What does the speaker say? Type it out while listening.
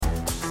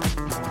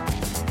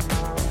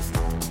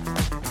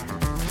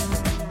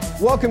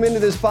Welcome into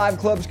this Five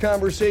Clubs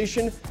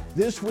conversation.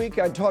 This week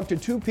I talked to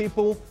two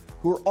people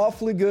who are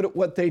awfully good at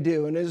what they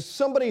do. And as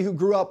somebody who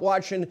grew up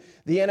watching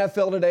the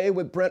NFL Today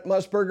with Brent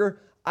Musburger,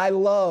 I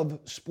love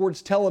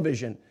sports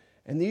television.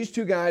 And these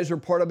two guys are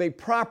part of a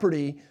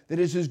property that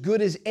is as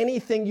good as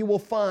anything you will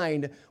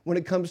find when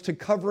it comes to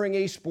covering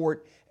a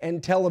sport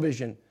and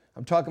television.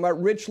 I'm talking about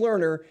Rich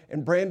Lerner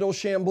and Brandel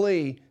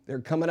Chamblee.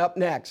 They're coming up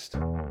next.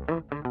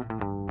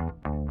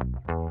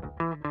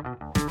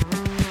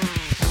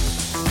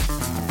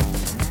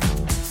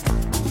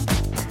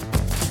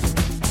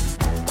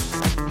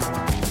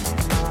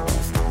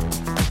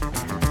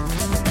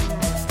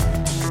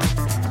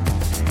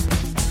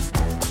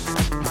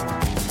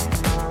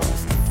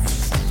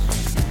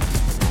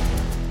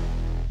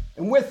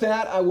 With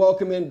that, I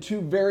welcome in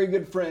two very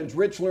good friends,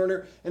 Rich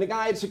Lerner and a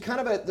guy, it's a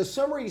kind of the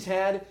summer he's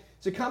had,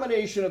 it's a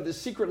combination of The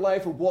Secret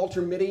Life of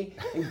Walter Mitty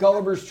and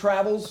Gulliver's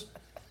Travels.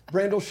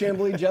 Brandel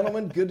Chamblee,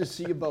 gentlemen, good to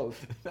see you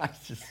both.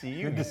 Nice to see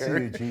you. Good to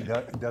see you,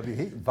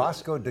 GW.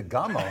 Vasco da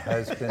Gama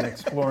has been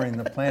exploring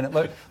the planet.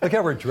 Look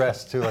how we're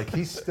dressed, too. Like,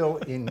 he's still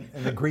in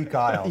the Greek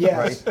Isles,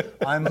 yes. right?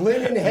 I'm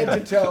linen head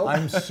to toe.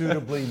 I'm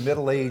suitably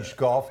middle-aged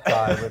golf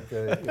guy with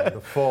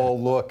the full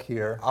look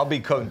here. I'll be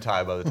coat and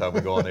tie by the time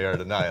we go on the air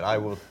tonight. I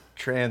will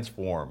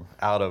transform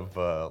out of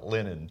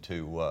linen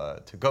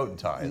to coat and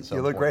tie.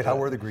 You look great. How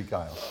were the Greek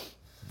Isles?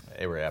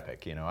 They were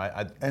epic, you know.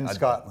 I'd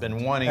Scotland.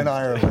 Been wanting and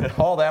Ireland.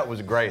 All that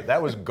was great.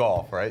 That was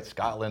golf, right?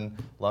 Scotland,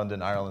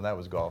 London, Ireland. That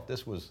was golf.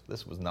 This was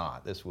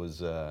not. This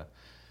was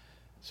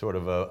sort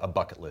of a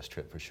bucket list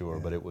trip for sure.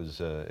 Yeah. But it was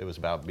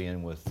about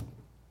being with,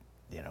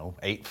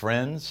 8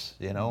 friends.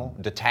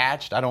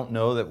 Detached. I don't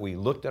know that we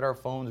looked at our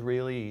phones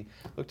really.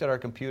 Looked at our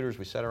computers.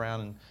 We sat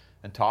around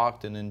and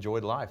talked and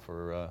enjoyed life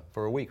for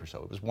a week or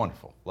so. It was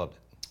wonderful. Loved it.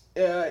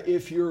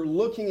 If you're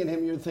looking at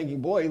him, you're thinking,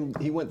 boy,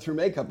 he went through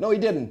makeup. No, he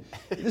didn't.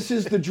 This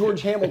is the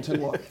George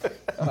Hamilton look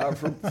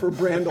for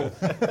Brandel.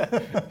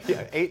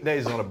 Yeah, 8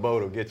 days on a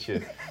boat will get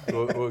you.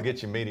 We'll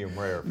get you medium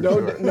rare. For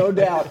sure. No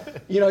doubt.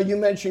 You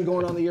mentioned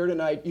going on the air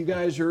tonight. You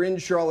guys are in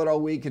Charlotte all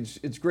week.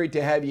 It's great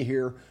to have you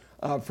here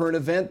for an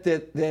event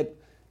that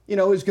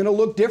is going to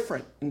look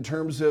different in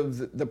terms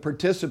of the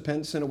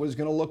participants, and it was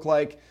going to look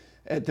like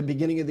at the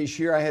beginning of this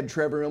year. I had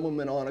Trevor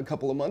Immelman on a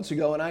couple of months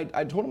ago, and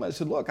I told him, I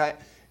said, look,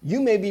 you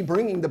may be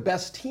bringing the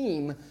best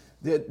team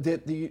that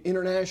the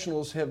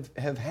internationals have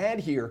had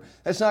here.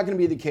 That's not going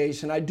to be the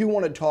case, and I do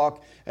want to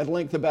talk at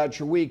length about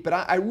your week, but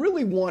I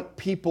really want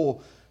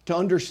people to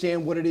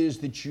understand what it is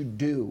that you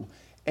do.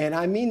 And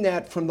I mean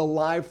that from the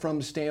live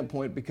from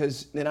standpoint,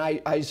 because, and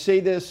I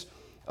say this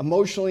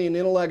emotionally and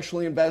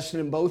intellectually invested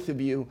in both of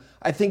you,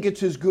 I think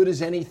it's as good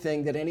as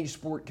anything that any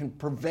sport can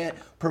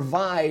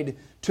provide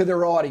to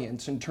their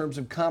audience in terms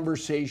of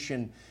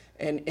conversation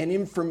and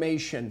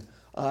information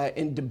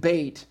and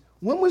debate.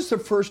 When was the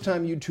first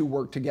time you two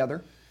worked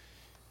together?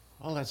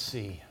 Well, let's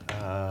see.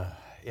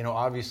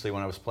 Obviously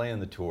when I was playing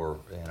the tour,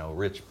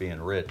 Rich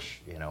being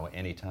Rich,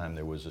 anytime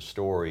there was a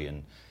story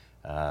and,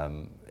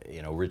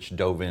 Rich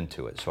dove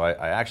into it. So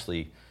I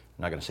actually,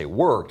 I'm not going to say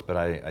worked, but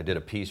I did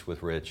a piece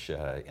with Rich.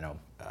 I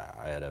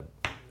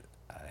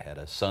had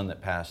a son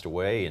that passed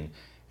away,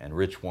 and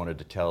Rich wanted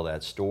to tell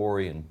that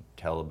story and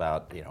tell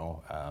about,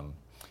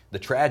 the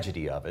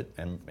tragedy of it,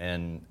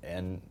 and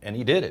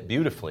he did it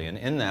beautifully. And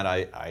in that,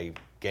 I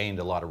gained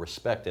a lot of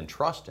respect and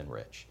trust in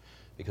Rich,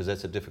 because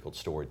that's a difficult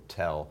story to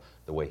tell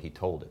the way he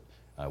told it,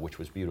 which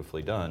was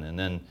beautifully done. And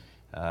then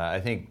I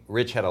think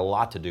Rich had a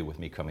lot to do with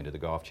me coming to the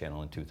Golf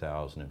Channel in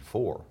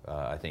 2004.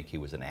 I think he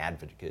was an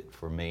advocate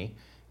for me.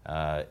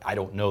 I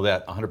don't know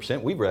that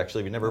 100%.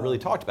 We've never really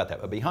talked about that,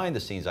 but behind the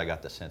scenes, I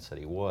got the sense that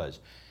he was.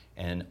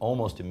 And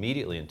almost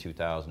immediately in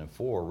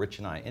 2004, Rich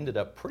and I ended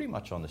up pretty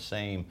much on the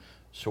same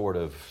sort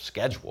of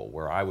schedule,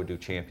 where I would do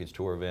Champions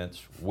Tour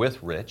events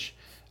with Rich.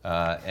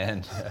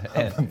 I'm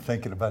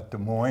thinking about Des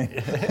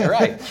Moines.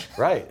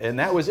 Right. And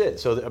that was it.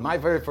 So my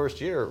very first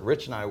year,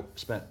 Rich and I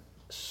spent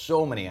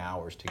so many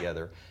hours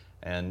together.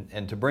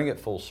 And to bring it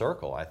full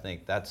circle, I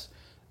think that's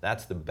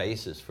the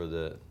basis for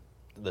the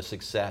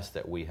success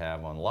that we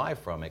have on Live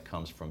From. It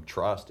comes from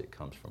trust, it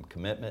comes from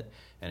commitment,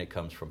 and it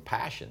comes from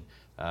passion.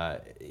 I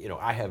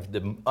have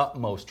the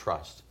utmost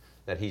trust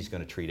that he's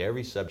going to treat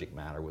every subject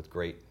matter with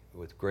great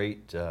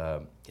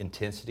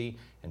intensity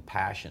and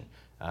passion.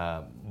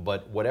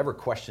 But whatever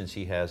questions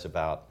he has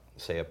about,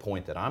 say, a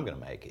point that I'm going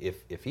to make,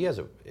 if he has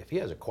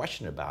a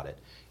question about it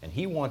and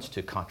he wants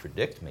to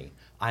contradict me,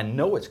 I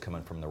know it's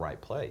coming from the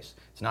right place.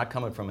 It's not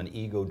coming from an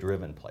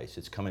ego-driven place.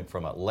 It's coming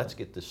from a let's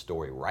get this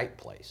story right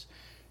place.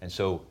 And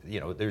so,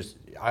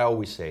 I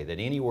always say that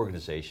any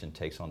organization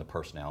takes on the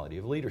personality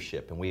of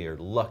leadership, and we are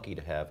lucky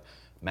to have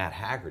Matt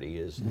Haggerty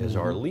as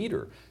our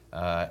leader,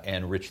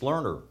 and Rich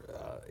Lerner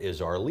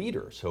is our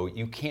leader. So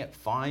you can't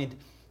find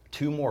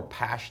two more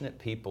passionate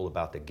people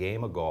about the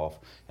game of golf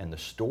and the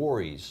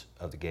stories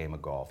of the game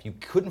of golf. You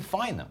couldn't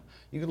find them.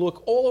 You could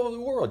look all over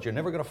the world. You're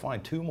never going to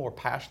find two more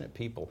passionate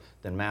people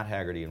than Matt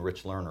Haggerty and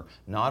Rich Lerner,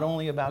 not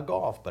only about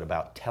golf, but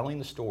about telling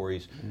the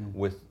stories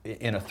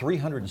in a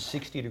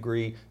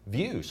 360-degree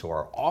view. So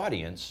our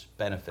audience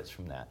benefits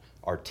from that.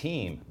 our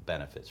team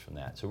benefits from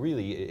that. So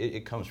really,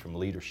 it comes from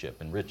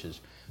leadership, and Rich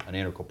is an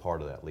integral part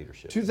of that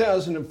leadership.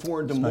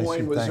 2004 in Des nice.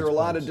 Moines, was there a Thanks,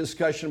 lot of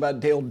discussion about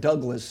Dale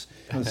Douglas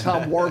and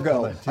Tom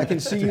Wargo? I can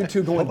see you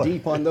two going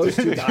deep on those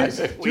two guys.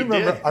 Do you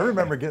remember? I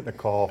remember getting a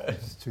call, it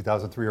was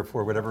 2003 or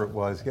 4, whatever it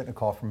was, getting a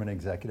call from an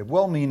executive,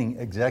 well-meaning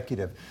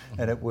executive,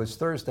 and it was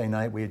Thursday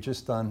night. We had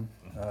just done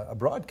a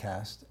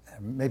broadcast.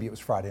 Maybe it was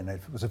Friday night.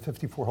 It was a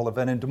 54-hole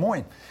event in Des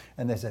Moines,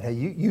 and they said, "Hey,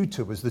 you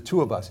two, it was the two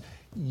of us.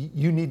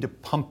 You need to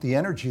pump the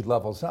energy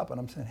levels up." And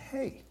I'm saying,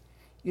 "Hey,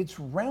 it's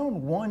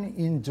round 1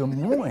 in Des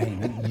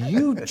Moines.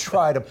 You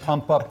try to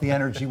pump up the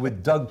energy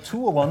with Doug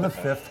Toole on the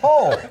 5th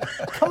hole.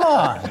 Come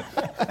on."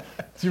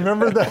 Do you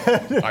remember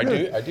that?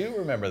 I do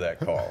remember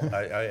that call.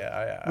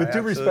 With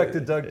due respect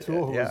to Doug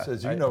Toole, who yeah,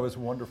 as you know, is a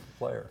wonderful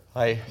player.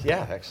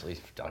 Actually,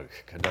 Doug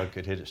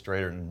could hit it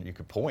straighter than you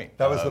could point.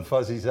 That was the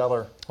Fuzzy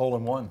Zeller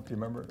hole-in-one. Do you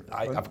remember?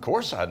 Of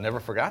course, I never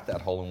forgot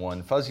that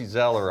hole-in-one. Fuzzy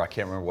Zeller, I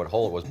can't remember what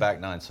hole it was, back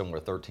 9 somewhere,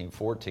 13,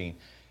 14.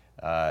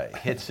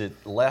 Hits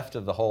it left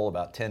of the hole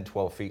about 10,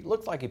 12 feet.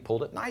 Looked like he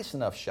pulled it. Nice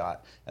enough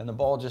shot. And the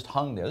ball just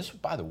hung there. This,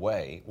 by the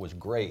way, was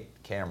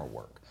great camera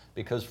work,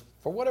 because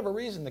for whatever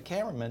reason, the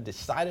cameraman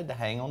decided to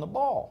hang on the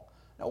ball.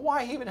 Now,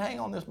 why he would hang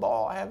on this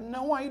ball, I have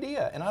no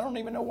idea. And I don't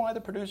even know why the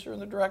producer and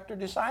the director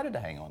decided to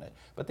hang on it.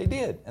 But they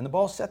did. And the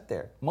ball sat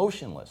there,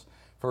 motionless,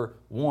 for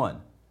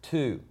 1,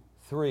 2,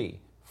 3,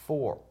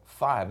 4,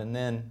 5. And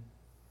then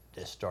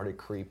just started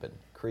creeping.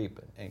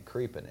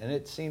 And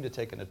it seemed to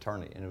take an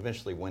eternity, and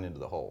eventually went into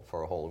the hole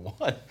for a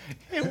hole-in-one.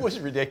 It was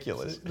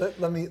ridiculous.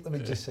 Let me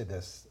just say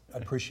this. I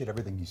appreciate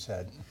everything you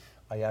said.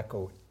 I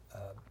echo.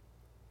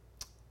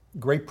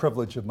 Great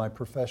privilege of my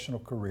professional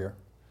career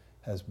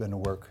has been to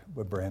work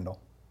with Brandel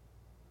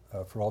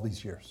for all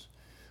these years.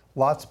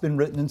 Lots been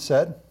written and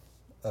said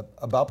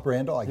about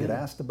Brandel. I get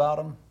asked about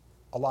him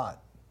a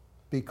lot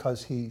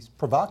because he's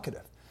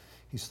provocative.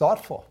 He's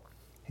thoughtful.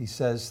 He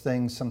says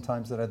things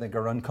sometimes that I think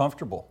are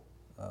uncomfortable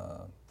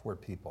for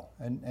people,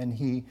 and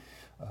he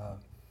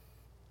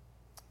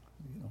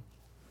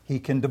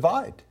can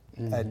divide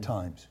at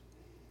times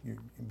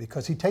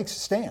because he takes a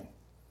stand.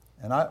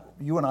 And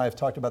you and I have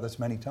talked about this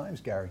many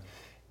times, Gary.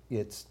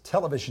 It's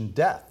television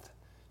death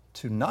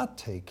to not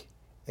take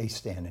a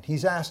stand, and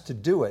he's asked to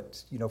do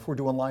it. If we're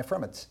doing live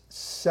from it,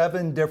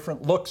 7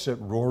 different looks at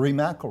Rory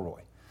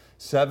McIlroy,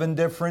 7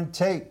 different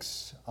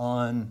takes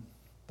on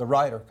the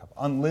Ryder Cup,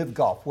 on Live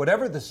Golf,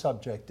 whatever the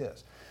subject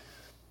is.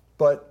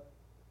 But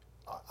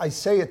I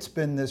say it's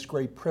been this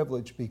great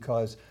privilege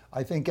because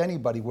I think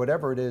anybody,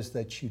 whatever it is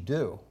that you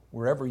do,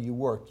 wherever you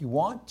work, you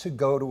want to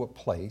go to a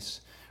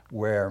place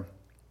where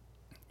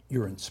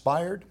you're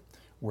inspired,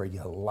 where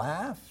you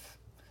laugh,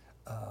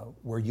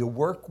 where you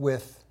work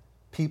with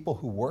people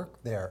who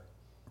work their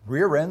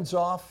rear ends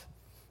off,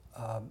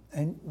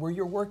 and where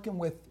you're working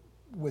with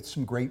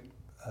some great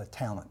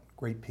talent,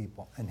 great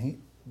people.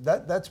 And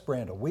that's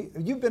Brandel.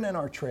 You've been in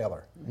our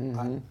trailer.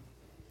 Mm-hmm.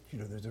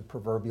 There's a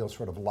proverbial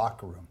sort of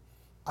locker room.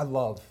 I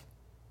love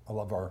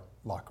our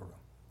locker room.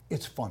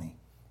 It's funny.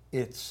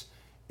 It's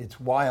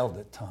wild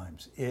at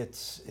times.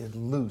 It's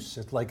loose.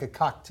 It's like a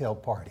cocktail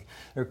party.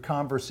 There are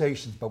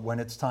conversations, but when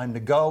it's time to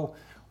go,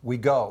 we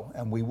go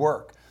and we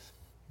work.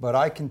 But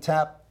I can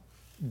tap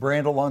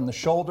Brandel on the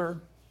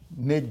shoulder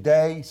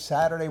midday,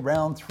 Saturday,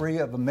 round 3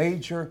 of a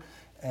major,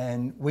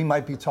 and we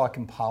might be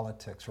talking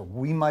politics, or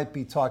we might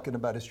be talking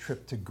about his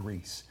trip to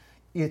Greece.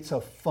 It's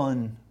a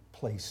fun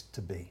place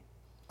to be.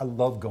 I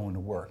love going to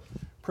work,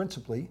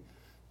 principally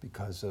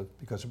because of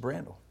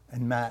Brandel.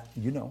 And Matt,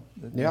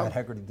 Matt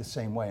Hegarty the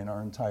same way, and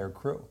our entire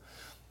crew.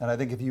 And I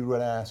think if you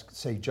would ask,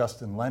 say,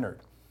 Justin Leonard,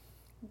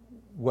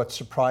 what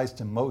surprised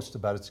him most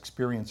about his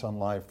experience on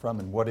Live From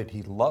and what did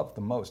he love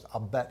the most,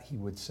 I'll bet he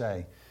would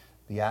say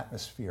the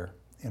atmosphere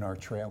in our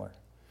trailer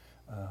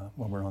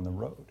when we're on the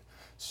road.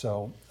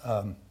 So,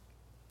 and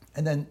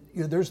then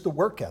there's the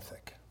work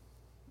ethic.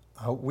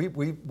 We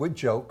would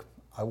joke,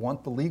 I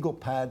want the legal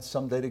pad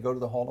someday to go to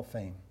the Hall of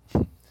Fame.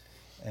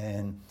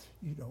 And,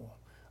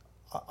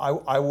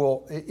 I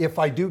will, if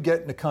I do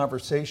get in a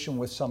conversation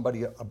with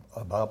somebody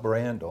about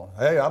Brandel,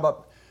 hey,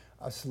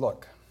 I said,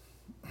 look,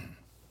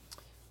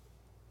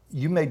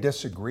 you may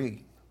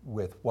disagree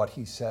with what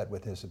he said,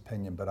 with his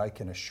opinion, but I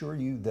can assure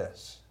you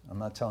this. I'm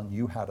not telling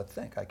you how to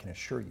think. I can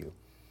assure you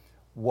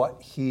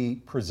what he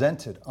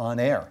presented on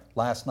air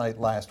last night,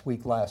 last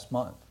week, last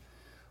month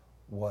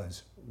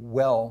was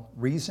well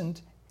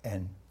reasoned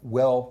and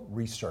well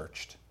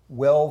researched,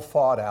 well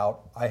thought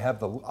out.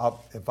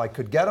 If I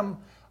could get them,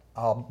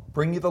 I'll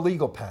bring you the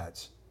legal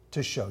pads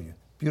to show you.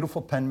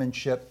 Beautiful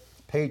penmanship,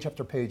 page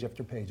after page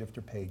after page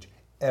after page,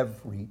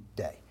 every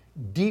day.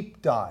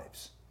 Deep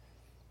dives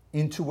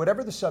into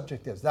whatever the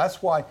subject is.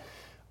 That's why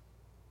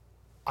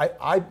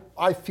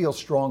I feel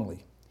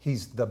strongly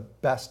he's the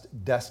best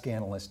desk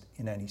analyst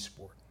in any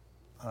sport.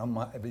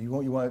 If you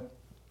want to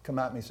come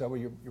at me and say, well,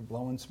 you're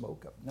blowing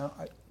smoke up. No,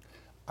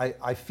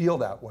 I feel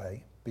that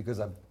way because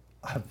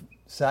I've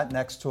sat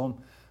next to him,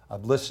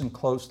 I've listened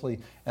closely,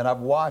 and I've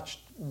watched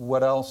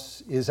what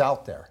else is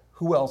out there.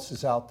 Who else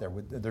is out there?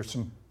 There's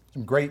some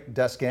great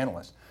desk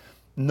analysts.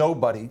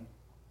 Nobody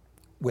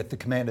with the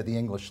command of the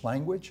English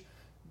language,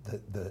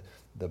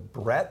 the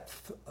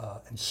breadth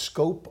and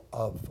scope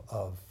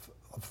of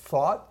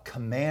thought,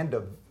 command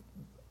of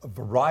a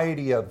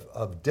variety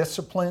of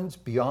disciplines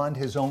beyond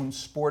his own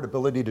sport,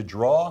 ability to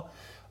draw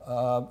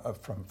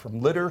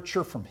from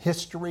literature, from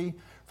history,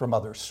 from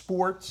other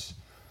sports.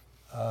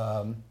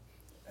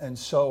 And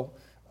so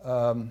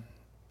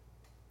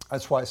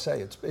that's why I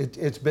say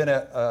it's been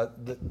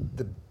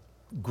the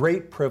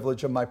great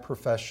privilege of my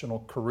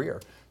professional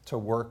career to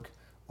work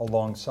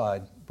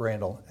alongside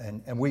Brandel.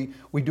 And we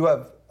do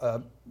have,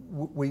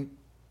 we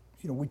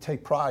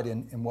take pride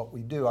in what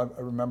we do. I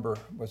remember,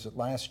 was it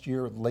last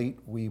year, late,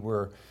 we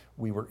were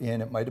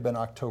in, it might have been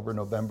October,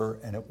 November,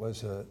 and it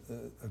was a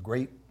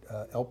great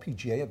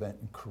LPGA event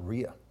in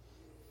Korea.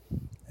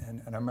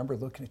 And I remember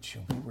looking at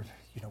you,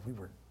 we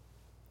were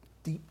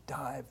deep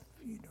dive,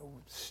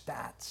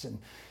 stats and,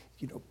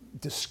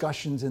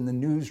 discussions in the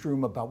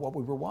newsroom about what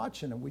we were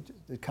watching. And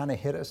it kind of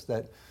hit us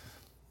that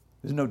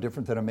it's no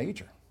different than a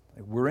major.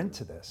 We're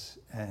into this.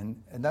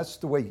 And that's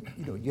the way,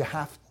 you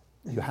have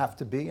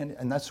to be,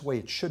 and that's the way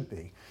it should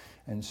be.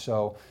 And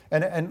so,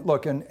 and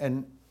look,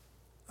 and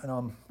I know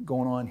I'm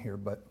going on here,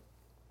 but,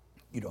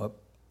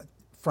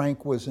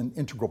 Frank was an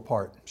integral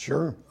part.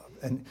 Sure.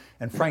 And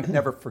Frank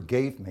never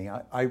forgave me.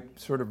 I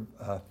sort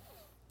of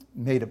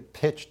made a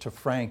pitch to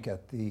Frank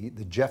at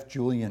the Jeff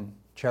Julian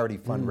charity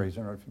fundraiser. I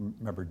don't know if you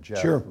remember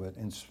Jeff, Sure.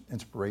 an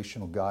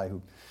inspirational guy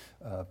who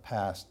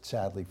passed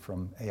sadly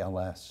from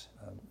ALS,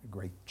 a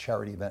great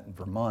charity event in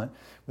Vermont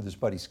with his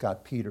buddy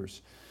Scott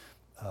Peters.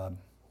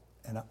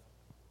 And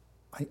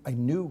I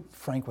knew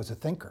Frank was a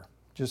thinker,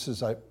 just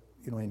as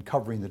in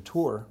covering the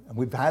tour, and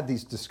we've had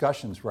these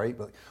discussions, right?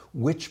 But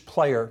which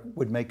player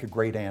would make a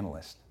great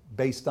analyst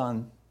based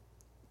on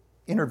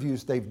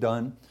interviews they've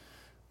done,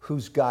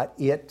 who's got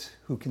it,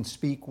 who can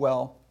speak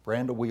well.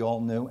 Brandel, we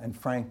all knew, and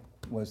Frank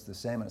was the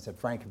same. And I said,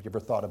 Frank, have you ever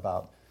thought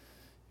about,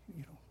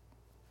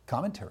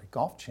 commentary,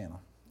 Golf Channel?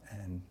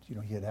 And,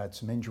 he had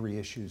some injury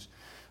issues.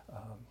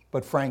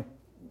 But Frank,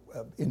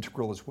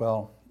 integral as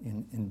well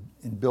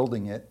in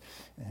building it.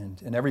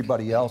 And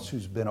everybody else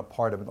who's been a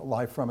part of it.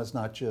 Live from is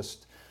not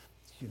just,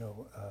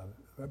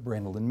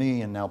 Brandel and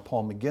me, and now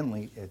Paul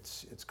McGinley.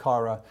 It's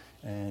Cara,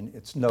 and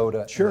it's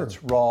Noda, Sure. and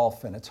it's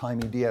Rolf, and it's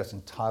Jaime Diaz,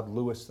 and Todd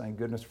Lewis. Thank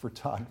goodness for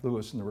Todd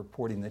Lewis and the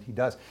reporting that he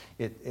does.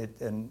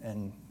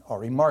 And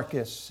Ari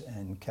Marcus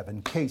and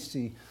Kevin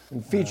Casey,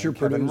 And feature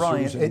Kevin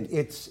Ryan.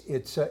 producers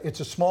It's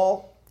a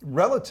small,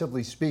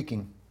 relatively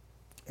speaking,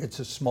 it's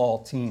a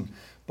small team,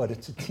 but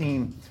it's a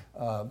team.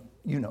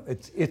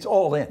 It's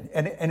all in,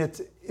 and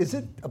is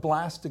it a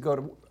blast to go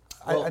to?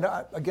 Well, I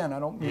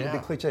don't mean to be yeah.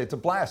 cliche. It's a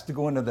blast to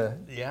go into the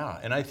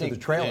and I think the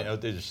trailer.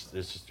 there's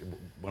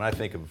when I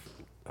think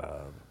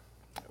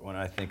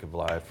of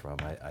Live From,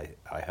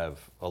 I have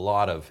a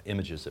lot of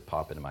images that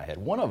pop into my head.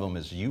 One of them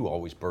is you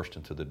always burst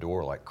into the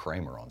door like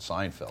Kramer on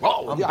Seinfeld.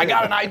 Oh, yeah, I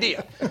got an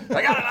idea.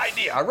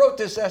 I wrote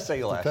this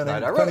essay last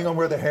night. Depending on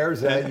where the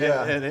hair's at,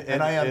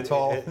 and I am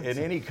tall. And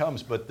in he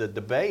comes, but the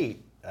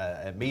debate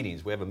at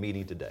meetings, we have a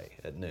meeting today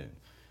at noon.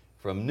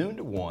 From noon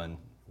to 1,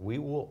 we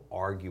will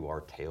argue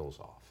our tails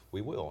off. We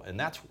will, and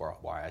that's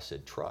why I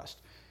said trust,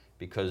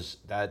 because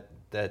that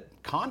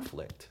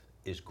conflict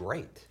is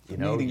great.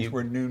 Meetings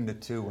were noon to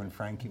 2 when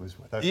Frankie was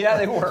with us. Yeah,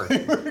 they were.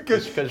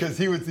 Because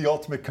he was the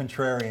ultimate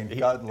contrarian.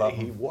 God love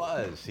him. He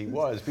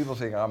was. People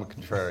think I'm a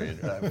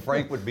contrarian.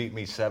 Frank would beat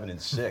me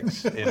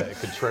 7-6 in a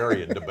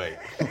contrarian debate.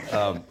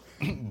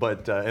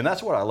 But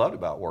that's what I loved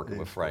about working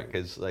with Frank.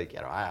 Is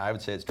I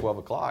would say it's 12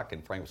 o'clock,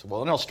 and Frank would say,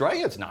 "Well, in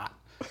Australia, it's not.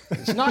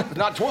 It's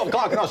not 12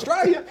 o'clock in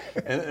Australia,"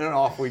 and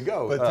off we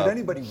go. But did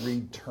anybody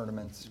read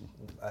tournaments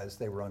as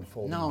they were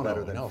unfolding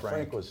better than Frank?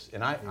 Frank was,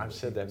 and I've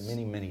said that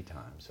many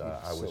times.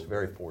 I was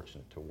very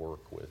fortunate to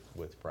work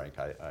with Frank.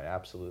 I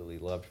absolutely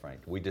loved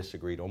Frank. We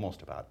disagreed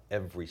almost about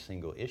every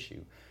single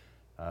issue,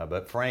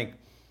 but Frank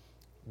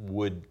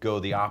would go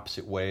the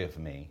opposite way of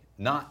me.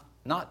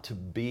 Not to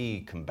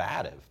be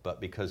combative, but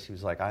because he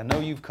was like, I know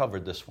you've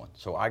covered this one,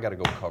 so I got to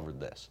go cover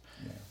this.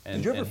 Yeah.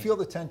 Did you ever feel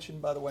the tension,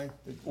 by the way?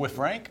 With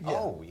Frank? Yeah.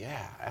 Oh,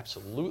 yeah,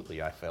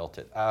 absolutely. I felt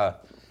it.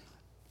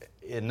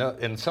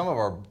 In some of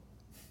our,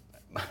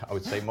 I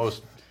would say,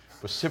 most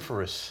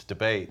vociferous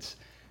debates,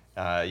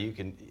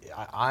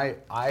 I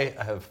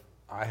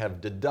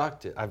have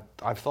deducted.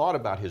 I've thought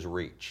about his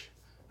reach.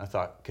 I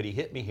thought, could he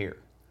hit me here?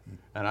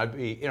 And I don't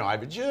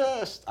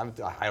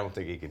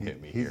think he can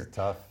hit me here. He's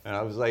tough. And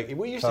I was like,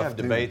 we used to have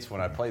debates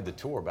when I played the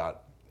tour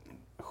about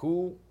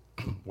who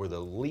were the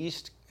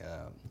least,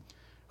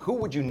 who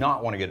would you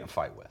not want to get in a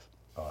fight with?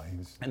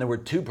 And there were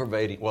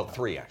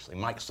three actually.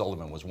 Mike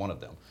Sullivan was one of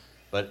them.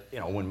 But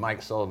when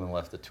Mike Sullivan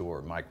left the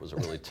tour, Mike was a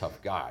really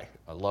tough guy.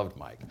 I loved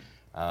Mike.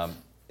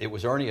 It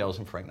was Ernie Els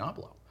and Frank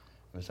Nobilo.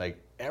 It was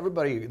like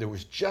everybody, there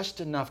was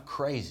just enough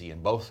crazy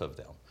in both of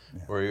them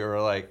where you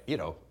were like,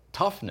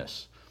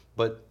 toughness,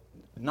 but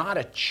not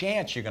a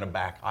chance you're going to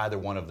back either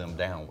one of them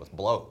down with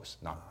blows.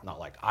 Not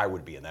like I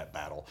would be in that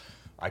battle.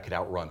 I could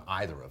outrun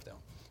either of them.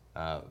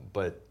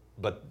 But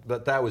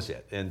that was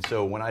it. And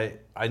so when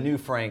I knew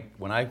Frank,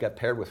 when I got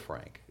paired with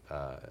Frank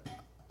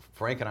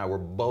Frank and I were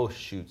both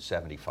shoot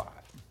 75,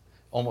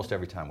 almost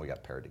every time we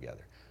got paired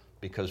together.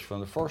 Because from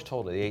the first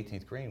hole to the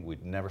 18th green,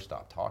 we'd never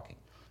stop talking.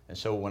 And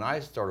so when I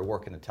started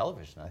working in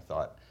television, I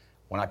thought,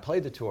 when I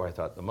played the tour, I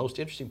thought the most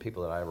interesting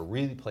people that I ever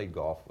really played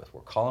golf with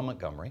were Colin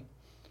Montgomery.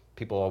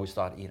 People always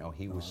thought, you know,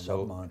 he was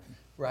so, Monty.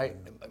 right?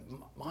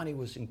 Monty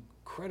was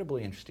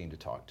incredibly interesting to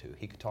talk to.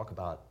 He could talk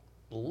about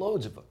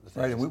loads of things.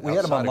 Right, and we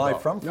had him on outside of live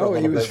golf. from for No, a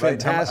little he was bit,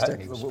 right? fantastic.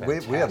 He was We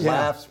had fantastic.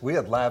 laughs. We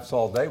had laughs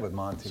all day with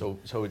Monty.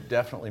 So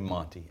definitely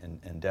Monty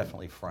and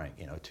definitely Frank,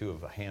 you know, two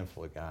of a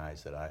handful of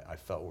guys that I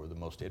felt were the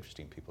most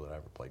interesting people that I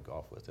ever played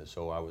golf with. And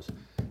so I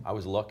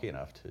was lucky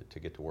enough to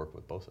get to work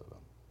with both of them.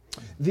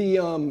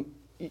 The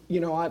you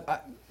know,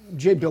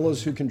 Jay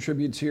Billis, who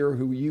contributes here,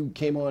 who you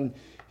came on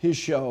his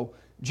show.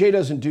 Jay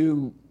doesn't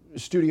do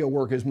studio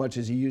work as much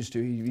as he used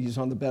to. He's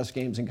on the best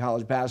games in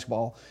college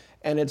basketball.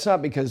 And it's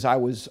not because I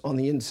was on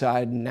the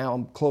inside and now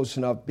I'm close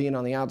enough being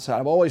on the outside.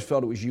 I've always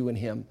felt it was you and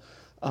him.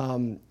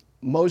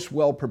 Most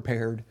well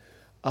prepared.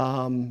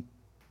 And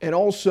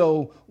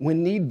also,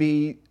 when need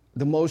be,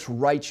 the most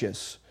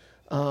righteous.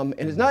 And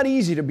it's not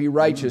easy to be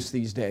righteous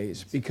these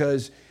days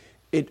because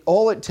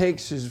all it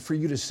takes is for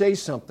you to say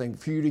something,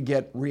 for you to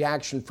get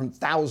reaction from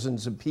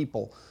thousands of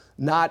people.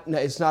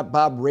 It's not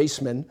Bob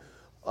Raceman,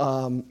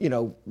 you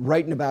know,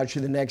 writing about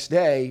you the next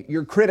day.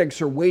 Your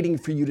critics are waiting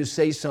for you to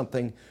say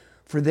something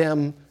for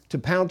them to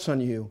pounce on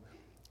you.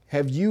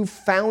 Have you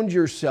found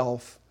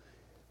yourself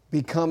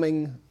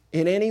becoming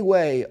in any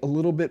way a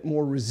little bit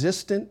more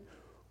resistant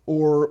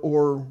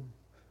or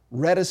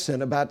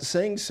reticent about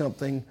saying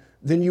something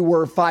than you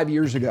were 5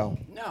 years ago?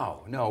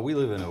 No. We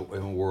live in a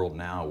world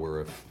now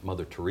where if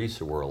Mother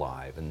Teresa were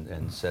alive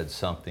and said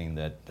something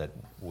that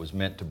was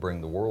meant to bring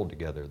the world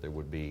together, there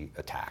would be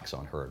attacks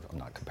on her. I'm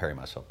not comparing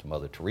myself to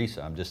Mother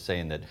Teresa. I'm just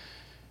saying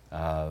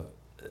that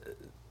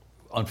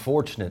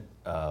unfortunate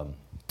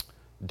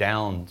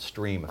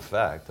downstream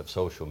effect of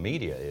social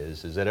media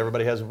is that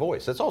everybody has a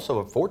voice. That's also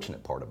a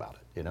fortunate part about it.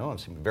 You know, I've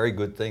seen very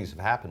good things have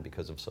happened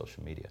because of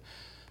social media.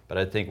 But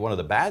I think one of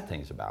the bad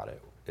things about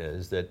it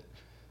is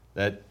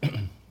that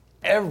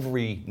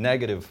every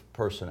negative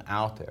person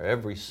out there,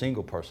 every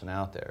single person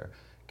out there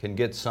can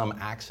get some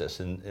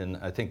access. And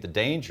I think the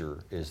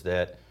danger is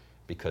that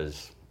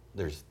because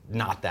there's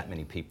not that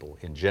many people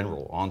in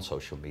general on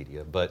social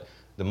media, but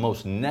the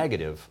most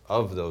negative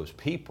of those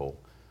people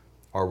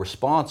are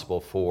responsible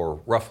for,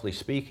 roughly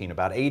speaking,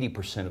 about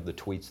 80% of the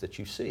tweets that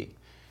you see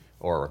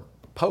or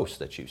posts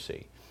that you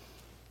see.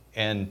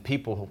 And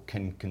people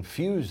can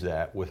confuse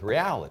that with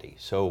reality.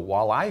 So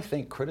while I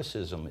think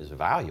criticism is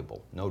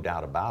valuable, no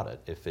doubt about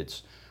it, if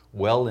it's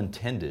well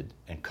intended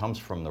and comes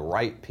from the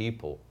right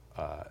people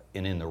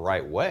and in the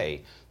right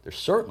way, there's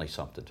certainly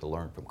something to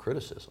learn from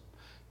criticism.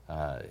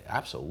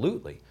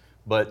 Absolutely.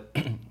 But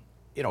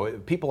you know,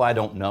 people I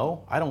don't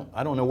know, I don't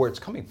know where it's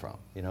coming from.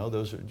 You know,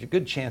 there's a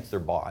good chance they're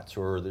bots,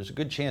 or there's a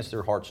good chance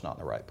their heart's not in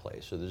the right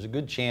place, or there's a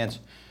good chance,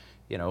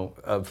 you know,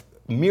 of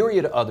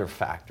myriad other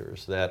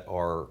factors that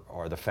are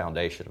the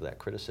foundation of that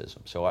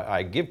criticism. So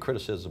I give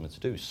criticism its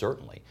due,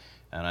 certainly,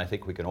 and I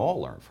think we can all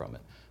learn from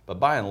it. But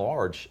by and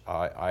large,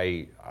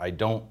 I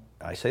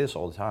say this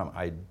all the time,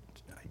 I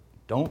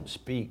don't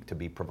speak to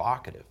be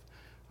provocative.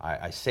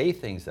 I say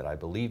things that I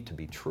believe to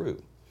be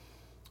true.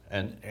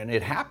 And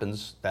it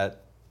happens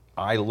that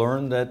I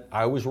learned that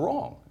I was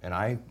wrong, and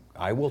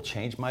I will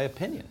change my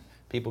opinion.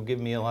 People give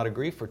me a lot of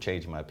grief for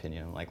changing my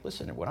opinion. I'm like,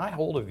 listen, when I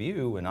hold a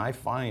view and I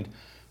find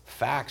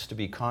facts to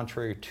be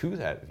contrary to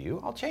that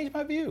view, I'll change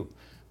my view.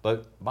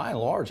 But by and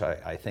large,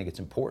 I think it's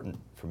important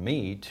for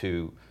me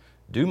to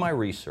do my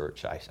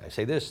research. I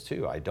say this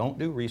too, I don't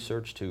do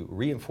research to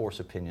reinforce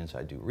opinions,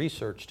 I do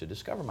research to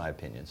discover my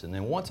opinions. And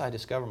then once I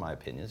discover my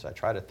opinions, I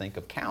try to think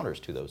of counters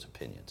to those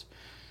opinions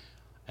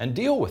and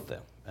deal with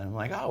them. And I'm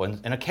like, oh,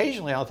 and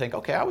occasionally I'll think,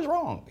 okay, I was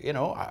wrong. You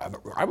know,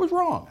 I was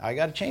wrong. I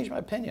got to change my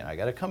opinion. I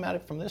got to come at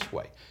it from this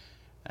way.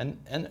 And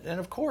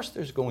of course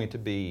there's going to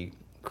be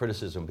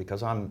criticism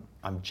because I'm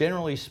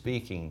generally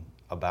speaking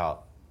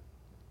about,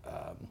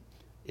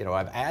 you know,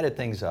 I've added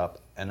things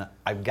up and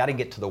I've got to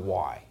get to the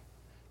why.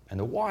 And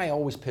the why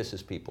always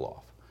pisses people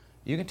off.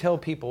 You can tell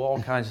people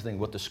all kinds of things,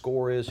 what the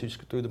score is, who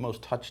threw the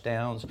most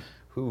touchdowns,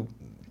 who,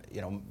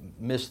 you know,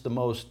 missed the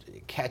most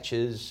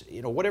catches,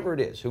 you know, whatever it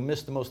is, who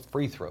missed the most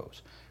free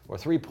throws or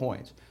 3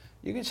 points.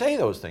 You can say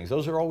those things.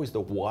 Those are always the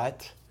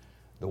what.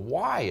 The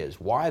why is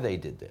why they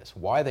did this,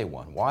 why they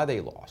won, why they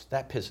lost.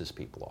 That pisses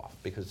people off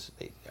because,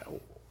 you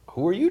know,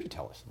 who are you to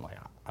tell us? I'm like,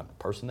 I'm the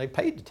person they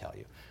paid to tell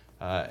you.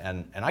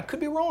 And I could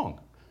be wrong.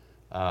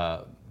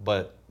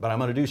 But I'm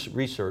going to do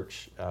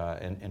research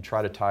and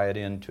try to tie it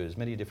into as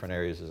many different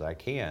areas as I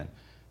can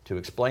to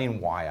explain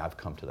why I've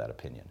come to that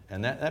opinion.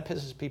 And that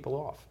pisses people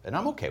off. And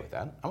I'm okay with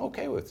that. I'm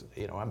okay with,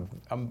 you know,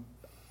 I'm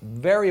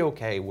very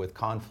okay with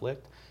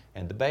conflict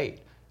and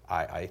debate.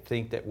 I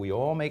think that we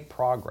all make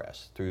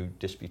progress through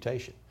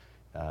disputation.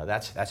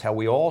 That's how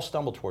we all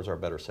stumble towards our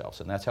better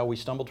selves, and that's how we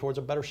stumble towards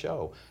a better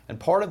show. And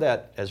part of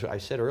that, as I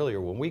said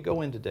earlier, when we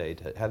go in today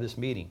to have this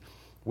meeting,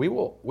 we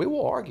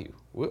will argue.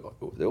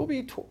 There will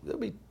be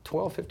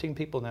 12, 15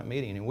 people in that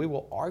meeting, and we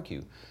will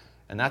argue.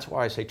 And that's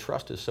why I say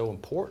trust is so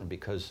important,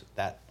 because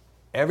that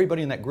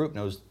everybody in that group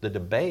knows the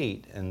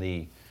debate and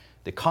the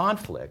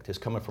conflict is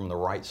coming from the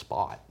right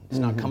spot. It's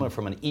not coming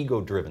from an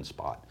ego-driven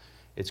spot.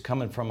 It's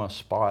coming from a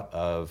spot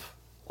of,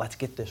 let's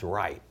get this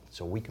right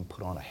so we can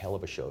put on a hell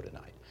of a show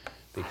tonight.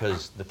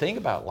 Because the thing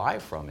about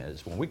Live From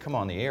is, when we come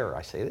on the air,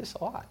 I say this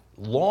a lot,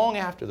 long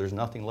after there's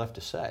nothing left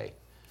to say,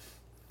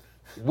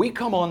 we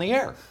come on the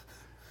air.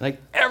 Like,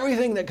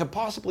 everything that could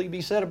possibly be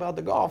said about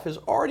the golf has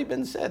already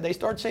been said. They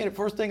start saying it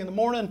first thing in the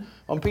morning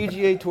on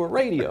PGA Tour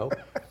radio,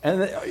 and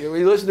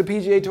we listen to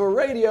PGA Tour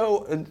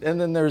radio, and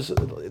then there's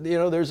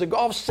a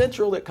Golf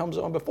Central that comes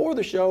on before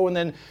the show, and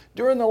then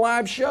during the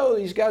live show,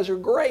 these guys are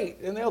great,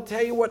 and they'll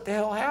tell you what the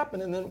hell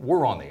happened, and then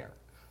we're on the air.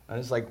 And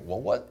it's like,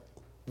 well,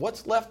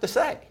 what's left to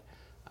say?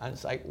 And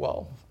it's like,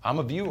 well, I'm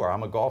a viewer,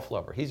 I'm a golf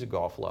lover, he's a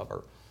golf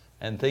lover.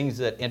 And things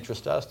that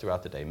interest us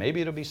throughout the day.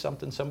 Maybe it'll be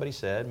something somebody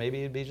said,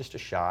 maybe it'll be just a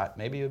shot,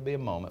 maybe it'll be a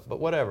moment,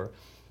 but whatever,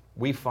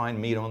 we find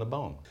meat on the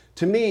bone.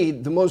 To me,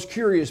 the most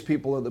curious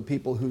people are the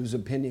people whose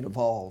opinion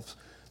evolves,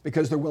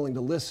 because they're willing to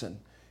listen.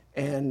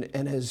 And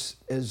as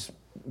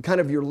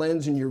kind of your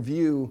lens and your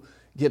view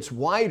gets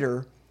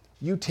wider,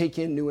 you take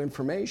in new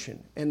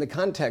information, and the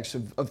context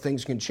of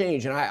things can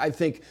change. And I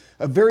think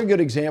a very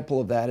good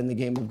example of that in the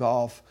game of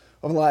golf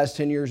over the last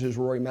 10 years is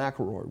Rory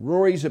McIlroy.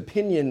 Rory's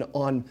opinion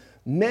on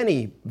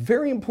many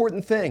very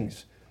important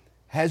things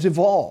has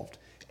evolved,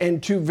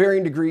 and to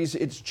varying degrees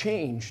it's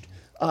changed.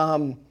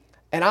 And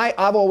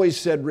I've always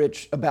said,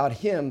 Rich, about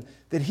him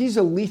that he's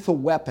a lethal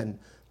weapon,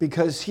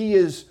 because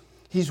he's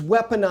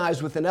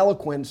weaponized with an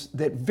eloquence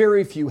that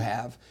very few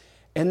have,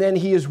 and then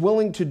he is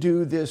willing to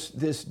do this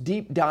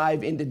deep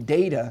dive into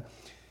data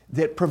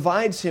that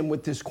provides him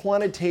with this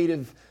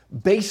quantitative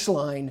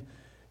baseline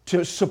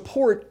to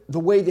support the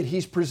way that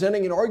he's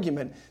presenting an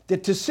argument,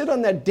 that to sit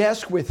on that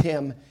desk with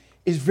him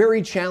is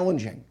very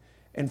challenging.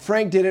 And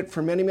Frank did it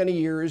for many, many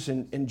years,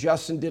 and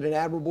Justin did an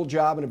admirable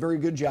job and a very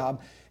good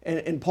job.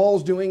 And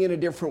Paul's doing it a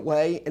different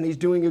way, and he's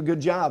doing a good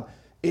job.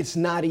 It's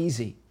not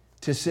easy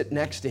to sit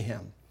next to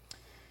him.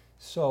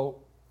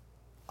 So,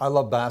 I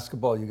love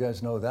basketball, you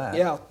guys know that.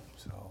 Yeah.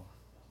 So,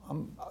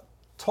 I'm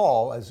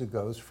tall as it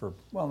goes for,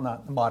 well,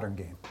 not the modern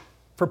game,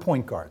 for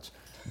point guards,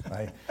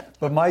 right?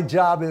 But my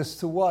job is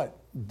to what?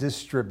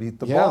 Distribute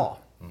the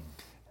ball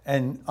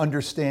and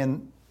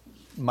understand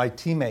my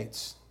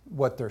teammates,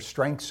 what their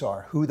strengths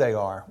are, who they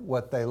are,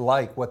 what they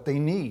like, what they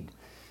need.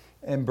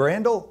 And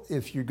Brandel,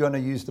 if you're going to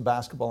use the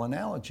basketball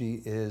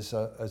analogy, is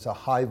a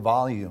high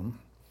volume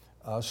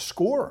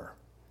scorer.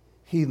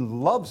 He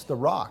loves the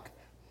rock,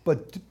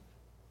 but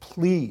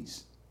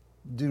please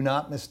do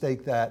not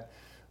mistake that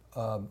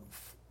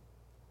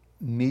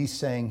me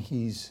saying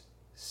he's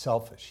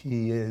selfish.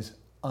 He is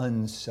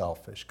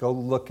unselfish. Go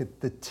look at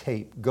the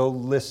tape. Go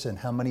listen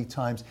how many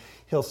times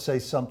he'll say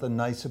something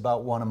nice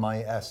about one of my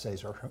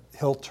essays, or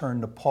he'll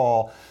turn to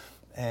Paul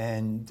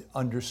and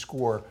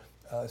underscore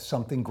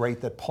something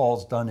great that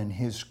Paul's done in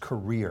his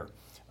career.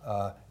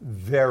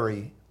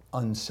 Very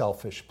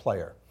unselfish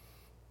player.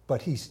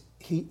 But he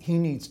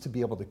needs to be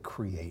able to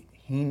create.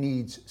 He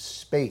needs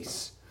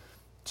space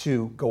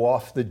to go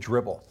off the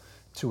dribble,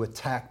 to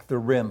attack the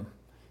rim,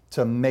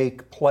 to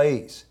make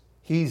plays.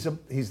 He's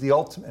the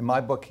ultimate, in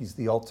my book, he's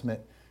the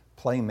ultimate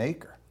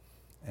playmaker.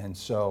 And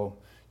so,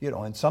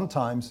 and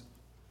sometimes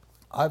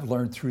I've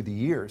learned through the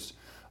years,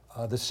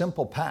 the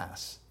simple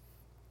pass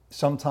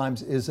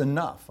sometimes is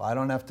enough. I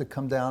don't have to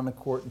come down the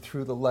court and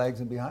through the legs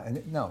and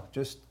behind. No,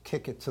 just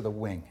kick it to the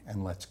wing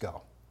and let's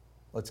go.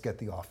 Let's get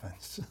the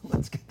offense.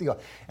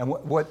 And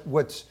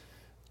what's,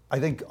 I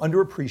think,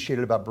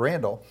 underappreciated about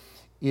Brandel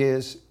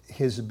is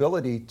his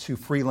ability to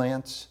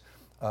freelance,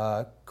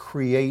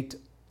 create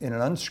in an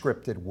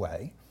unscripted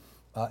way,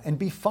 and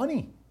be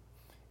funny.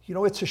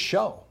 It's a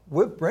show.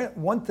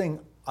 One thing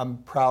I'm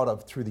proud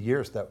of through the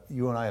years that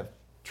you and I have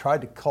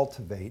tried to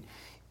cultivate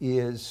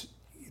is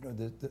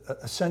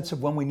a sense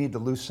of when we need to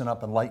loosen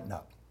up and lighten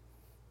up.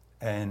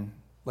 And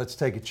let's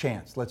take a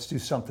chance. Let's do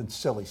something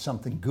silly,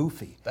 something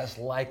goofy. That's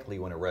likely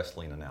when a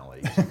wrestling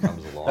analogy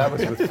comes along. That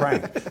was with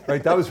Frank,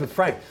 right? That was with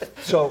Frank.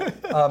 So,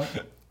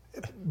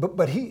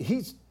 but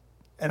he's,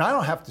 and I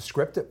don't have to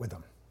script it with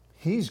him.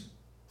 He's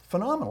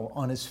phenomenal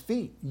on his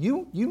feet.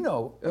 You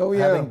know,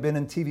 having been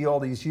in TV all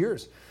these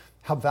years,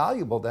 how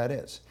valuable that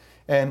is.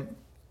 And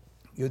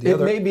it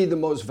may be the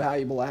most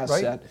valuable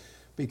asset, right?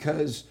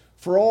 Because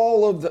for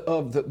all of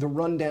the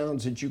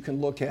rundowns that you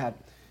can look at,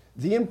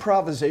 the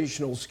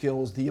improvisational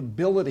skills, the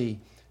ability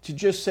to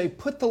just say,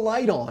 put the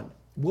light on,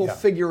 we'll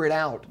figure it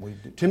out.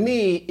 To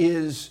me,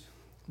 is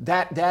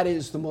that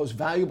is the most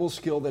valuable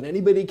skill that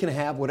anybody can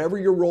have, whatever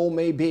your role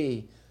may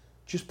be.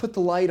 Just put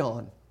the light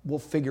on. We'll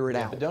figure it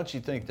out. But don't you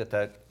think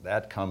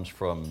that comes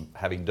from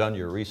having done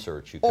your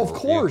research? Of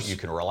course. You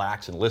can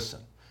relax and listen.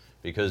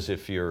 Because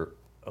if you're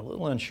a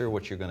little unsure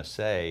what you're going to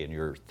say and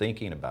you're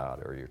thinking about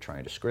it, or you're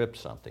trying to script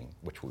something,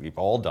 which we've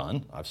all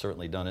done, I've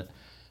certainly done it,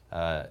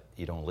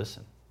 you don't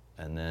listen.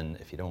 And then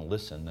if you don't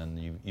listen,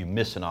 then you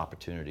miss an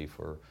opportunity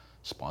for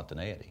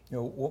spontaneity.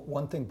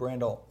 One thing,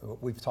 Brandel,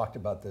 we've talked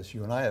about this,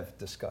 you and I have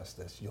discussed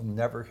this, you'll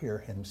never hear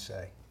him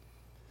say,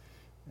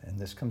 and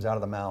this comes out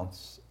of the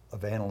mouths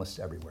of analysts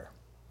everywhere.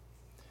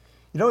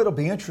 You know, it'll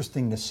be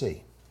interesting to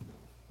see.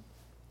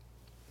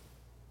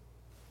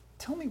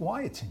 Tell me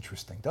why it's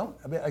interesting.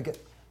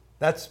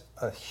 That's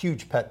a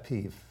huge pet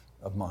peeve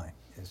of mine.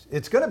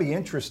 It's going to be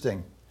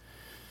interesting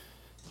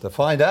to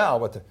find out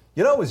what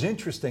it was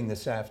interesting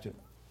this afternoon.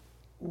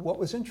 What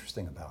was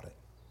interesting about it?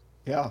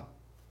 Yeah.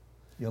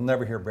 You'll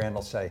never hear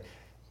Brandel say,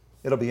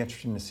 it'll be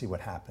interesting to see what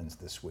happens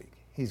this week.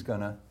 He's going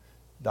to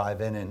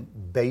dive in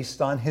and,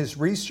 based on his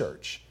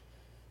research,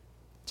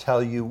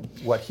 tell you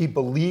what he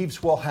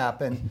believes will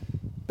happen,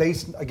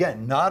 based,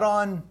 again, not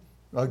on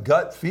a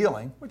gut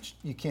feeling, which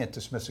you can't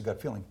dismiss a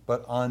gut feeling,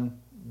 but on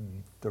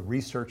the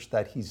research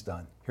that he's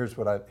done. Here's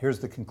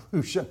the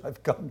conclusion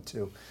I've come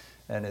to,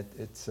 and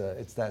it's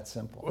that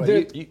simple. Well,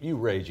 you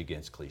rage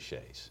against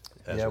cliches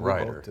as a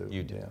writer. We both do.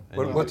 You do.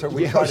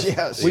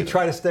 Yeah. We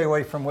try to stay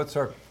away from, what's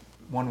our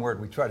one word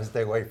we try to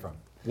stay away from?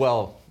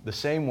 Well, the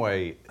same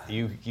way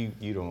you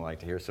don't like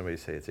to hear somebody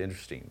say it's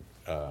interesting.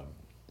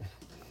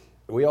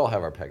 We all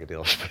have our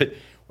peccadillos, but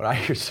when I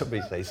hear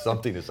somebody say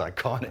something that's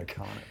iconic.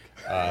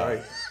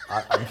 Right.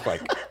 I'm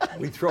like,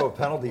 we throw a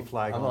penalty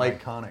flag on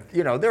like, iconic.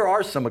 You know, there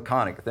are some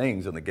iconic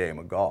things in the game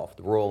of golf.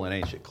 The Royal and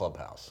Ancient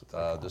Clubhouse,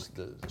 the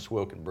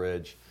Swilken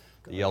Bridge,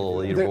 the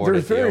yellow leaderboard.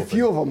 There's very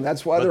few of them.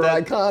 That's why they're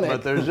iconic.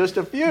 But there's just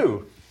a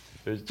few.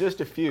 There's just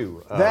a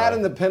few. That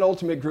and the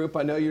penultimate group.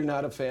 I know you're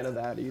not a fan of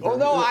that either. Oh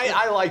no,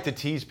 I like to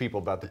tease people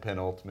about the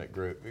penultimate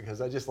group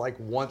because I just like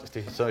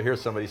to hear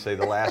somebody say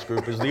the last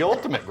group is the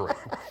ultimate group.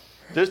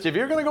 Just if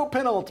you're going to go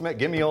penultimate,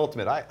 give me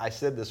ultimate. I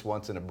said this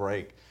once in a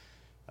break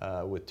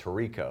with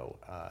Tarico.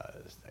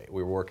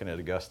 We were working at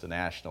Augusta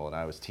National, and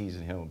I was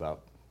teasing him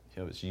about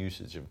his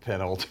usage of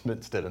penultimate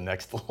instead of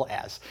next to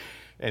last.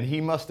 And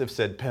he must have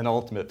said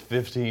penultimate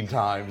 15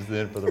 times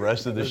then for the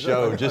rest of the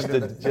show just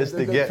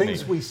to get me.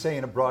 Things we say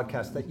in a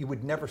broadcast that you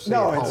would never say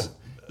No, at home.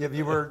 If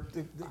you were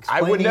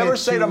I would never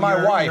say to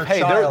my wife, hey,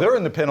 they're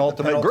in the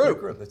penultimate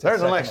group. They're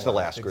the next to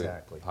last group,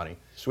 honey.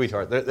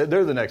 Sweetheart,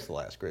 they're the next to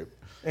last group.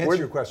 Answer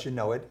your question,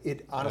 no.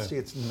 It honestly,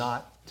 it's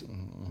not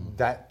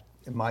that,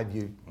 in my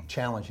view,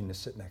 challenging to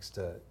sit next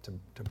to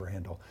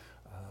Brandel.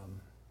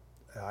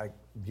 I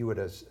view it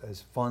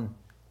as fun.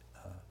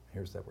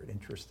 Here's that word,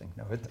 interesting.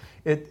 No,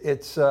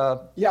 it's.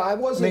 Yeah, I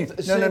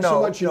wasn't saying no.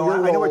 so much in your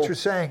role. I know what you're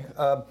saying.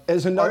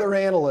 As another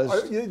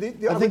analyst,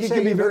 I think it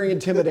can be very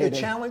intimidating.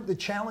 The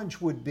challenge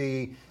would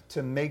be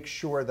to make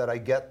sure that I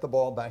get the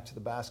ball, back to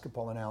the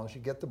basketball analogy,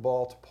 get the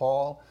ball to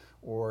Paul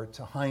or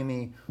to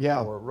Jaime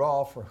or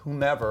Rolf or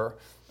whomever.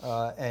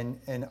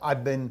 And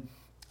I've been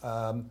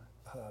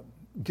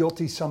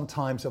guilty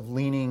sometimes of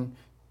leaning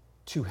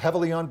too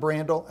heavily on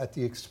Brandel at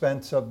the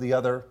expense of the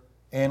other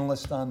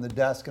analyst on the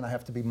desk, and I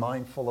have to be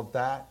mindful of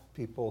that.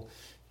 People,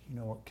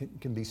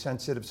 can be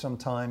sensitive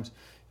sometimes.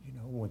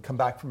 When we come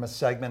back from a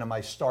segment, am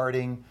I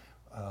starting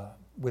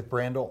with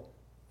Brandel?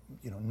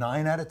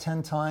 9 out of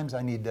 10 times,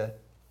 I need to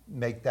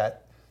make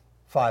that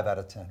 5 out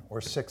of 10 or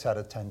 6 out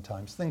of 10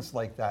 times. Things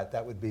like that.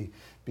 That would be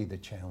the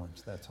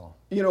challenge. That's all.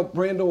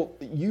 Brandel,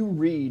 you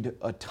read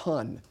a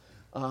ton,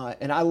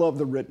 and I love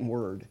the written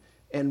word.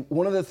 And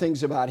one of the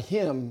things about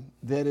him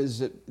that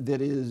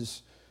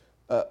is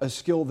a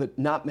skill that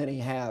not many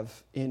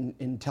have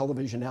in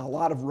television. Now, a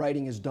lot of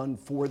writing is done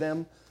for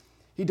them.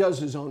 He does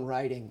his own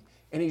writing,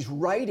 and he's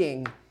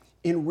writing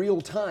in real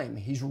time.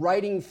 He's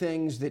writing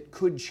things that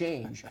could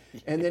change,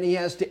 and then he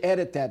has to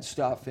edit that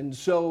stuff. And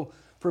so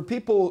for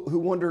people who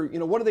wonder,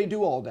 what do they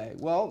do all day?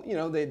 Well,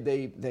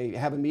 they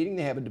have a meeting,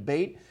 they have a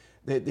debate,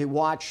 they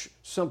watch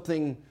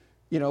something,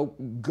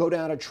 go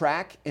down a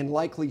track and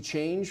likely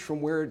change from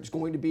where it's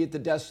going to be at the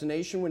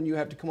destination when you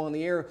have to come on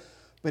the air.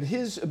 But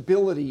his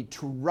ability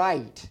to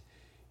write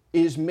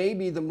is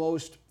maybe the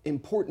most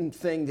important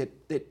thing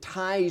that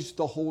ties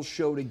the whole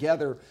show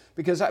together.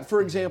 Because,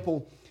 for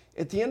example,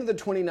 at the end of the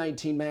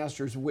 2019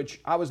 Masters, which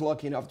I was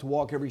lucky enough to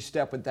walk every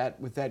step with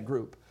that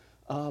group,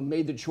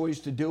 made the choice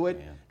to do it,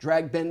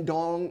 dragged Ben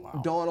Dawn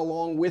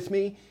along with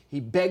me. He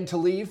begged to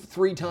leave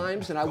 3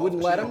 times, and I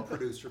wouldn't let him.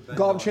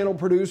 Golf Channel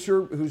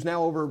producer, who's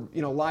now over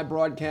live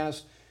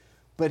broadcast.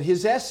 But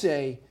his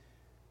essay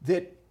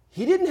that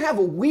he didn't have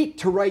a week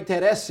to write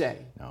that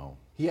essay. No.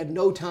 He had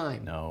no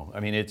time. No. I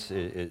mean,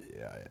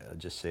 I'll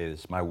just say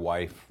this. My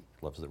wife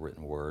loves the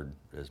written word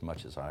as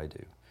much as I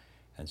do.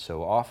 And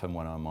so often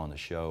when I'm on the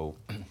show,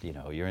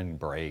 you're in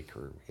break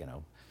or,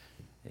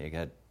 you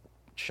got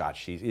shot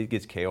sheets. It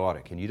gets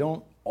chaotic. And you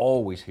don't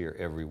always hear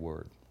every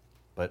word.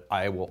 But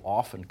I will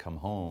often come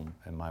home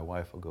and my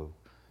wife will go,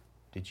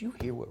 did you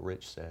hear what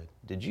Rich said?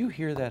 Did you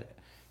hear that?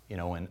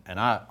 And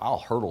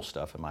I'll hurdle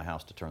stuff in my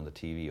house to turn the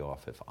TV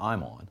off if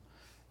I'm on.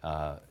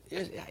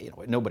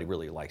 Nobody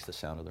really likes the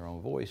sound of their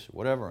own voice or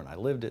whatever, and I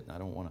lived it, and I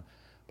don't want to.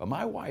 But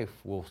my wife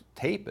will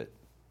tape it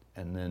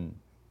and then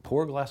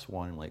pour a glass of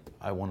wine and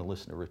I want to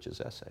listen to Rich's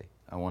essay.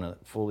 I want to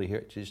fully hear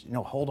it. Just,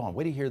 hold on,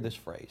 wait to hear this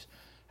phrase.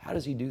 How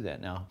does he do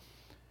that? Now,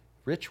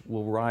 Rich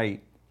will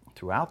write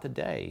throughout the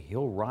day,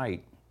 he'll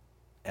write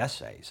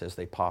essays as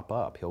they pop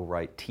up. He'll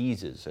write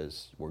teases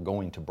as we're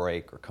going to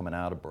break or coming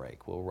out of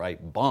break. We'll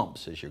write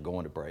bumps as you're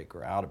going to break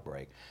or out of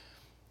break.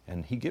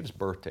 And he gives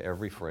birth to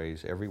every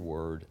phrase, every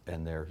word,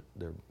 and they're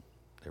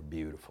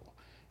beautiful.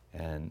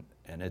 And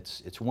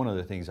it's one of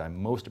the things I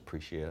most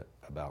appreciate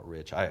about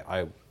Rich.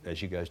 I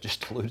as you guys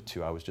just alluded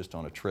to, I was just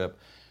on a trip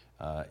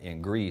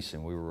in Greece,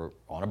 and we were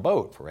on a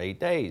boat for 8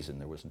 days, and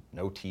there was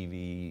no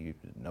TV,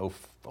 no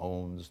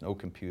phones, no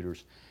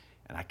computers.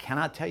 And I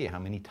cannot tell you how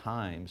many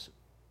times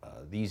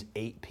these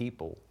 8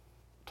 people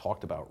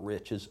talked about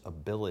Rich's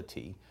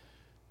ability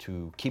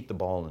to keep the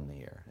ball in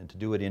the air and to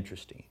do it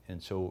interesting.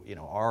 And so,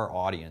 our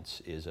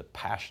audience is a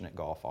passionate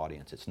golf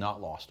audience. It's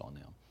not lost on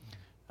them.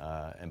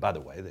 And by the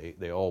way,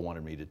 they all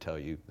wanted me to tell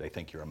you they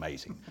think you're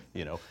amazing,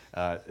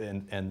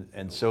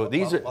 and so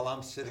these are. While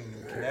I'm sitting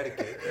in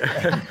Connecticut,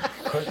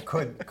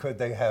 could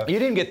they have? You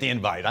didn't get the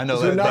invite. I know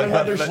Is there that. not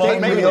another state?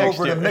 Maybe Maybe next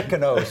over year. to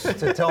Mykonos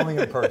to tell me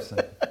in person.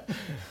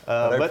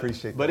 But I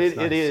appreciate that. But It's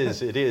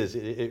it nice.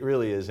 it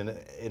really is. And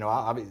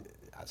I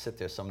sit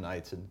there some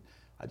nights and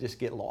I just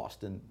get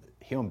lost in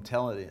him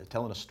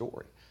telling a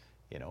story,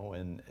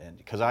 and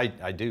because I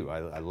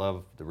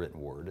love the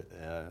written word.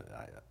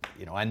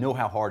 I know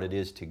how hard it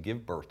is to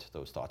give birth to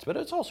those thoughts, but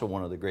it's also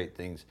one of the great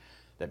things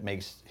that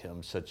makes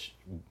him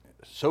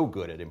so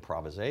good at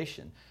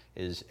improvisation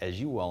is, as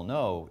you well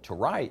know, to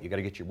write, you got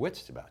to get your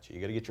wits about you.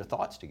 You got to get your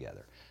thoughts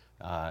together.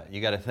 You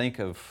got to think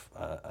of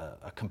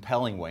a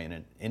compelling way and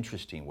an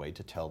interesting way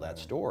to tell that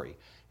story.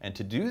 And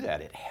to do that,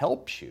 it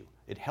helps you.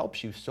 It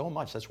helps you so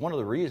much. That's one of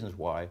the reasons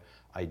why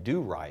I do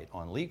write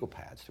on legal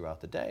pads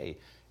throughout the day,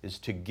 is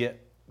to get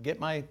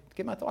my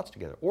thoughts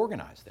together,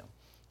 organize them.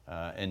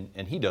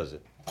 And he does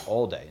it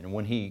all day. And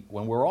when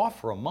we're off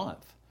for a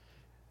month,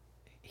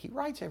 he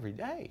writes every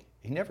day.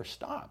 He never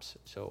stops.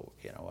 So,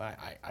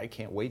 I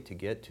can't wait to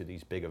get to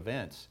these big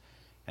events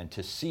and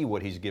to see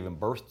what he's given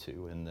birth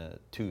to in the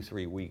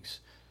 2-3 weeks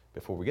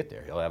before we get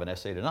there. He'll have an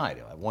essay tonight,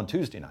 he'll have one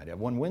Tuesday night, he'll have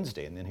one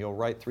Wednesday, and then he'll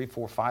write 3,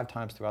 4, 5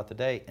 times throughout the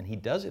day. And he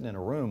does it in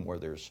a room where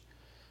there's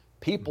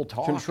people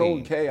talking.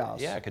 Controlled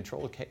chaos. Yeah,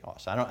 controlled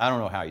chaos. I don't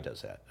know how he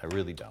does that. I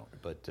really don't.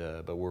 But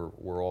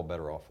we're all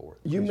better off for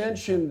it. You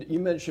mentioned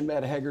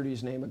Matt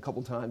Haggerty's name a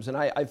couple times, and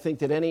I think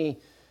that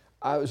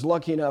I was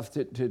lucky enough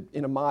to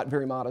in a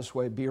very modest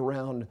way, be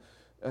around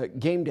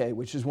Game Day,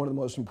 which is one of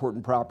the most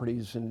important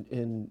properties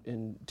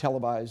in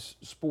televised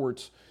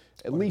sports.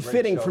 Lee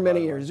Fitting for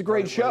many years. It's a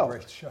great show.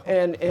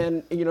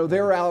 And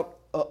they're out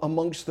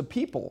amongst the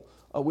people,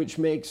 which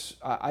makes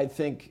I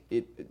think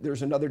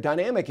there's another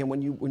dynamic. And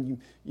when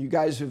you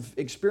guys have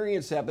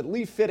experienced that, but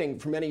Lee Fitting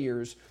for many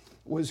years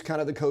was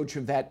kind of the coach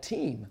of that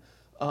team,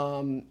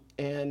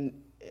 and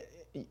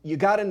you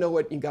got to know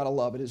it, you got to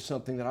love it, is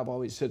something that I've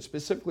always said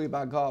specifically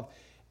about golf.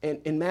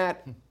 And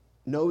Matt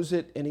knows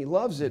it and he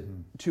loves it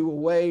to a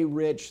way,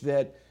 Rich,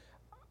 that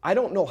I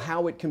don't know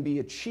how it can be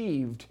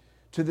achieved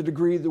to the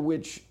degree to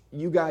which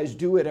you guys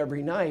do it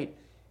every night,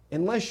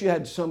 unless you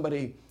had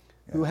somebody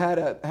who had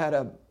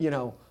a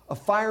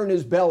fire in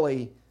his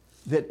belly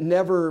that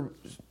never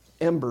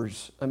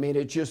embers. I mean,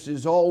 it just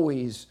is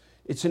always,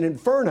 it's an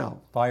inferno.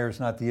 Fire's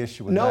not the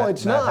issue with No,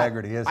 it's Matt not.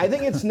 Haggerty, is it? I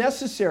think it's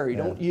necessary,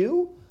 don't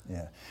you?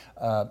 Yeah.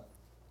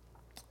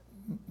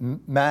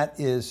 Matt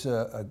is,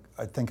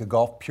 I think, a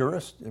golf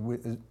purist.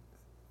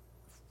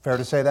 Fair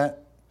to say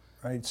that,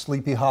 right?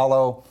 Sleepy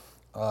Hollow,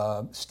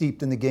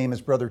 steeped in the game.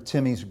 His brother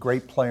Timmy's a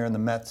great player in the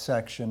Mets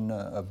section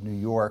of New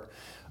York.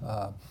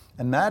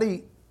 And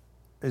Matty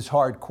is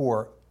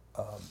hardcore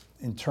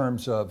in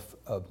terms of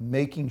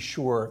making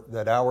sure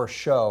that our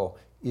show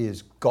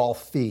is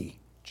golfy,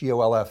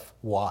 Golfy.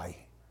 Right?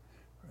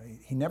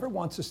 He never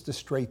wants us to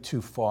stray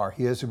too far.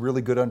 He has a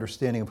really good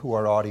understanding of who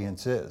our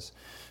audience is.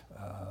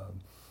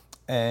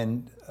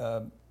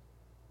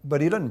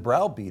 But he doesn't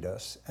browbeat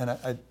us. And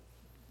I,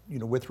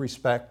 with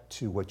respect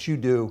to what you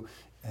do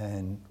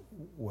and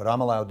what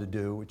I'm allowed to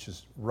do, which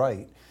is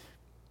right,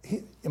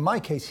 in my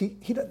case,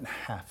 he doesn't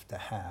have to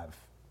have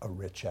a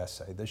rich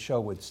essay. The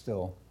show would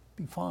still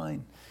be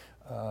fine.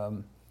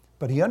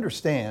 But he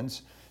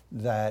understands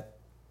that,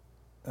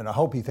 and I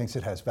hope he thinks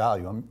it has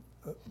value.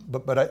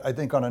 But I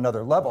think on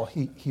another level,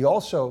 he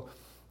also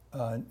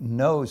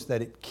knows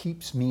that it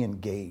keeps me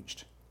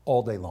engaged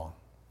all day long.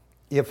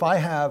 If I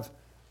have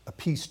a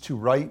piece to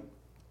write,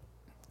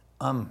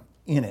 I'm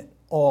in it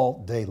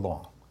all day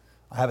long.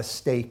 I have a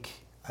stake.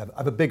 I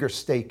have a bigger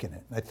stake in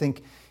it. And I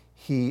think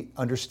he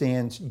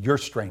understands your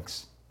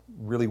strengths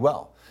really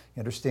well. He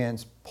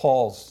understands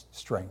Paul's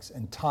strengths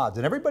and Todd's.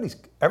 And everybody's,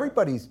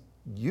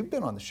 you've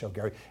been on the show,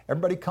 Gary,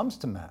 everybody comes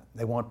to Matt.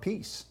 They want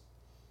peace.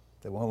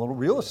 They want a little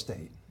real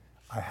estate.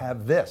 I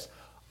have this.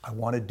 I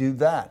want to do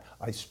that.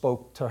 I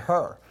spoke to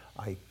her.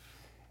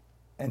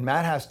 And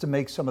Matt has to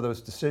make some of those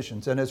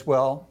decisions. And as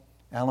well,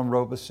 Alan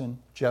Robeson,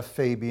 Jeff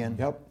Fabian,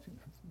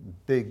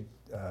 big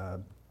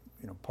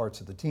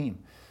parts of the team.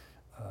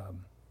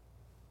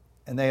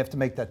 And they have to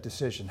make that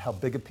decision. How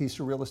big a piece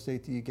of real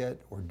estate do you get?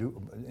 Or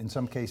in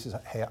some cases,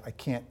 hey, I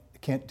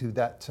can't do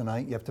that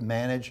tonight. You have to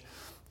manage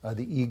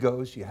the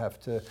egos. You have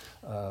to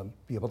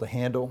be able to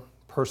handle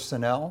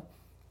personnel.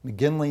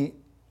 McGinley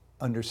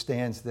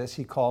understands this.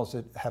 He calls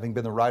it, having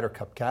been the Ryder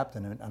Cup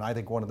captain, and I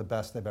think one of the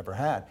best they've ever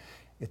had,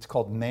 it's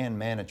called man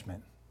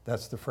management.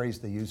 That's the phrase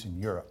they use in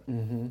Europe.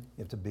 You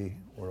have to be,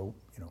 or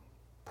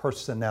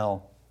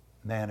personnel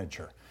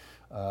manager,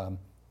 and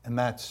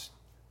that's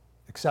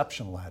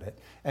exceptional at it.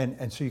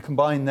 And so you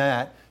combine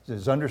that,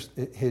 his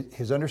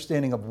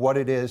understanding of what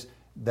it is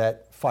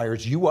that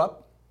fires you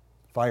up,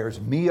 fires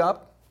me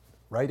up,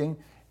 writing,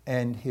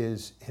 and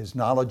his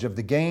knowledge of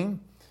the game,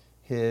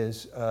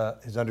 his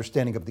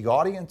understanding of the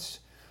audience,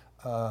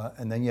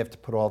 and then you have to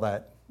put all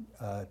that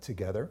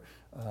together,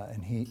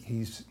 and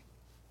he's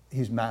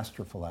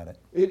masterful at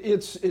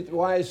it.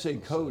 Why I say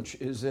coach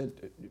is that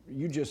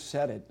you just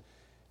said it,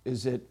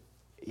 is that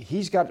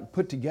he's got to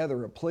put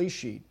together a play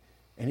sheet,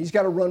 and he's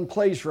got to run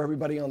plays for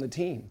everybody on the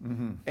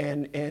team,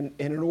 and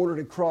in order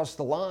to cross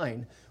the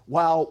line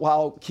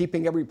while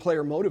keeping every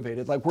player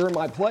motivated. Like, where are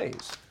my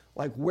plays?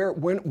 Like,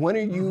 when are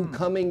you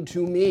coming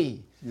to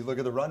me? You look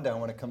at the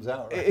rundown when it comes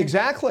out, right?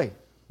 Exactly.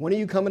 When are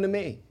you coming to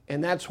me?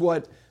 And that's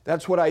what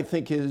I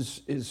think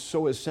is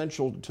so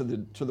essential to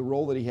the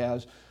role that he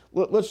has.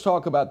 Let's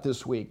talk about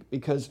this week,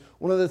 because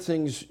one of the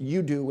things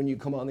you do when you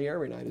come on the air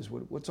every night is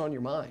what's on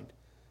your mind.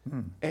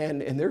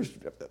 And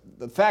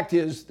the fact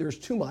is there's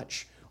too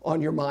much on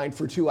your mind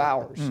for 2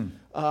 hours.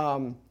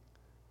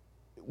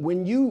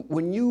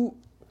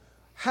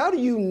 How do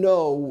you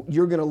know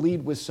you're going to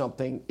lead with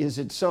something? Is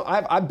it so?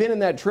 I've been in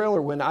that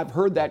trailer when I've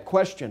heard that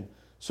question.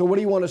 So what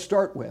do you want to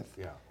start with?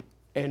 Yeah.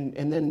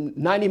 And then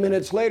 90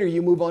 minutes later,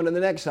 you move on to the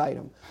next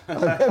item.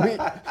 Right.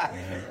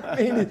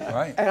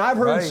 And I've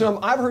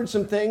heard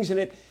some things, and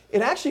it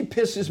actually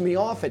pisses me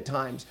off at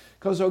times,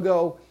 because I'll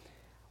go,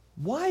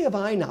 why have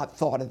I not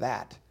thought of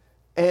that?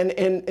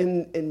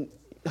 And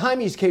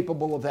Jaime's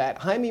capable of that.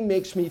 Jaime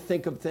makes me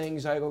think of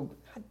things. I go,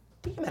 God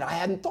damn it, I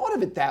hadn't thought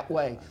of it that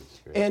way.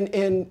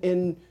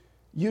 And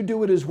you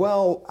do it as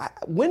well.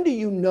 When do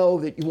you know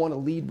that you want to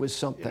lead with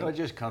something? It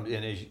just comes,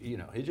 and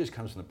it just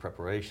comes from the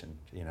preparation.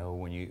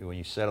 When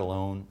you set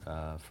alone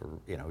for,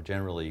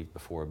 generally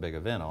before a big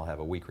event, I'll have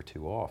a week or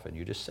two off, and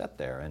you just sit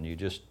there and you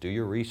just do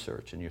your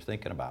research, and you're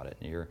thinking about it,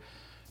 and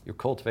you're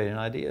cultivating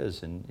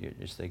ideas, and you're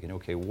just thinking,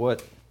 okay,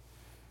 what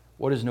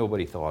has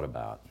nobody thought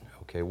about?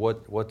 Okay,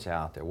 what's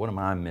out there? What am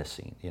I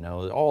missing?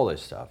 All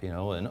this stuff.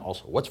 And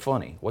also, what's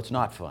funny? What's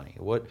not funny?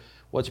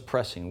 What's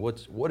pressing?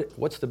 What's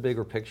the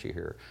bigger picture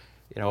here?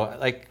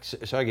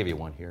 So I give you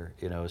one here.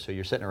 So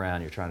you're sitting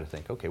around, you're trying to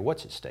think, okay,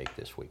 what's at stake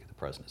this week at the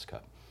President's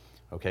Cup?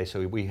 Okay,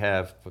 so we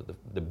have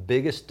the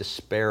biggest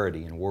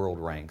disparity in world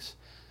ranks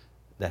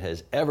that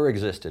has ever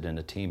existed in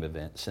a team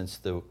event since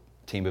the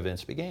team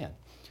events began,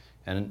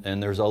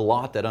 and there's a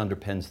lot that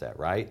underpins that,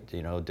 right?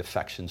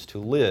 Defections to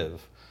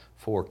live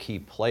for key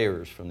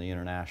players from the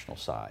international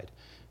side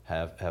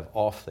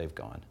they've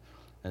gone.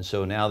 And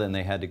so now then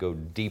they had to go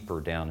deeper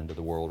down into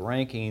the world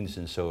rankings.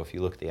 And so if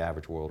you look at the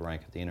average world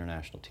rank of the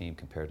international team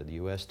compared to the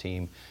U.S.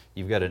 team,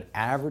 you've got an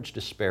average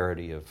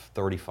disparity of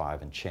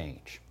 35 and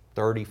change,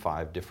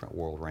 35 different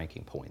world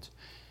ranking points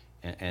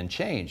and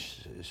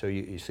change. So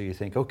you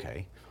think,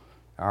 okay,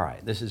 all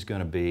right, this is going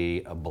to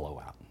be a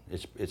blowout.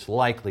 It's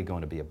likely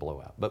going to be a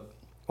blowout. But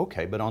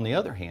on the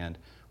other hand,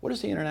 what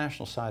does the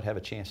international side have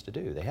a chance to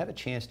do? They have a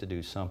chance to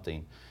do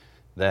something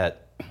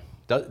that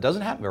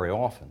doesn't happen very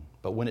often,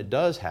 but when it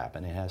does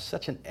happen, it has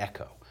such an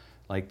echo,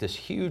 like this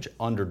huge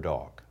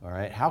underdog. All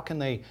right, how can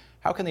they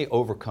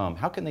overcome?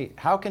 How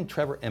can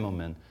Trevor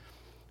Immelman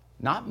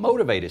not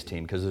motivate his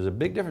team? Because there's a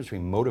big difference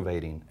between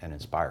motivating and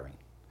inspiring.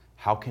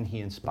 How can he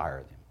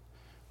inspire them?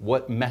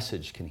 What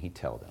message can he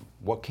tell them?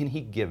 What can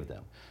he give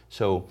them?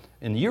 So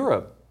in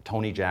Europe,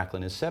 Tony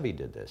Jacklin and Seve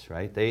did this,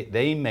 right?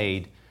 They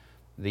made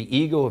the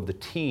ego of the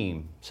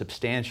team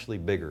substantially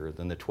bigger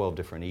than the 12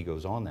 different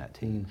egos on that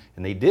team.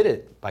 And they did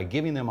it by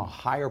giving them a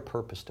higher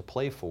purpose to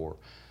play for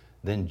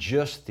than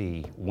just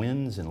the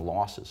wins and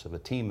losses of a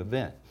team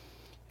event.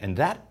 And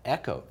that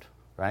echoed,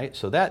 right?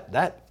 So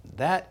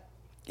that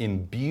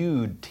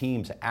imbued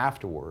teams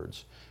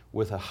afterwards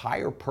with a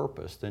higher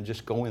purpose than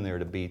just going there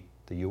to beat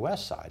the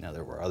U.S. side. Now,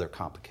 there were other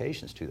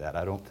complications to that.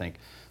 I don't think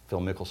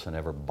Phil Mickelson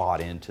ever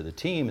bought into the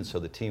team, and so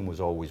the team was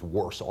always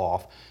worse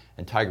off.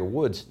 And Tiger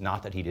Woods,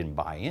 not that he didn't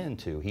buy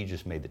into, he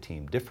just made the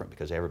team different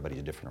because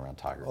everybody's different around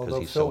Tiger because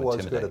he's so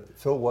intimidating.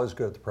 Phil was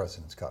good at the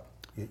President's Cup.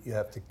 You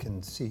have to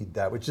concede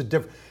that, which is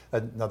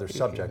another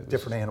subject,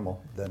 different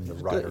animal than the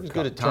Ryder Cup. He was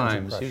good at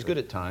times. He was good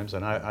at times,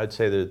 and I would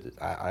say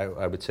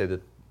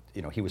that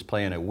he was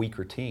playing a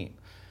weaker team,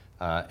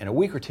 and a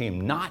weaker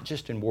team not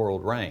just in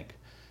world rank,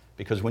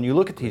 because when you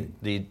look at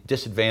the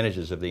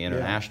disadvantages of the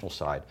international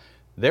side,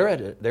 they're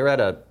at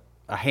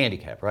a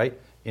handicap, right?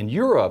 In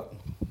Europe,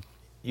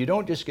 you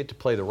don't just get to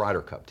play the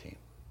Ryder Cup team.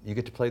 You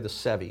get to play the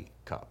Seve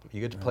Cup.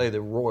 You get to play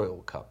the Royal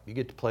Cup. You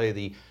get to play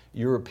the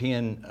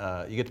European.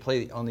 You get to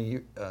play on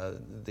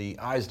the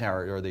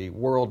Eisenhower or the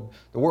World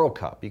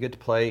Cup. You get to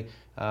play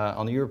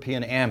on the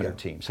European amateur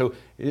team. So,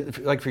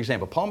 like for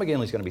example, Paul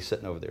McGinley's going to be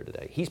sitting over there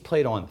today. He's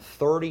played on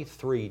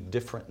 33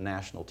 different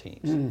national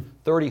teams.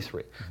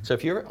 33. So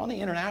if you're on the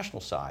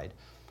international side,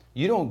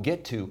 you don't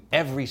get to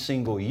every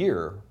single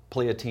year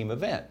play a team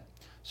event.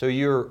 So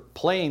you're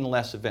playing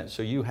less events.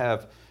 So you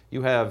have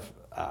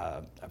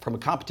from a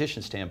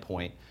competition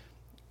standpoint,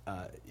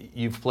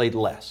 you've played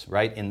less,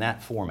 right, in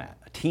that format.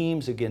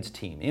 Teams against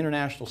team,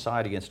 international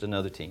side against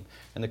another team.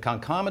 And the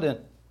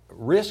concomitant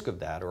risk of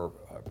that, or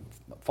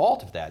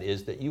fault of that,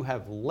 is that you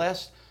have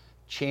less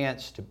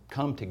chance to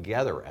come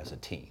together as a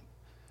team.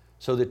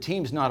 So the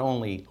team's not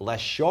only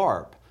less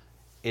sharp,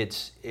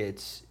 it's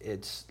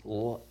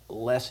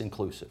less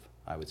inclusive,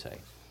 I would say.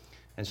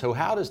 And so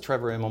how does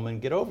Trevor Immelman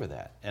get over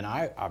that? And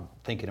I'm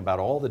thinking about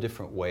all the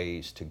different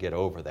ways to get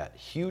over that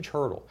huge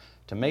hurdle.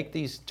 To make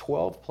these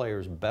 12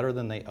 players better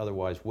than they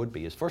otherwise would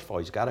be is, first of all,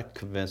 he's got to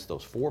convince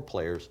those 4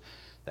 players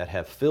that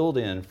have filled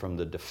in from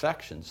the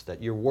defections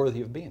that you're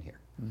worthy of being here.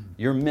 Mm-hmm.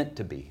 You're meant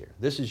to be here.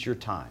 This is your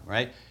time,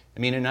 right? I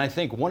mean, and I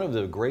think one of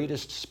the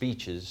greatest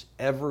speeches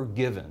ever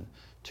given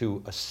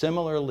to a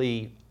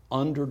similarly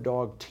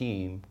underdog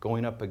team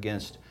going up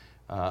against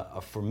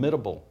a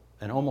formidable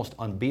and almost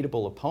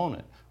unbeatable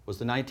opponent was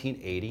the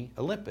 1980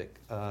 Olympic,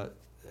 the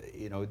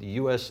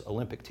U.S.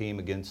 Olympic team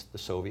against the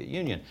Soviet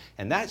Union.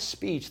 And that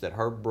speech that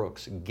Herb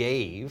Brooks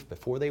gave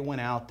before they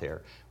went out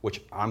there,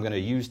 which I'm going to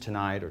use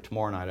tonight or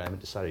tomorrow night, I haven't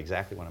decided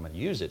exactly when I'm going to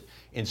use it,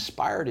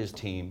 inspired his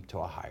team to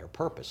a higher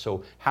purpose.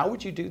 So how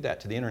would you do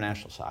that to the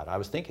international side? I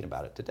was thinking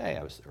about it today,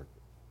 or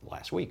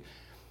last week.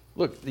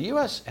 Look, the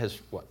U.S. has,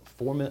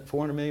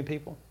 400 million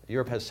people?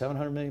 Europe has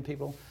 700 million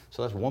people,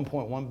 so that's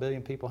 1.1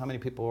 billion people. How many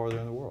people are there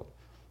in the world?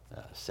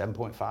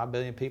 7.5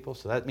 billion people.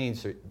 So that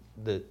means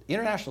the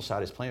international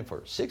side is playing for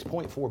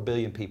 6.4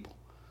 billion people.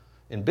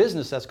 In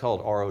business, that's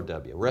called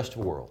ROW, rest of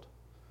world.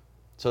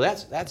 So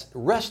that's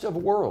rest of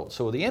world.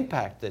 So the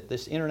impact that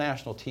this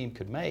international team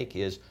could make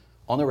is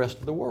on the rest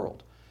of the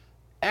world.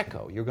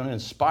 Echo, you're going to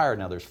inspire.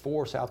 Now there's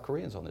 4 South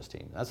Koreans on this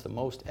team. That's the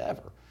most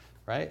ever,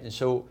 right? And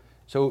so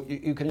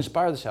you can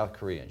inspire the South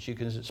Koreans, you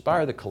can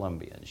inspire the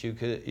Colombians, you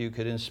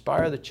could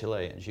inspire the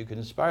Chileans, you could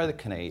inspire the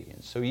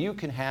Canadians. So you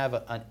can have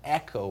an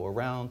echo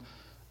around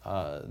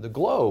the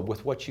globe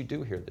with what you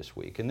do here this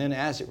week. And then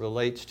as it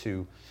relates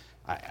to,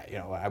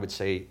 I would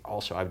say,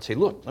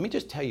 look, let me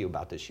just tell you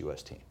about this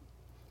U.S. team.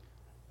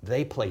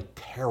 They play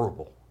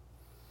terrible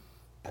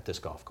at this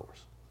golf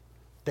course.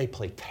 They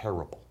play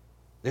terrible.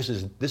 This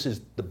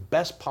is the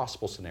best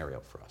possible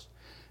scenario for us.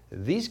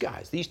 These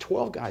guys, these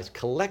 12 guys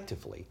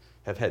collectively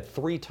have had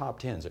 3 top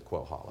 10s at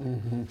Quail Hollow.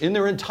 Mm-hmm. In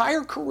their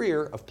entire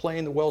career of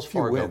playing the Wells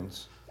Fargo.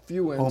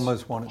 Few wins. Home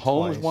has won it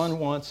Home twice. has won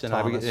once, and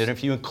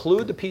if you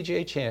include the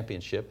PGA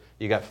Championship,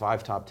 you got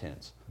 5 top 10s.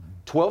 Mm-hmm.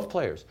 12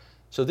 players.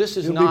 So this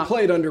is it'll be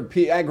played under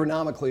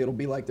agronomically. It'll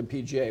be like the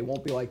PGA. It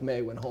won't be like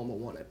May when Homa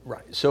won it.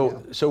 Right.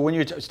 So when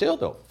you're still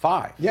though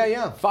 5.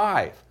 Yeah.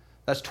 5.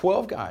 That's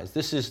 12 guys.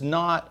 This is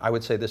not. I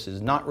would say this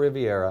is not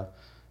Riviera.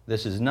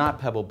 This is not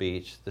Pebble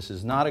Beach. This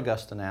is not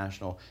Augusta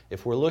National.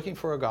 If we're looking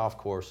for a golf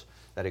course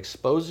that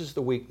exposes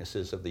the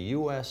weaknesses of the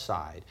U.S.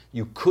 side,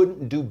 you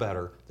couldn't do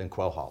better than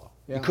Quail Hollow.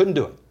 Yeah. You couldn't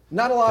do it.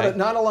 Not a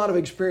lot of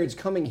experience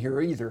coming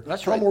here either.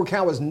 That's right. Tom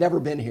Morikawa has never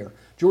been here.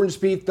 Jordan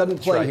Spieth doesn't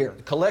play here.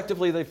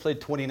 Collectively, they've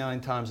played 29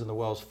 times in the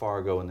Wells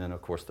Fargo, and then,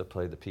 of course, they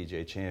played the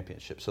PGA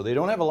Championship. So they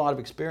don't have a lot of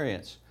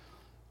experience,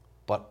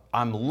 but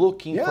I'm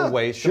looking for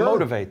ways to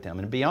motivate them.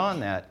 And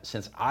beyond that,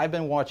 since I've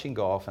been watching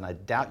golf, and I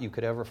doubt you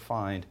could ever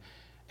find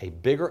a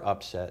bigger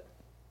upset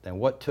than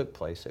what took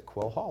place at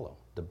Quail Hollow.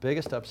 The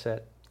biggest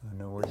upset. I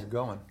know where you're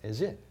going.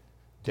 Is it?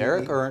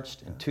 Derek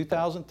Ernst in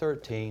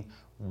 2013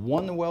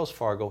 won the Wells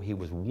Fargo. He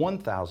was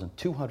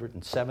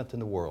 1,207th in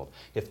the world.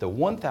 If the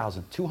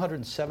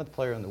 1,207th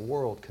player in the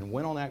world can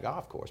win on that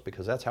golf course,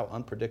 because that's how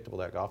unpredictable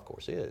that golf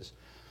course is,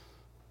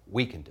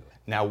 we can do it.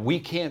 Now, we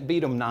can't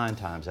beat them 9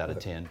 times out of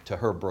 10, to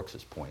Herb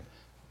Brooks's point,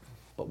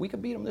 but we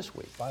could beat them this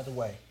week. By the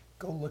way,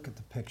 go look at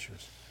the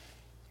pictures.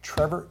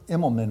 Trevor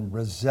Immelman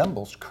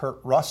resembles Kurt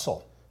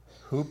Russell,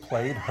 who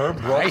played Herb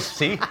Brooks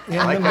see? in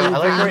the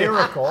movie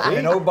Miracle.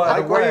 And oh,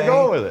 by the way, where you're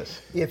going with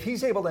this. If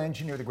he's able to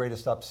engineer the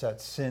greatest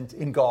upset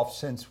in golf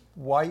since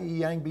Y.E.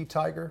 Yang beat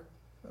Tiger,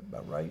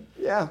 about right?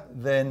 Yeah.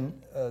 Then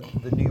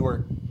the New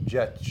York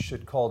Jets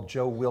should call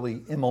Joe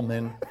Willie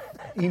Immelman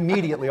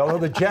immediately. Although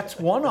the Jets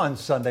won on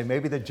Sunday,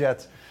 maybe the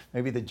Jets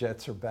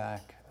are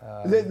back.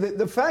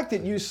 The fact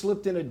that you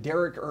slipped in a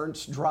Derek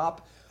Ernst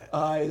drop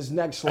is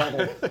next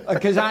level,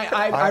 because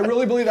I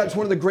really believe that's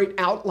one of the great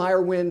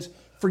outlier wins.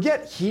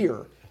 Forget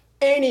here,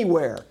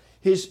 anywhere.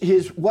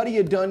 His what he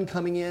had done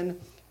coming in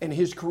and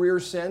his career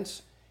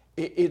since,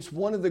 it's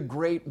one of the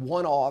great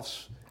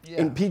one-offs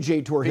in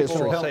PGA Tour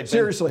history.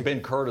 Seriously,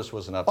 Ben Curtis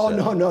was an upset.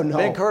 Oh no.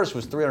 Ben Curtis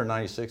was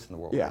 396th in the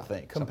world. I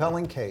think.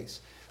 Compelling case.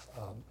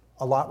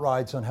 A lot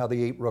rides on how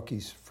the 8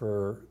 rookies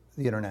for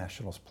the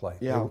internationals play.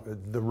 Yeah.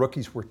 The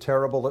rookies were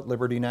terrible at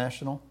Liberty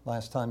National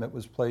last time it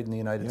was played in the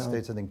United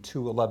States. I think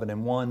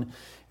 2-11-1,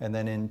 and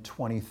then in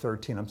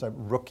 2013,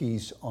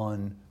 rookies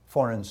on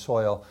foreign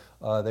soil,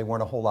 they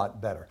weren't a whole lot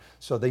better.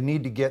 So they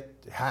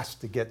has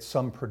to get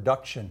some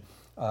production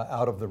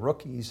out of the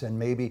rookies, and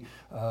maybe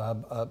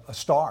a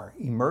star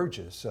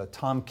emerges.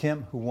 Tom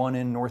Kim, who won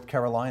in North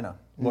Carolina,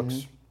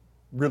 looks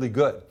really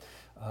good.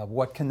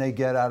 What can they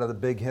get out of the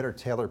big hitter,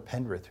 Taylor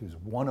Pendrith, who's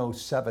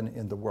 107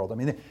 in the world? I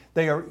mean,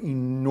 they are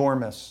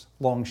enormous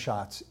long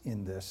shots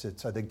in this.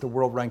 I think the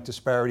world rank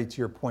disparity, to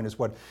your point, is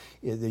what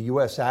the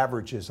U.S.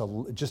 average is,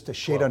 just a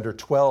shade under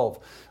 12.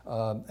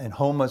 And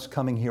Homa's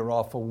coming here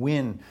off a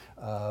win.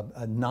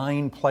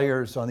 9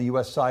 players on the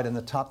U.S. side in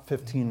the top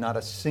 15, not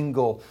a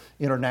single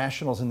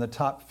internationals in the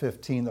top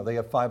 15, though they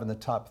have 5 in the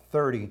top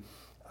 30.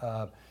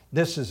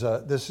 This is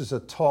a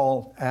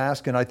tall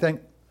ask, and I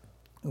think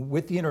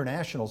with the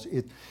internationals,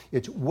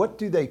 it's what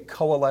do they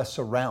coalesce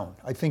around?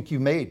 I think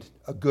you made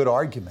a good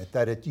argument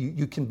that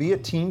you can be a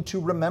team to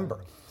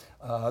remember.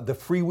 The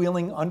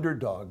freewheeling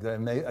underdog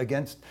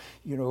against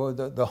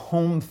the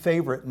home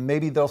favorite, and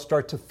maybe they'll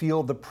start to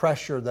feel the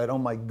pressure that, oh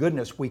my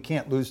goodness, we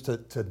can't lose to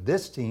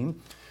this team.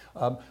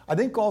 I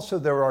think also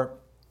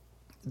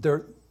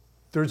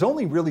there's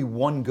only really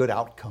one good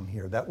outcome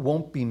here that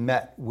won't be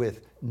met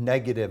with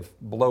negative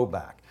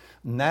blowback.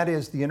 And that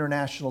is the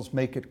internationals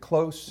make it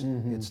close.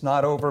 Mm-hmm. It's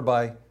not over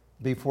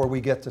before we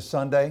get to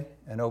Sunday.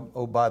 And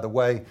oh by the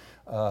way,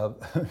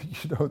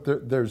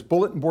 there's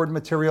bulletin board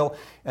material,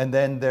 and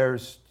then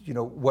there's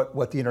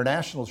what the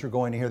internationals are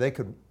going to hear. They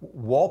could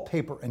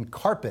wallpaper and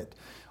carpet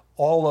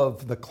all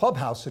of the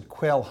clubhouse at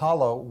Quail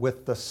Hollow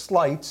with the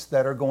slights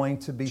that are going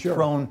to be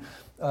thrown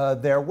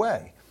their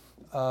way.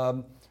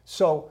 I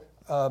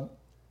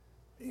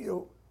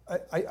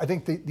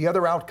think the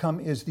other outcome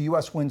is the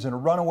U.S. wins in a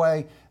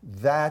runaway.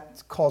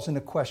 That calls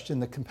into question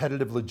the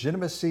competitive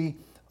legitimacy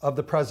of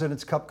the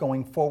President's Cup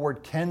going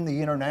forward. Can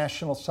the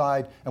international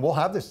side, and we'll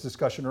have this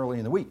discussion early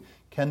in the week,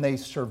 can they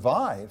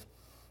survive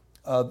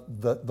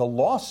the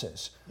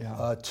losses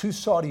to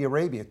Saudi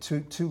Arabia,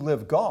 to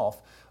Live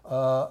Golf,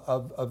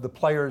 of the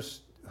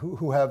players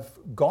who have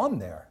gone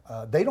there?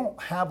 They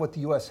don't have what the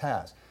U.S.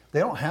 has.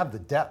 They don't have the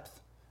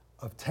depth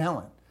of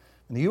talent.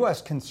 And the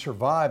U.S. can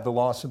survive the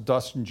loss of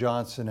Dustin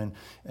Johnson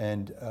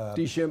and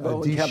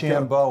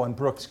DeChambeau and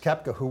Brooks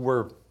Koepka, who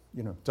were,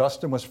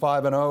 Dustin was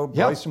 5-0,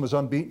 Bryson was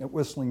unbeaten at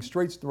Whistling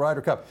Straits, the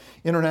Ryder Cup.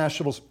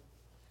 Internationals,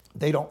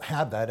 they don't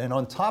have that. And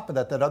on top of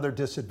that other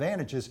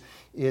disadvantage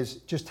is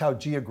just how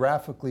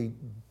geographically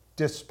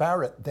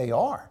disparate they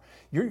are.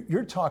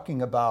 You're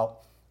talking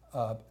about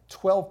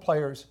 12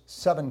 players,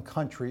 7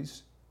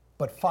 countries,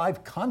 but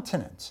 5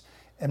 continents.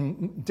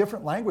 And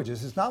different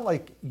languages. It's not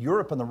like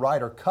Europe and the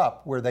Ryder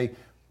Cup where they,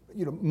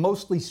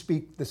 mostly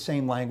speak the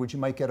same language. You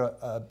might get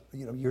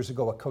years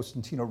ago a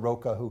Costantino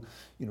Rocca who,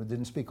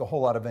 didn't speak a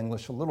whole lot of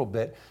English, a little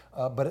bit,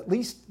 but at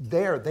least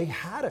there they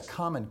had a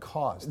common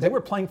cause. They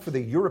were playing for the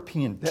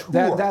European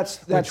Tour,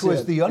 which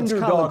was the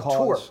underdog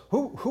tour.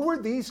 Who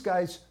were these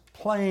guys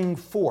playing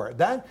for?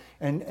 That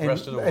and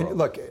rest of the world. And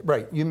look,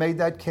 right? You made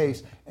that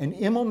case, and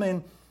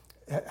Immelman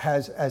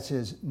has, as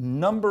his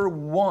number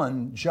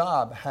one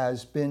job,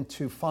 has been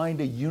to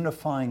find a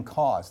unifying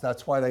cause.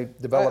 That's why they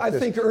developed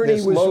think Ernie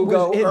this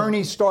logo.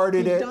 Ernie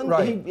started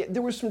it.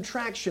 There was some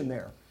traction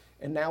there,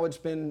 and now it's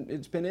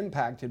been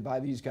impacted by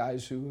these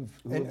guys who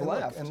have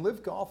left. And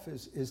Live Golf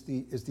is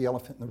the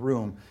elephant in the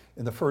room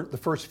in the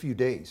first few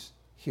days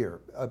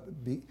here.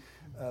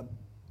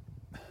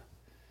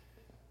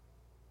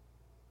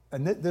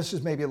 And this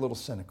is maybe a little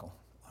cynical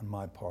on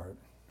my part.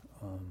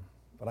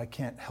 But I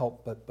can't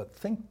help but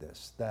think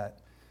this, that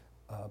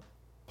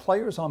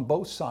players on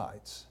both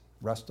sides,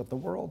 rest of the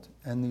world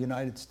and the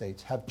United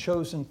States, have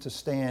chosen to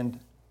stand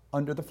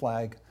under the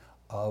flag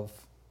of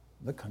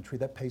the country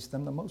that pays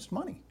them the most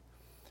money.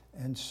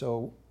 And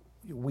so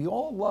we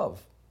all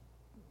love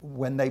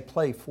when they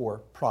play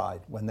for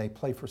pride, when they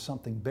play for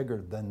something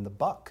bigger than the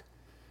buck.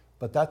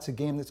 But that's a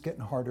game that's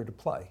getting harder to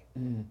play,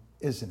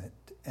 isn't it?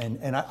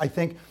 And I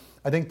think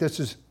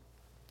this is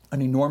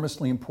an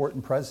enormously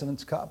important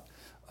President's Cup.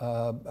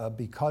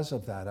 Because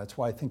of that. That's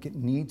why I think it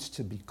needs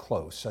to be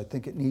close. I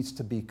think it needs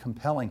to be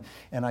compelling.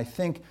 And I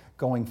think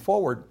going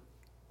forward,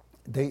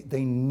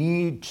 they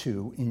need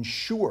to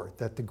ensure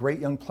that the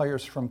great young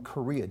players from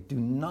Korea do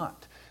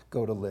not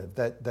go to Live,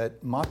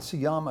 that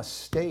Matsuyama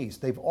stays.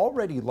 They've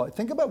already,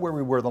 think about where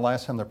we were the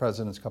last time the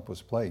President's Cup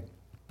was played,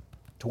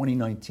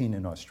 2019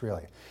 in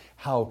Australia.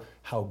 How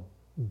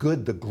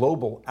good the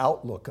global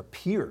outlook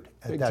appeared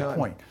at that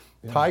point.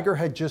 Yeah. Tiger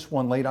had just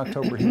won late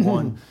October. He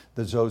won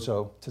the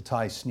Zozo to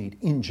Ty Snead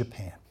in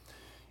Japan.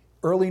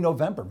 Early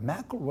November,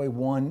 McIlroy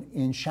won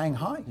in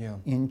Shanghai,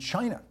 in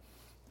China.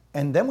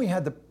 And then we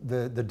had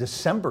the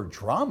December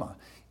drama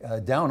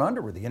down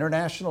under where the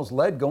internationals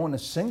led going to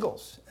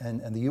singles.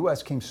 And the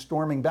U.S. came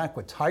storming back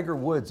with Tiger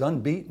Woods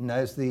unbeaten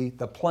as the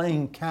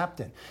playing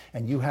captain.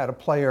 And you had a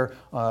player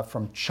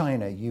from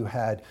China. You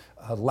had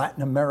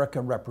Latin America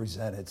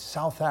represented,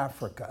 South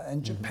Africa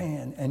and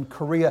Japan and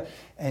Korea.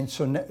 And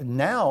so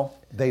now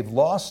they've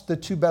lost the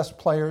 2 best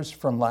players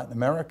from Latin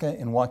America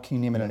in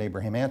Joaquin Niemann and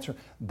Abraham Ancer.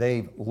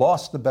 They've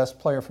lost the best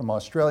player from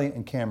Australia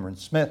in Cameron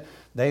Smith.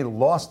 They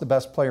lost the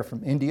best player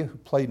from India who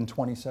played in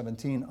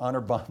 2017,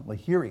 Anirban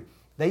Lahiri.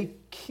 They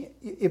can't,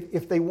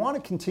 if they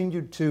want to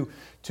continue to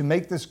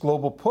make this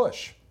global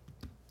push,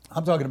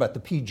 I'm talking about the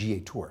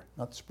PGA Tour,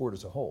 not the sport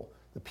as a whole,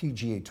 the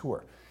PGA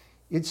Tour.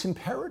 It's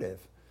imperative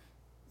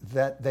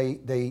that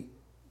they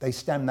they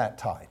stem that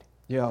tide.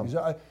 Yeah.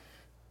 Because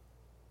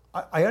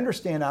I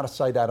understand out of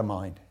sight, out of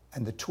mind,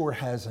 and the tour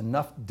has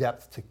enough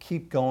depth to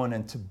keep going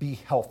and to be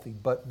healthy.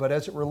 But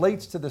as it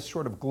relates to this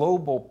sort of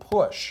global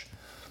push,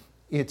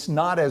 it's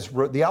not as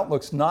the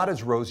outlook's not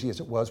as rosy as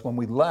it was when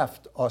we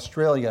left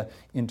Australia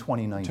in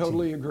 2019.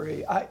 Totally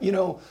agree. I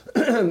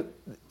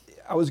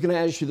was going to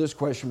ask you this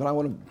question, but I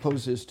want to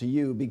pose this to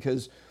you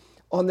because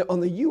on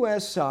the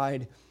U.S.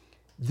 side,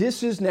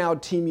 this is now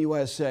Team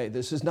USA.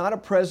 This is not a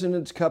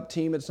President's Cup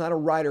team. It's not a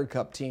Ryder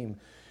Cup team.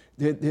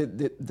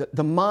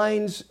 The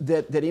minds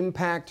that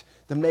impact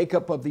the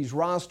makeup of these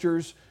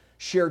rosters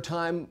share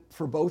time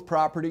for both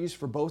properties,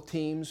 for both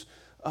teams.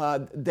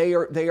 They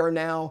are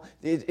now,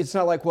 it's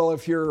not like, well,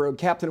 if you're a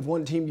captain of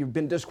one team, you've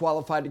been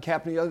disqualified to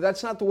captain the other.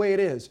 That's not the way it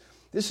is.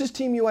 This is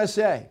Team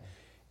USA.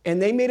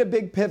 And they made a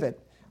big pivot,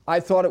 I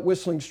thought, at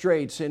Whistling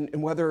Straits.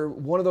 And whether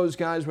one of those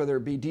guys, whether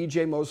it be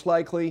DJ most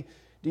likely,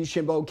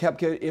 DeChambeau,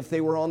 Koepka, if they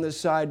were on this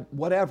side,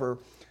 whatever,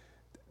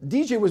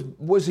 DJ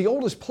was the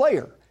oldest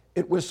player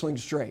at Whistling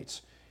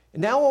Straits.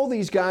 And now all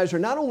these guys are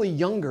not only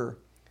younger,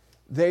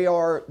 they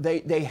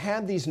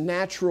have these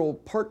natural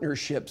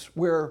partnerships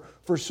where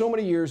for so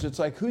many years it's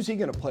like, who's he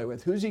going to play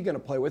with? Who's he going to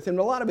play with? And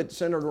a lot of it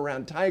centered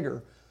around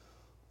Tiger.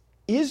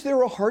 Is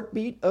there a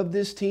heartbeat of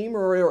this team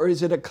or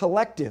is it a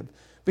collective?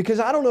 Because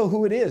I don't know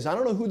who it is. I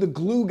don't know who the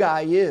glue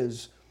guy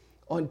is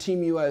on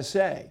Team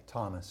USA.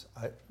 Thomas.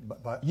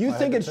 You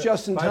think it's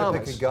Justin Thomas? If I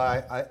had to pick a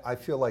guy, I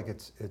feel like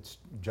it's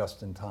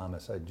Justin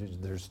Thomas.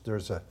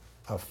 There's a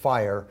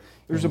fire.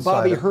 There's a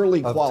Bobby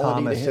Hurley quality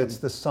Thomas. to him. It's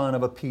the son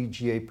of a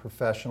PGA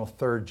professional,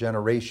 third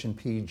generation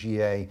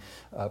PGA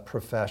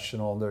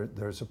professional.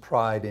 There's a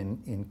pride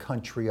in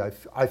country,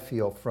 I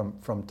feel,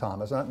 from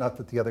Thomas. Not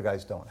that the other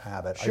guys don't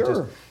have it.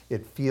 Sure.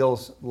 It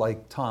feels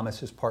like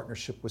Thomas's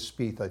partnership with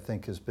Spieth, I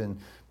think, has been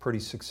pretty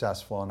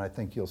successful, and I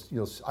think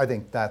I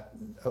think that,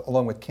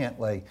 along with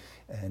Cantlay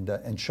and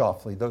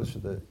Schauffele, those are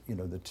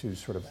the two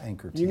sort of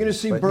anchor teams. You're going to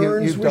see But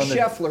Burns you've with done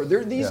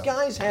Scheffler. These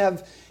guys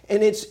have,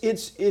 and it's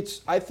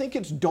I think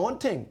it's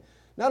daunting,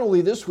 not only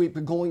this week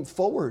but going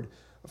forward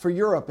for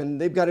Europe. And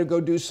they've got to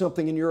go do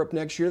something in Europe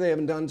next year. They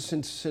haven't done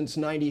since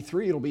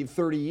 '93. It'll be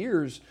 30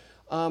 years.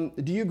 Do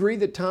you agree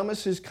that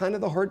Thomas is kind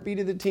of the heartbeat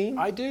of the team?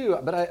 I do,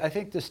 but I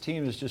think this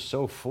team is just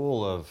so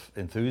full of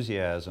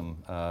enthusiasm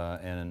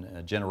and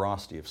a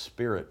generosity of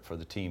spirit for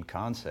the team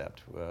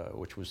concept,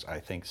 which was, I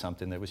think,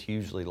 something that was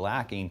hugely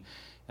lacking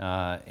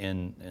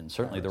in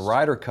certainly the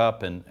Ryder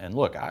Cup. And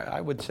look, I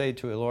would say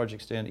to a large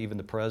extent even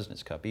the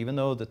President's Cup, even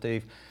though that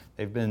they've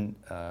been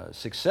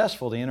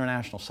successful, the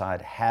international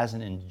side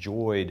hasn't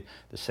enjoyed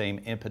the same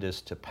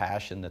impetus to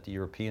passion that the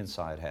European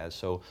side has.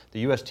 So the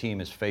U.S.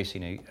 team is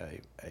facing a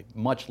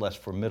much less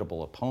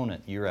formidable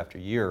opponent year after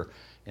year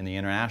in the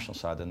international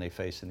side than they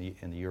face in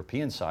the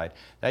European side.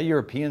 That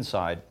European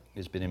side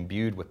has been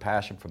imbued with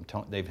passion from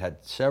they've had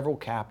several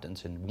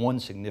captains and one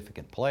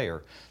significant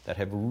player that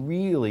have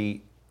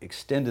really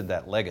extended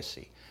that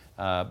legacy.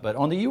 But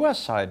on the U.S.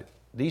 side,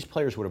 these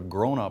players would have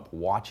grown up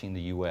watching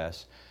the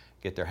U.S.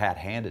 get their hat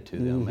handed to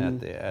them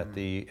at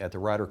the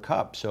Ryder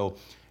Cup. So,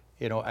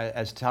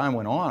 as time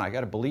went on, I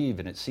got to believe,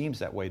 and it seems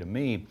that way to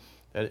me,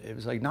 that it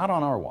was like not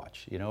on our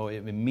watch.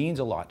 It means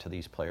a lot to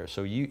these players.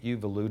 So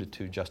you've alluded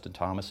to Justin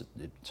Thomas.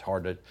 It's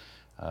hard to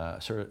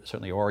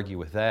certainly argue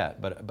with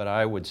that. But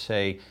I would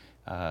say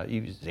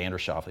Xander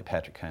Schauffele,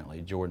 Patrick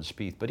Cantlay, Jordan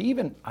Spieth. But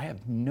even I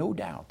have no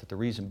doubt that the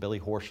reason Billy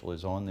Horschel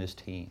is on this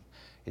team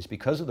is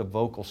because of the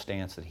vocal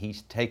stance that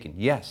he's taken.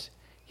 Yes,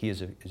 he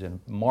is a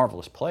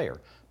marvelous player,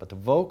 but the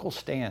vocal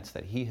stance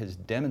that he has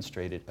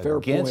demonstrated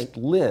against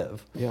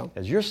LIV,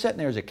 as you're sitting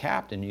there as a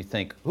captain, you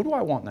think, who do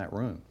I want in that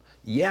room?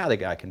 Yeah, the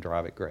guy can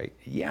drive it great.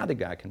 Yeah, the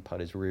guy can putt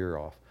his rear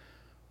off.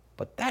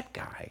 But that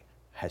guy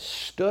has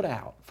stood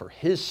out for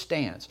his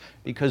stance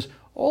because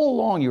all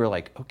along you were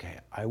like, okay,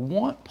 I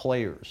want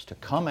players to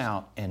come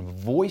out and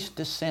voice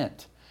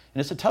dissent.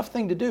 And it's a tough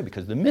thing to do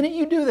because the minute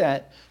you do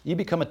that, you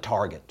become a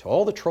target to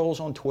all the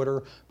trolls on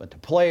Twitter, but to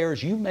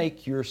players, you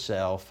make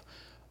yourself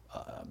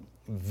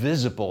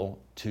visible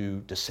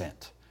to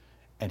dissent.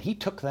 And he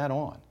took that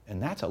on,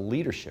 and that's a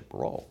leadership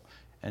role.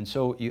 And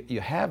so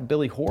you have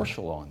Billy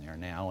Horschel on there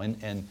now,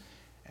 and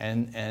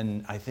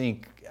I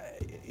think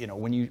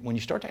when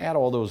you start to add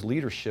all those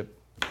leadership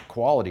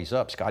qualities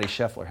up, Scotty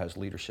Scheffler has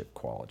leadership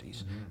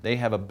qualities. Mm-hmm. They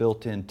have a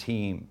built-in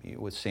team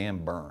with Sam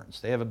Burns.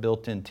 They have a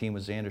built-in team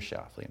with Xander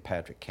Schauffele and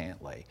Patrick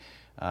Cantlay.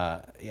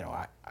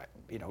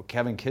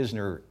 Kevin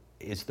Kisner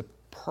is the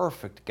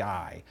perfect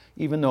guy,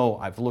 even though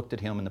I've looked at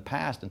him in the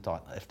past and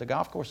thought, if the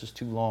golf course is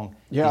too long,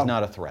 he's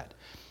not a threat.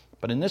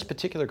 But in this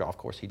particular golf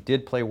course, he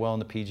did play well in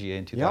the PGA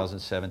in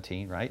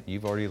 2017, right?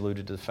 You've already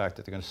alluded to the fact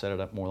that they're going to set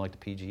it up more like the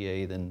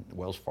PGA than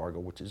Wells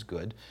Fargo, which is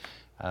good.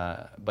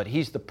 But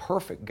he's the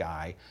perfect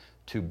guy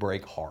to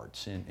break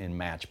hearts in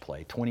match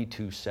play.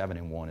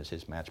 22-7-1 is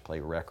his match play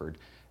record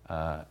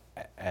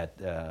at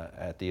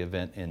the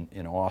event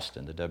in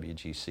Austin, the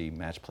WGC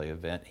match play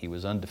event. He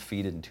was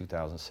undefeated in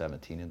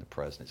 2017 in the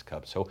President's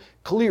Cup. So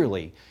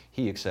clearly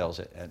he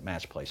excels at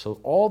match play. So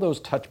all those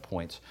touch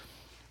points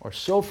are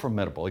so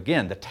formidable.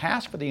 Again, the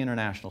task for the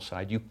international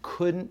side, you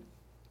couldn't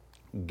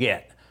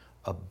get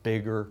a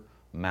bigger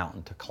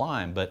mountain to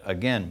climb. But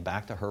again,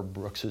 back to Herb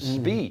Brooks'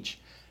 speech,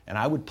 and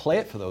I would play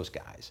it for those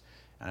guys.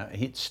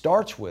 It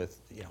starts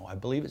with, I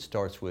believe it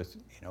starts with,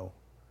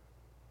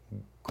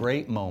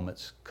 great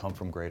moments come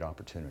from great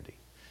opportunity.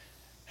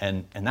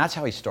 And that's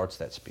how he starts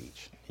that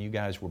speech. You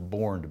guys were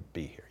born to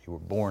be here. You were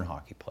born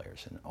hockey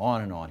players, and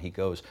on. He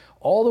goes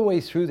all the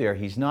way through there.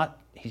 He's not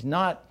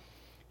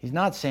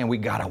saying we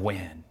gotta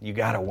win. You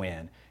gotta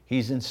win.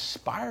 He's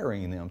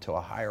inspiring them to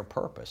a higher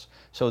purpose.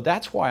 So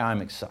that's why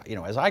I'm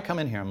excited. As I come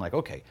in here, I'm like,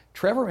 okay,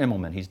 Trevor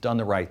Immelman, he's done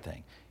the right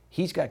thing.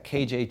 He's got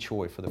KJ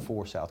Choi for the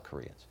 4 South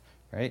Koreans,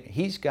 right?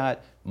 He's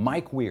got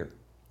Mike Weir,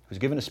 who's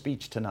giving a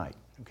speech tonight,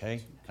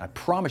 okay? I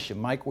promise you,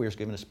 Mike Weir's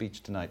giving a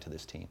speech tonight to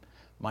this team.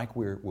 Mike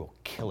Weir will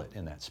kill it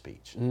in that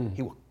speech.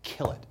 He will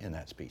kill it in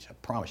that speech. I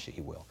promise you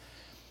he will.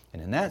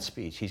 And in that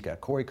speech, he's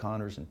got Corey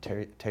Connors and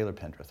Taylor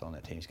Pendrith on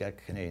that team. He's got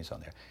Canadians on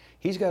there.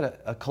 He's got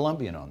a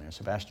Colombian on there,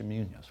 Sebastian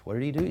Munoz. What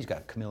did he do? He's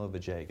got Camilo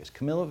Villegas.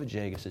 Camilo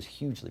Villegas is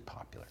hugely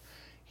popular.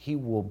 He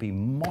will be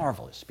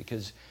marvelous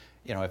because,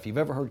 if you've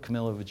ever heard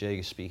Camilo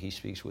Villegas speak, he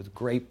speaks with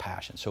great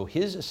passion. So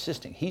his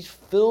assistant, he's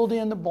filled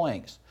in the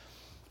blanks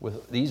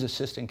with these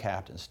assistant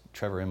captains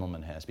Trevor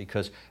Immelman has,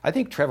 because I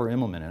think Trevor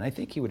Immelman, and I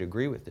think he would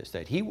agree with this,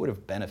 that he would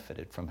have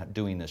benefited from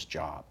doing this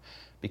job,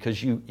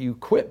 because you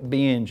quit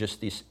being just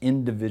this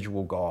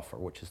individual golfer,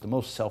 which is the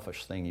most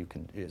selfish thing you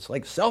can. It's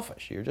like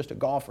selfish. You're just a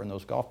golfer in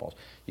those golf balls.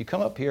 You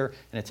come up here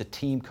and it's a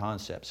team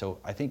concept. So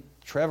I think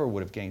Trevor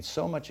would have gained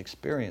so much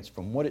experience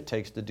from what it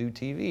takes to do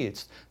TV.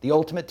 It's the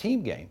ultimate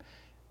team game.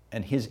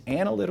 And his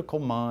analytical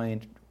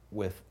mind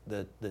with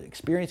the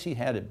experience he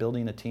had at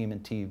building a team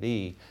in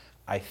TV,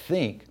 I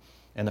think,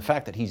 and the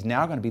fact that he's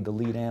now going to be the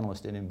lead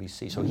analyst at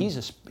NBC. So he's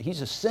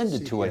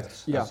ascended to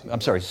it. Yeah. I'm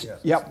sorry.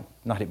 Yep.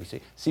 Not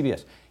NBC.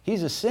 CBS.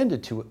 He's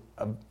ascended to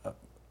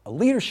a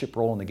leadership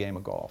role in the game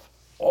of golf.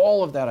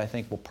 All of that, I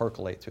think, will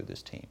percolate through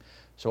this team.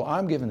 So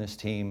I'm giving this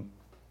team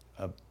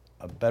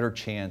a better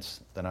chance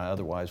than I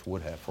otherwise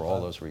would have for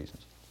all those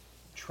reasons.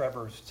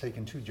 Trevor's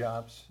taken 2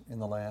 jobs in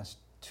the last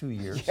 2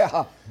 years.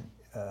 Yeah.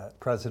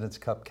 President's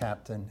Cup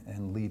captain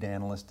and lead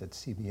analyst at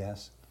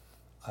CBS.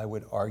 I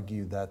would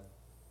argue that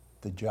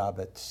the job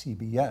at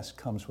CBS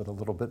comes with a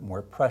little bit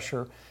more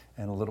pressure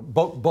and a little.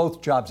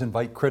 Both jobs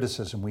invite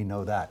criticism. We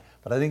know that,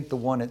 but I think the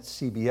one at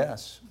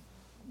CBS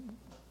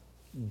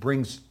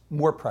brings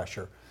more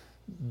pressure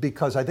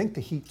because I think the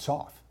heat's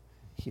off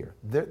here.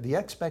 The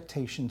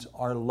expectations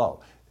are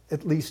low,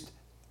 at least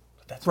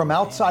from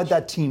outside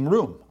that team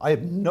room. I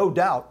have no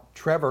doubt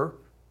Trevor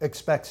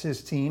expects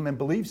his team and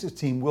believes his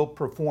team will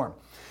perform.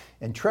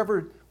 And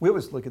Trevor, we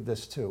always look at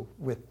this too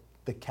with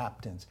the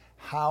captains.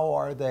 How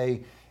are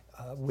they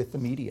with the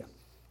media?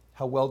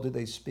 How well do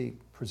they speak,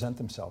 present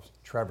themselves?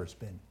 Trevor's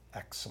been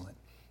excellent,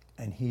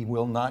 and he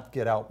will not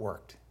get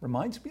outworked.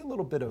 Reminds me a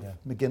little bit of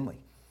McGinley.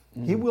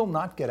 He will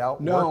not get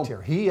outworked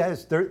here. He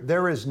has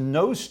there is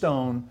no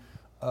stone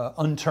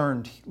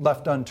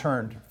left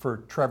unturned for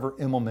Trevor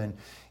Immelman.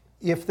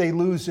 If they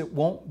lose, it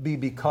won't be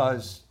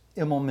because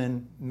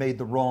Immelman made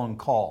the wrong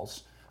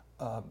calls.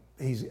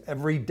 He's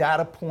every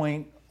data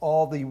point,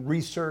 all the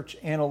research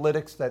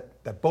analytics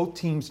that both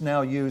teams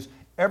now use,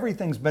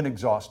 everything's been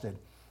exhausted.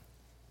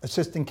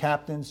 Assistant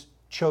captains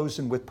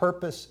chosen with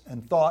purpose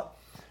and thought.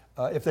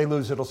 If they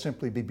lose, it'll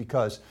simply be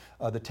because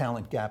the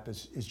talent gap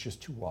is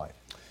just too wide.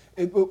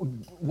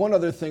 One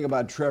other thing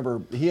about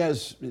Trevor,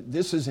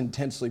 this is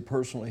intensely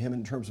personal to him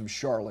in terms of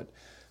Charlotte.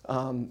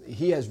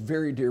 He has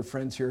very dear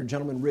friends here. A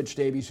gentleman, Rich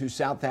Davies, who's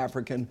South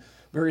African,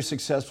 very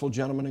successful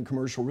gentleman in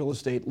commercial real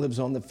estate, lives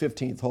on the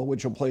 15th hole,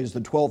 which will play as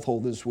the 12th hole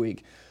this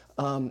week.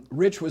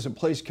 Rich was a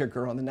place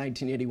kicker on the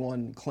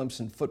 1981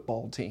 Clemson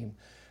football team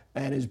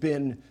and has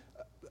been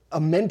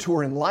a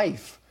mentor in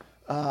life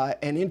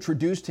and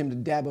introduced him to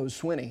Dabo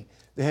Swinney,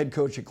 the head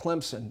coach at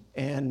Clemson.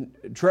 And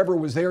Trevor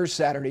was there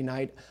Saturday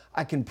night.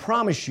 I can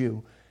promise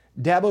you,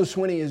 Dabo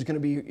Swinney is going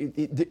to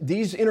be,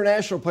 these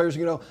international players,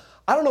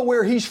 I don't know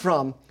where he's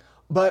from,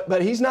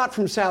 but he's not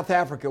from South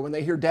Africa. When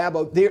they hear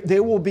Dabo, they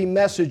will be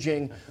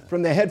messaging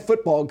from the head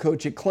football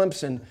coach at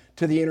Clemson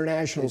to the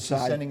international Is he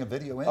side. sending a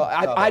video in?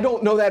 I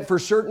don't know that for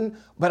certain,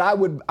 but I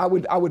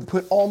would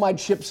put all my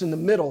chips in the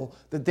middle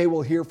that they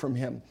will hear from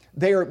him.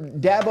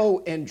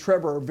 Dabo and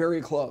Trevor are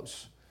very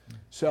close.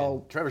 So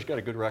and Trevor's got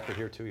a good record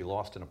here too. He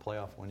lost in a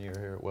playoff one year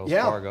here at Wells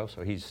Yeah. Fargo,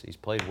 so he's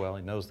played well.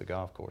 He knows the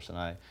golf course, and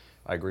I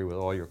agree with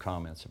all your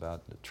comments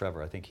about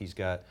Trevor. I think he's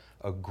got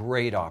a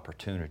great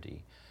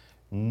opportunity.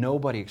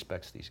 Nobody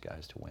expects these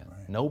guys to win.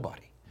 Right.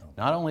 Nobody.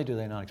 Not only do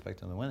they not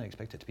expect them to win, they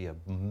expect it to be a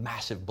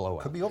massive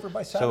blowout. Could be over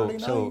by Saturday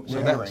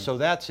night. So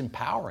that's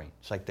empowering.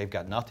 It's like they've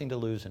got nothing to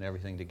lose and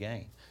everything to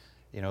gain.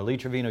 Lee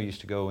Trevino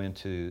used to go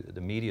into the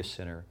media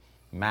center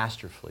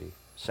masterfully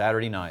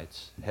Saturday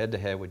nights,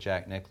 head-to-head with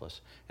Jack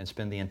Nicklaus, and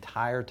spend the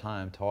entire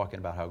time talking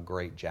about how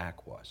great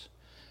Jack was.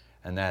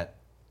 And that,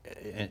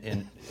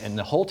 and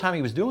the whole time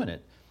he was doing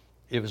it,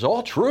 it was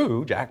all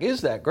true. Jack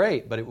is that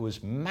great, but it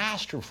was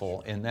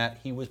masterful in that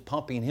he was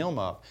pumping him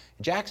up.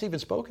 Jack's even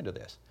spoken to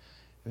this.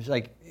 It was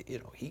like,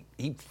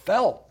 he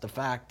felt the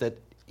fact that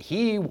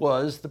he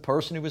was the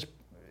person who was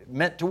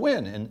meant to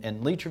win.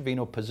 And Lee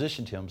Trevino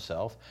positioned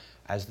himself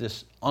as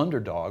this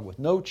underdog with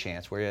no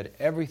chance, where he had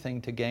everything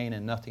to gain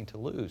and nothing to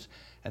lose.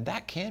 And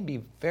that can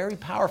be very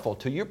powerful.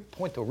 To your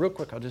point, though, real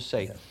quick, I'll just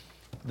say,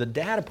 the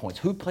data points,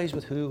 who plays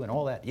with who and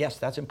all that, yes,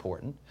 that's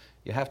important.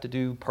 You have to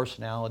do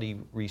personality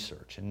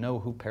research and know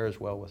who pairs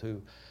well with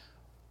who.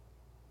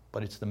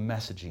 But it's the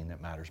messaging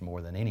that matters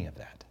more than any of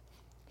that.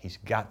 He's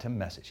got to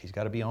message. He's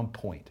got to be on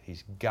point.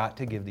 He's got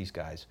to give these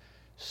guys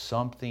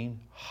something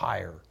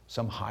higher,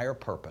 some higher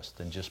purpose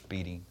than just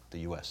beating the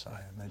U.S.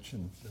 side. I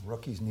mentioned the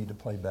rookies need to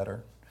play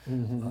better.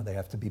 They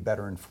have to be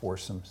better in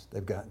foursomes.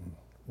 They've gotten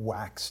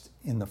waxed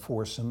in the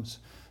foursomes.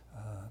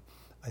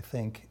 I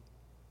think,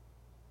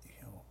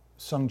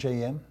 Sung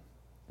Jae Im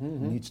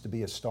needs to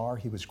be a star.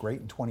 He was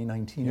great in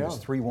 2019. He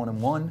was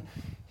 3-1-1.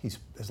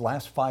 His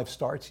last 5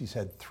 starts, he's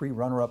had 3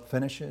 runner-up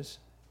finishes.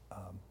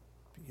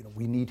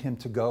 We need him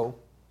to go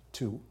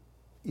to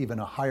even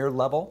a higher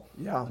level.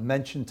 I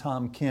mentioned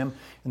Tom Kim.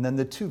 And then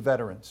the 2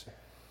 veterans,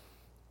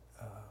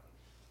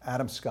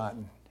 Adam Scott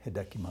and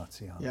Hideki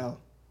Matsuyama.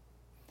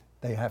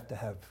 They have to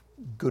have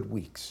good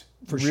weeks.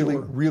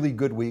 Really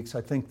good weeks.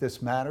 I think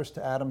this matters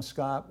to Adam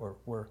Scott.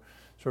 We're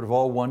sort of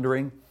all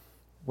wondering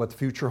what the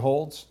future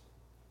holds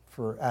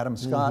for Adam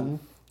Scott.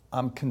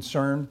 I'm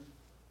concerned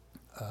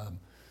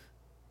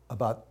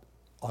about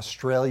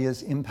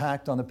Australia's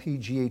impact on the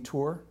PGA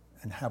Tour,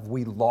 and have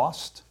we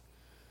lost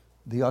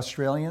the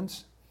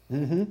Australians?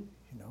 The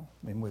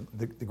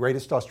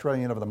greatest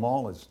Australian of them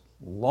all is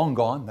long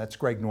gone. That's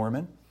Greg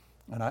Norman.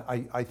 And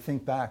I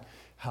think back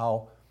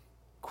how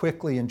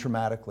quickly and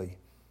dramatically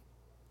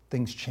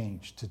things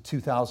changed to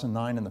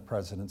 2009 in the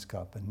President's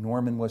Cup. And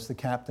Norman was the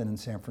captain in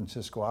San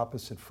Francisco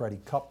opposite Freddie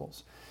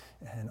Couples.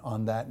 And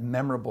on that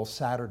memorable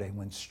Saturday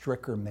when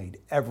Stricker made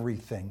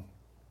everything,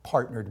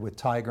 partnered with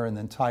Tiger, and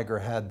then Tiger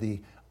had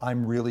the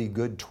 "I'm really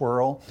good"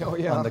 twirl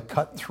on the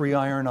cut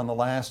 3-iron on the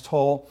last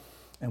hole.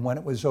 And when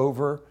it was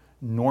over,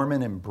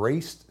 Norman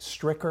embraced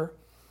Stricker,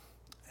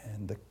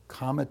 and the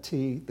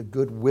comity, the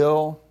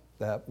goodwill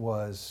that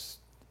was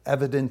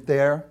evident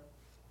there.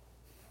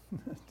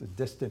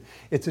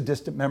 It's a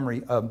distant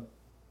memory.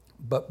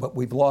 But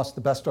we've lost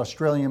the best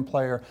Australian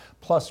player,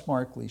 plus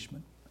Mark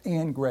Leishman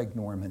and Greg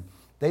Norman.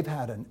 They've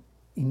had an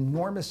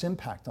enormous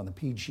impact on the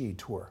PGA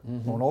Tour.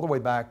 Going all the way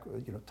back,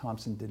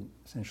 Thompson didn't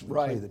essentially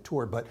play the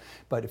tour, but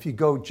if you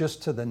go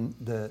just to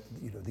the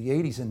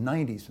 80s and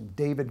 90s, from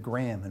David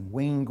Graham and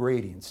Wayne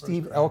Grady and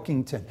Steve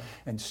Elkington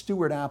and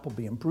Stuart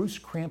Appleby and Bruce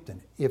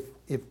Crampton, if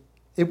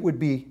it'd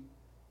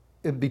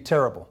be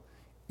terrible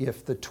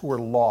if the tour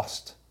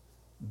lost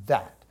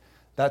that.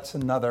 That's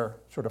another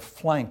sort of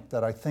flank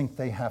that I think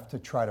they have to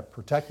try to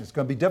protect. It's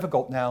going to be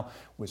difficult now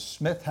with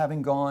Smith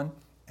having gone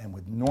and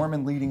with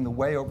Norman leading the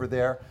way over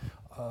there.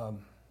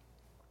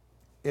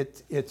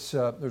 There's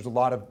a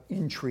lot of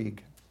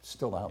intrigue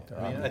still out there.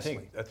 I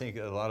think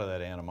a lot of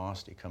that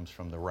animosity comes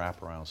from the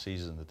wraparound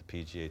season that the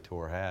PGA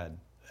Tour had.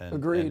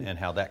 Agreed. And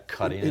how that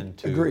cut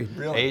into. Agreed.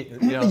 Really?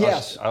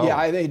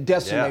 They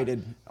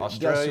decimated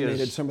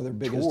some of their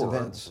biggest tour,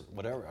 events.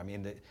 Whatever.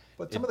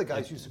 But some of the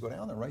guys used to go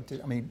down there, right?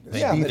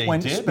 They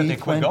went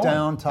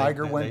down,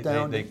 Tiger went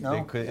down.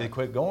 They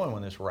quit going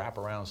when this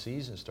wraparound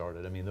season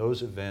started.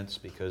 Those events,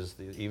 because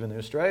even the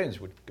Australians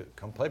would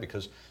come play,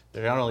 because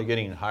they're not only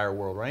getting higher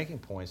world ranking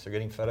points, they're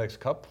getting FedEx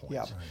Cup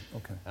points.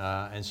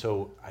 And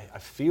so I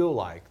feel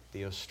like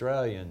the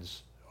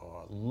Australians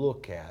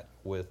look at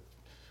with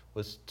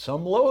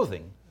some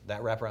loathing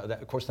that wraparound.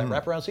 Of course, that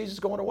wraparound season is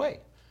going away,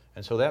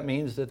 and so that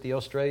means that the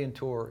Australian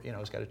Tour,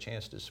 has got a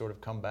chance to sort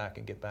of come back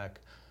and get back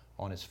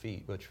on its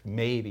feet, which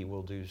maybe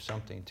will do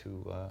something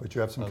to. But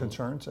you have some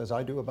concerns, as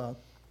I do, about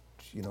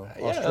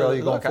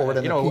Australia going forward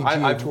in the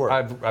PGA Tour.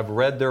 I've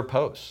read their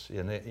posts,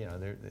 and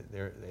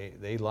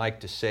they like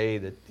to say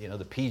that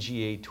the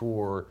PGA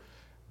Tour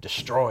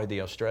destroyed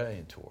the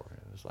Australian Tour.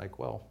 It was like,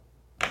 well,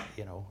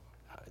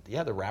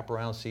 the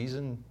wraparound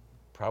season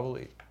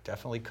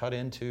definitely cut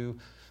into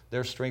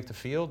their strength of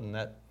field, and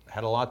that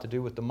had a lot to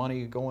do with the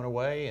money going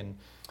away, and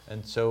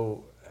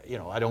so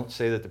I don't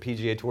say that the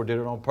PGA Tour did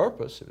it on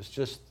purpose. It was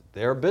just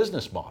their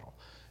business model,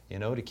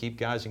 to keep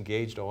guys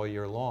engaged all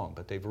year long.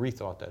 But they've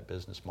rethought that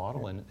business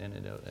model, and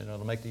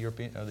it'll make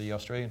the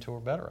Australian Tour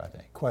better, I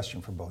think.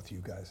 Question for both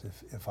you guys,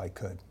 if I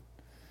could: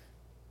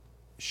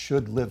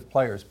 should LIV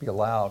players be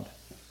allowed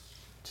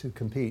to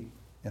compete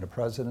in a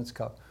President's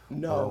Cup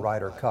or a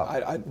Ryder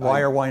Cup?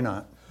 Why or why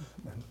not?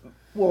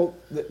 Well,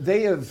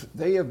 they've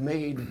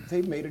made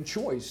a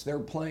choice. They're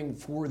playing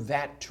for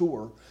that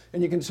tour,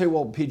 and you can say,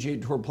 well,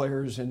 PGA Tour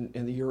players and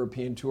the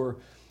European Tour,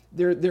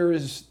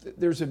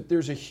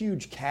 there's a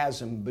huge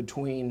chasm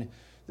between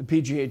the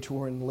PGA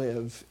Tour and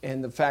LIV,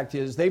 and the fact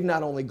is they've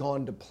not only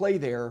gone to play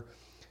there,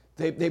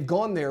 they've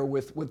gone there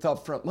with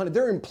upfront money.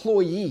 They're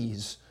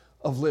employees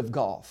of LIV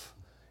Golf,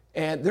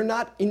 and they're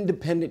not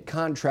independent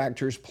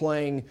contractors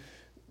playing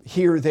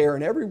here, there,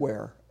 and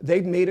everywhere.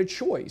 They've made a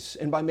choice,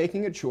 and by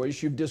making a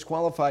choice, you've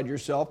disqualified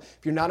yourself.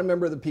 If you're not a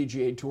member of the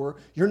PGA Tour,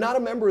 you're not a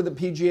member of the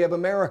PGA of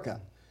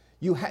America.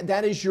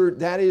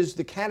 That is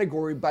the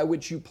category by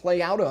which you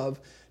play out of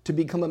to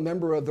become a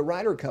member of the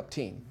Ryder Cup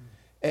team.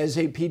 As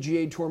a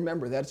PGA Tour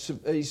member, that's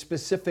a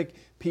specific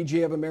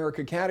PGA of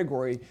America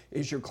category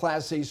is your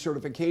Class A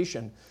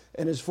certification.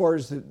 And as far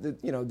as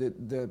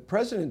the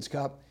President's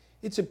Cup,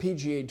 it's a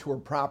PGA Tour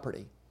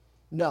property.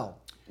 No,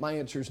 my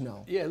answer is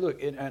no. Yeah, look,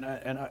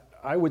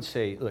 I would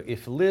say, look,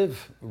 if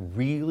LIV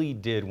really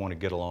did want to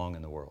get along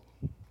in the world,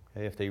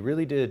 okay, if they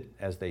really did,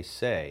 as they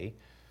say,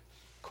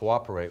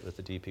 cooperate with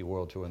the DP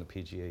World Tour and the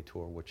PGA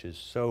Tour, which is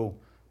so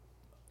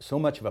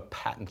much of a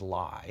patent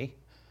lie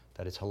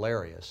that it's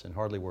hilarious and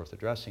hardly worth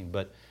addressing.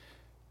 But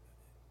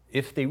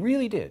if they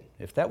really did,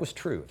 if that was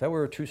true, if that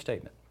were a true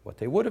statement, what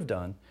they would have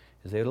done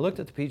is they would have looked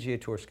at the PGA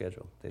Tour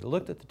schedule, they'd have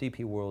looked at the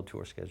DP World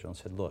Tour schedule and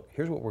said, look,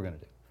 here's what we're going to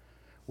do.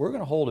 We're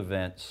going to hold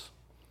events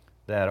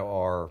that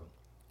are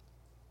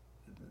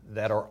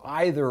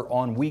either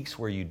on weeks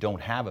where you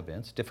don't have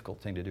events,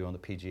 difficult thing to do on the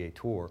PGA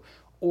Tour,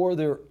 or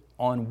they're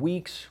on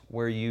weeks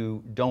where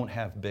you don't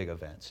have big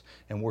events.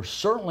 And we're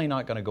certainly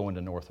not going to go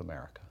into North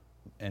America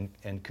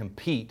and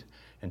compete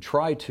and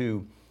try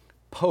to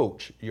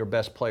poach your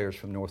best players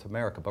from North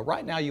America. But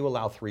right now you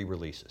allow 3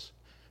 releases.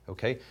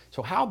 Okay?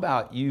 So how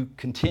about you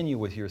continue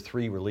with your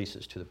 3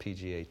 releases to the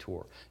PGA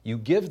Tour? You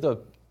give the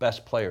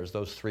best players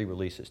those 3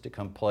 releases to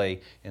come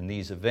play in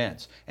these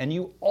events. And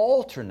you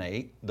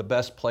alternate the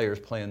best players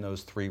playing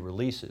those 3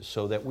 releases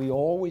so that we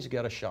always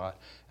get a shot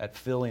at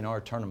filling our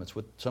tournaments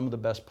with some of the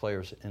best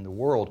players in the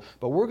world.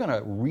 But we're going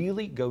to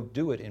really go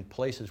do it in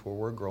places where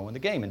we're growing the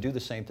game and do the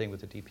same thing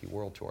with the DP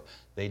World Tour.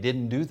 They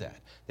didn't do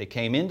that. They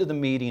came into the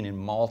meeting in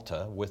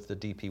Malta with the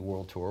DP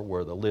World Tour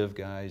where the LIV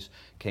guys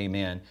came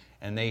in,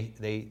 and they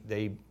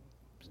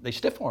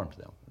stiff-armed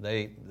them.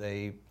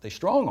 They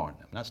strong-armed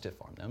them, not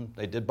stiff-armed them.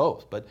 They did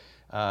both. But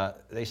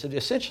they said,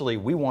 essentially,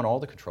 we want all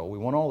the control, we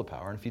want all the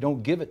power, and if you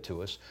don't give it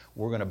to us,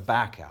 we're going to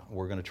back out.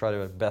 We're going to try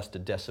our best to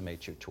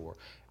decimate your tour.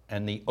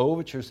 And the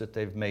overtures that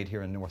they've made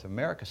here in North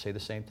America say the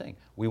same thing.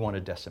 We want to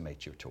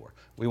decimate your tour.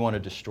 We want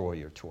to destroy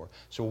your tour.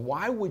 So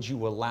why would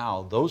you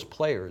allow those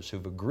players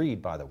who've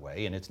agreed, by the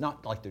way, and it's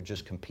not like they're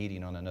just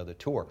competing on another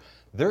tour,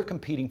 they're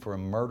competing for a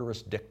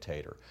murderous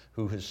dictator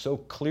who is so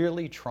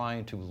clearly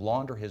trying to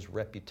launder his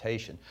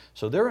reputation.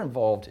 So they're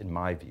involved, in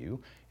my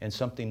view, in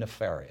something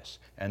nefarious.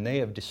 And they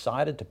have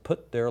decided to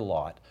put their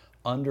lot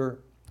under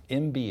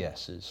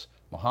MBS's,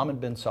 Mohammed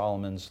bin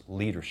Salman's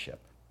leadership.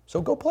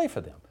 So go play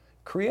for them.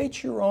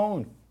 Create your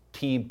own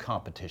team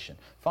competition.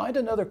 Find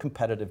another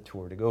competitive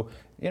tour to go.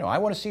 I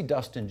want to see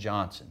Dustin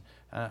Johnson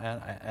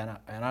and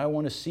I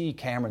want to see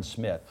Cameron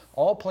Smith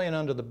all playing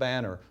under the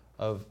banner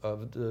of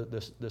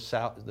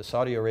the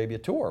Saudi Arabia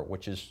tour,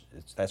 which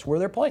that's where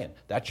they're playing.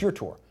 That's your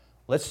tour.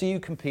 Let's see you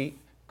compete.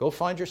 Go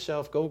find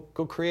yourself. Go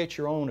create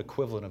your own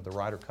equivalent of the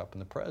Ryder Cup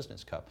and the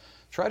President's Cup.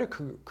 Try to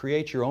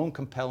create your own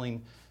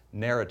compelling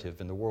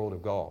narrative in the world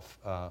of golf.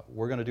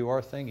 We're going to do our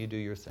thing, you do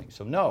your thing.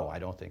 So no, I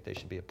don't think they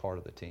should be a part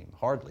of the team.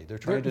 Hardly. They're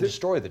trying to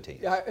destroy the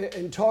team.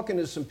 And talking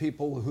to some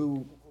people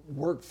who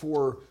work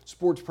for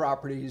sports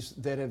properties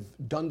that have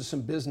done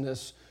some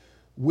business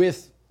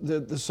with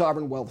the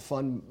Sovereign Wealth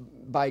Fund,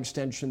 by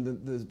extension,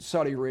 the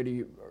Saudi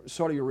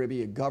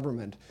Arabia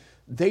government,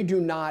 they do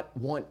not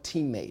want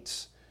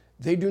teammates.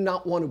 They do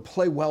not want to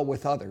play well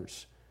with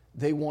others.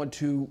 They want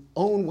to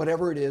own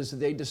whatever it is that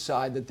they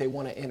decide that they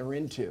want to enter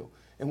into.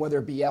 And whether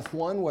it be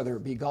F1, whether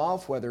it be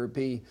golf, whether it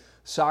be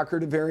soccer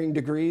to varying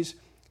degrees,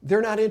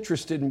 they're not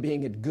interested in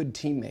being a good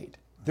teammate.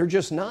 They're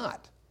just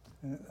not.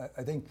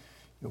 I think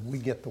we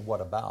get the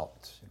what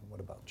about. What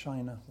about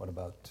China? What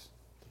about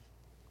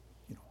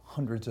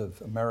hundreds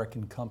of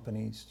American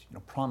companies,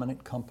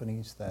 prominent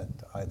companies that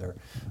either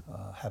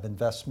have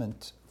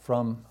investment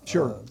from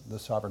the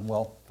Sovereign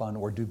Wealth Fund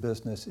or do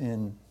business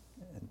in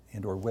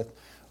and or with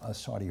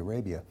Saudi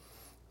Arabia.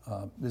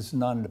 This is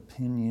not an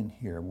opinion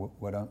here.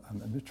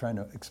 I'm just trying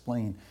to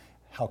explain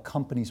how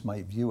companies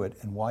might view it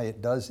and why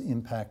it does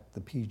impact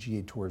the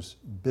PGA Tour's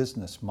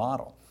business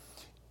model.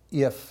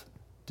 If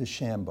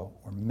DeChambeau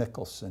or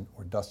Mickelson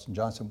or Dustin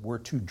Johnson were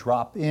to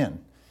drop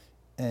in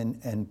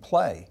and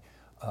play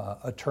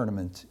a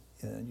tournament,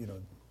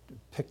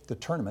 pick the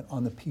tournament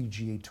on the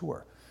PGA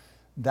Tour,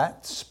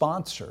 that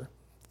sponsor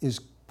is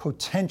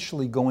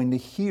potentially going to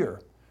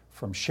hear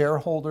from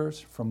shareholders,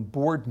 from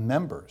board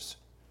members,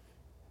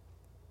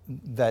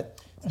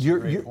 that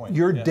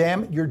you're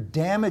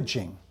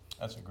damaging.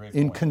 That's a great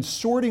in point.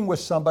 Consorting with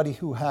somebody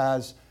who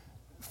has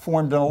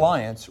formed an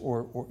alliance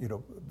or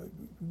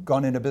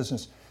gone into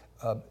business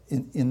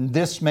in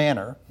this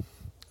manner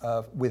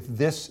with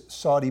this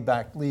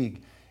Saudi-backed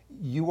league.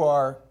 You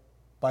are,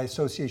 by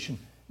association,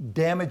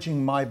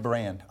 damaging my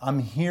brand. I'm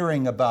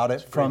hearing about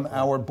it from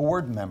our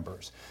board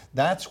members.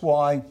 That's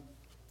why,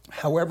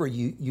 however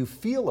you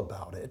feel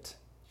about it,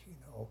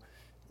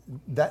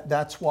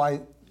 that's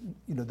why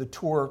the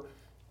tour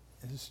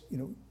is,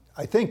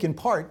 I think in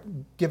part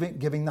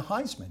giving the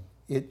Heisman.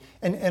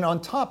 And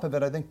on top of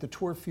it, I think the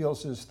tour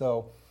feels as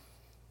though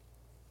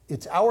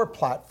it's our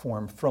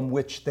platform from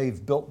which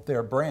they've built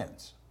their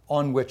brands,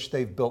 on which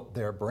they've built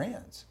their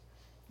brands.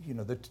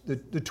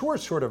 The tour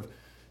sort of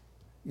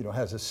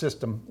has a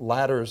system,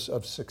 ladders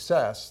of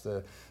success,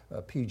 the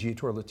PGA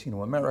Tour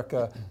Latino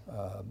America,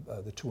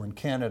 the Tour in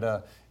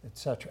Canada, et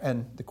cetera,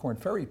 and the Korn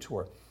Ferry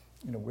Tour,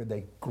 where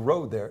they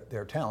grow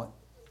their talent.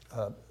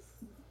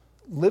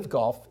 Live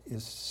Golf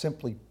is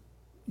simply,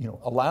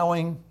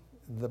 allowing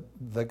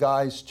the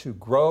guys to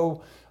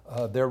grow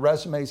their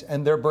resumes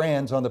and their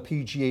brands on the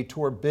PGA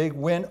Tour. Big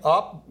win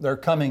up, they're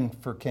coming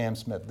for Cam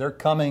Smith. They're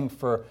coming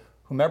for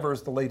whomever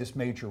is the latest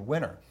major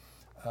winner.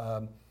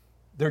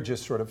 They're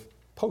just sort of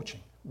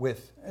poaching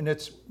and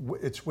it's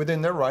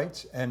within their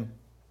rights. And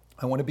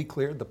I want to be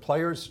clear, the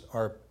players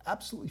are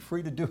absolutely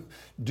free to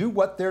do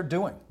what they're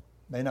doing.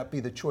 May not be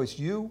the choice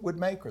you would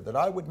make or that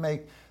I would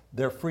make.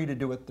 They're free to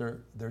do what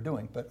they're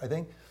doing. But I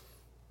think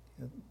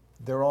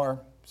there are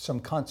some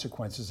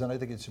consequences, and I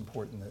think it's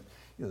important that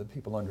that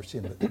people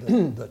understand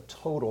the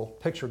total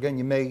picture. Again,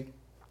 you may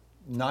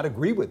not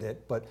agree with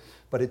it, but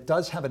it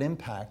does have an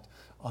impact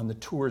on the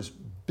tour's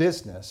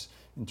business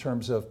in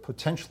terms of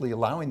potentially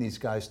allowing these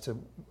guys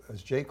to,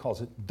 as Jay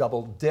calls it,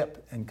 double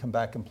dip and come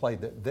back and play.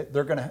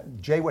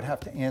 Jay would have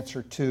to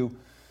answer to,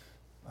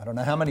 I don't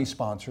know how many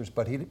sponsors,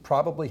 but he'd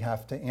probably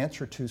have to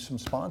answer to some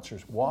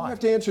sponsors. Why? You have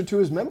to answer to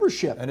his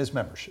membership. And his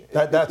membership.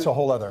 That's a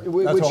whole other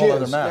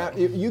matter. Now,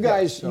 you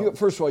guys,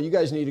 first of all, you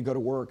guys need to go to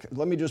work.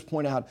 Let me just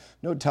point out,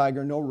 no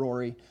Tiger, no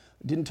Rory.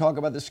 Didn't talk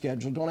about the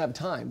schedule. Don't have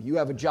time. You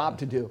have a job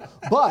to do.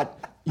 But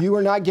you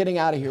are not getting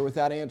out of here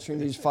without answering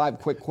these 5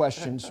 quick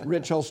questions.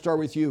 Rich, I'll start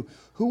with you.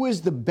 Who is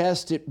the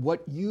best at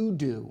what you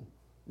do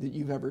that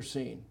you've ever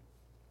seen?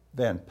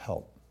 Van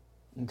Pelt.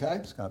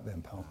 Okay. Scott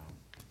Van Pelt.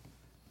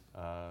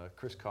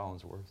 Chris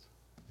Collinsworth.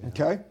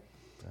 Okay.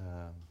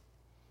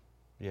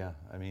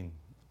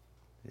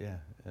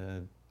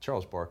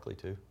 Charles Barkley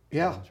too.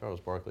 Yeah. Charles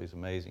Barkley is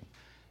amazing.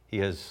 He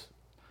has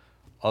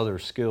other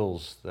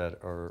skills that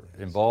are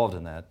involved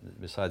in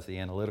that besides the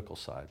analytical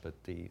side, but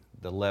the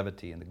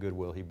levity and the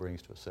goodwill he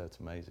brings to a set's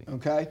amazing.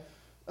 Okay.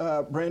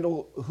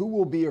 Randall, who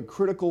will be a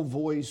critical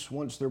voice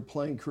once their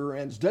playing career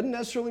ends? Doesn't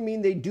necessarily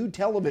mean they do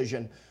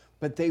television,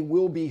 but they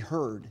will be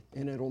heard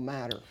and it'll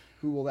matter.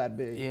 Who will that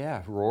be?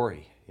 Yeah,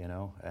 Rory.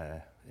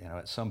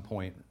 At some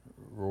point,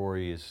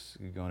 Rory is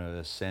going to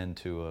ascend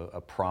to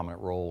a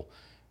prominent role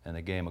in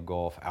the game of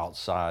golf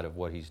outside of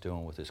what he's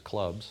doing with his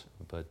clubs.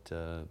 But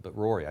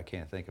Rory, I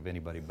can't think of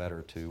anybody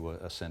better to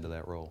ascend to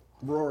that role.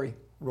 Rory.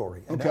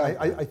 And Okay.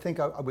 I think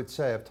I would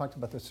say, I've talked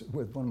about this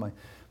with one of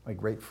my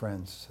great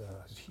friends,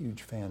 who's a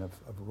huge fan of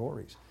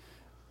Rory's.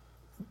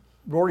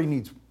 Rory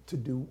needs to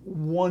do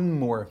one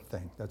more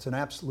thing. That's an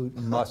absolute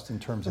must in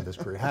terms of his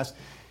career.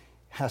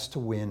 Has to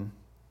win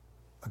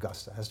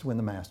Augusta, has to win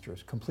the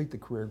Masters, complete the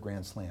career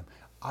Grand Slam.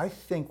 I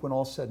think when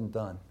all's said and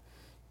done,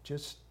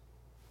 just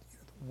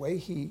the way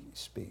he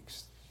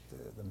speaks,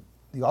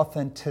 the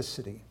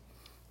authenticity,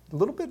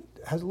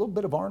 has a little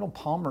bit of Arnold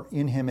Palmer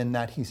in him in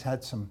that he's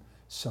had some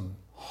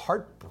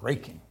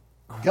heartbreaking,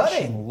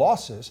 crushing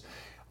losses.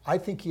 I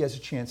think he has a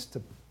chance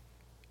to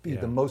be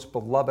the most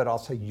beloved, I'll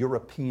say,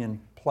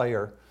 European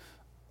player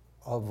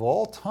of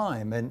all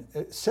time. And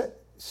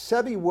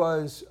Seve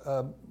was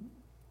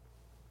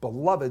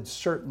beloved,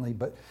 certainly,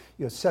 but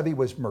Seve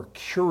was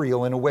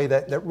mercurial in a way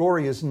that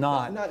Rory is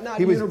not. Not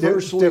he was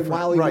universally different,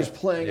 while he right. was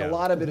playing. Yeah. A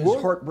lot of it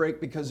is heartbreak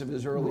because of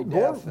his early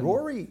death.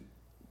 Rory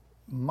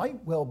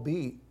might well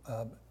be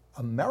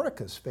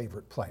America's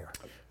favorite player.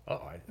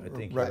 Oh, I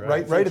think Right, you're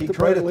right at the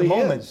currently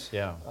moment. is.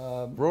 Yeah.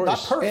 Not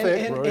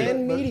perfect.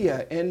 And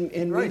media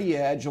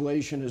media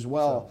adulation as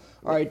well.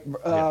 All right,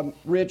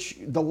 Rich,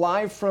 the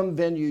live from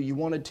venue, you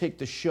want to take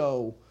the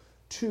show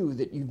to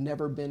that you've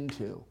never been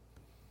to.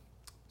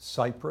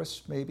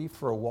 Cyprus, maybe,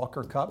 for a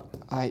Walker Cup.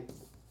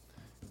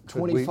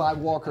 25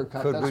 Walker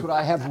Cup. could That's we- what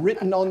I have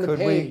written on the could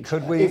we- page.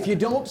 could we- If you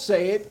don't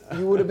say it,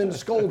 you would have been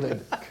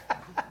scolded.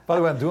 By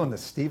the way, I'm doing the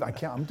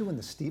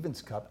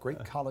Stevens Cup,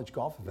 great college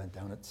golf event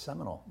down at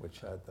Seminole,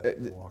 which had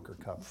the Walker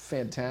Cup.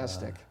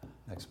 Fantastic.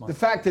 Next The month.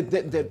 fact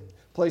that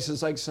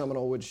places like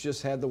Seminole, which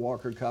just had the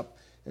Walker Cup,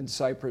 and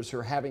Cyprus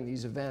are having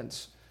these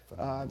events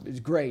is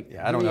great.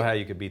 Yeah, I don't know how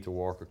you could beat the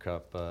Walker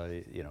Cup.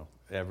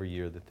 Every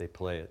year that they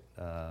play it.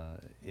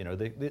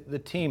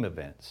 The team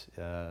events.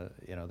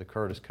 The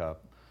Curtis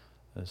Cup,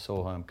 the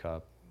Solheim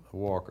Cup, the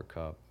Walker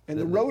Cup. And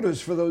the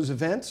rotas for those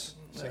events.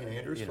 St.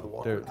 Andrews you for the know,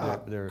 Walker they're-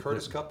 Cup, they're-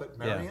 Curtis Cup at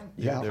Marion.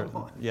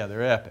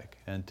 They're epic,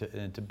 and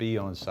to be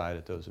on site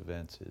at those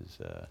events is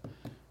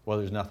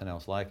there's nothing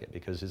else like it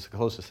because it's the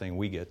closest thing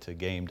we get to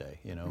game day.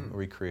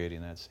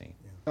 Recreating that scene.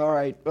 All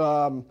right.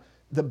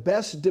 The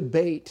best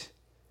debate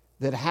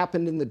that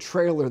happened in the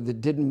trailer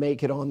that didn't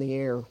make it on the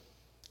air.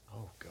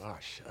 Oh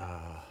gosh,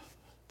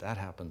 that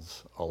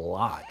happens a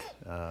lot.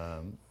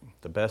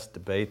 The best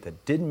debate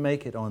that didn't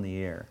make it on the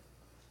air.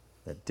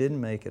 I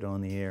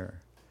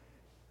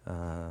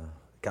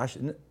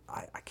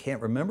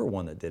can't remember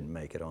one that didn't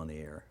make it on the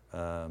air.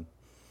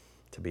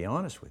 To be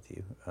honest with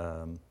you.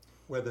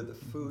 Whether the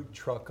food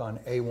truck on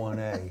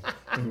A1A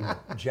in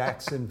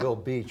Jacksonville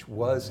Beach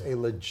was a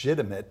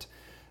legitimate,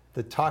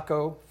 the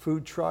taco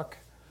food truck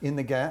in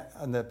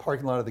the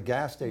parking lot of the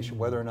gas station,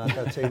 whether or not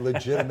that's a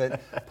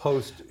legitimate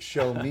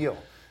post-show meal.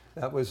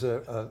 That was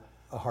a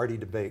a hearty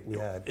debate we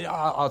had. Yeah,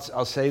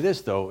 I'll say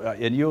this though,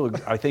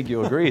 and I think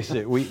you'll agree.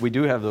 So we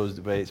do have those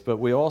debates, but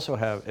we also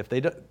have if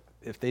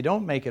they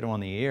don't make it on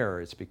the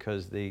air, it's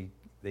because they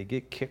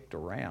get kicked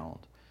around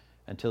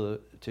until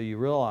you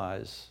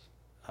realize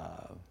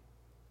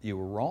you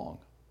were wrong,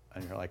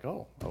 and you're like,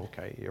 oh,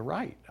 okay, you're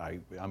right.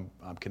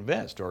 I'm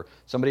convinced, or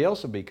somebody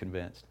else will be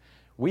convinced.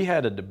 We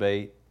had a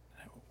debate.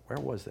 Where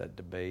was that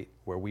debate?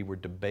 Where we were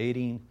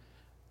debating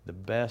the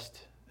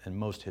best and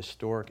most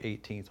historic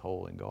 18th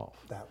hole in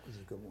golf. That was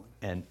a good one.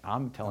 And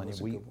I'm telling you,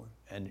 good one.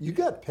 and you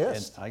got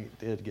pissed. And I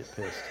did get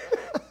pissed.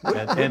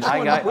 and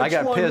I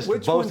got pissed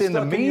both in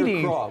the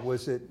meeting.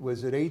 Was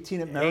it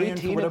 18 at Marion?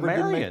 18 whatever at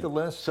Marion. Didn't make the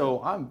list.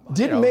 So I'm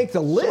Didn't make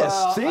the list.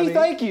 Well, See, I mean,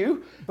 thank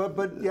you.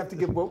 But you have to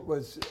give what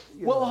was.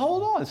 Well,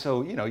 hold on.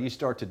 So you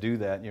start to do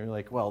that, and you're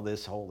like, well,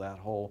 this hole, that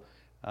hole.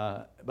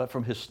 But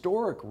from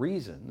historic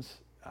reasons,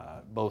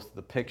 both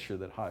the picture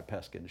that High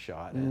Peskin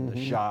shot and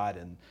the shot,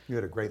 and You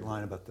had a great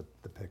line about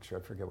the picture. I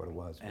forget what it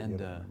was. But and you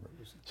remember it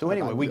was- so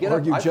anyway, we I get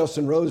argue up.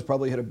 Justin Rose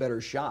probably hit a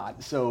better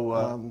shot.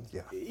 So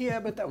Yeah. yeah,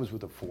 but that was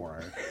with a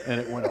 4-iron, and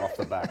it went off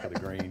the back of the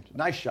green.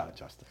 Nice shot,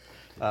 Justin.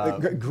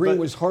 Green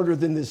was harder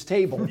than this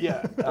table.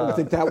 Yeah, I don't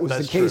think that was the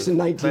that's case true. in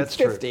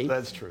 1950.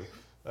 That's true.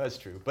 That's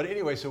true. But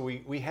anyway, so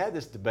we had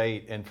this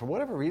debate, and for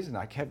whatever reason,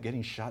 I kept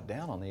getting shot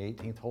down on the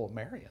 18th hole at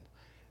Marion.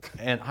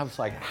 And I was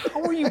like,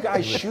 how are you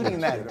guys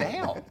shooting that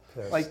down?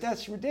 Like,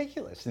 that's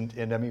ridiculous.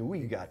 And I mean, we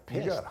got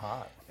pissed. You got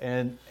hot.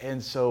 And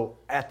so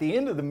at the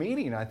end of the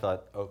meeting, I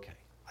thought, okay,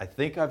 I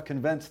think I've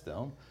convinced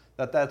them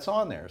that that's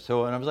on there.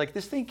 So, and I was like,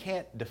 this thing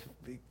can't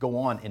go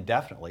on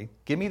indefinitely.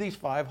 Give me these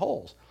 5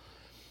 holes.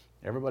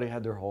 Everybody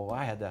had their hole.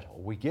 I had that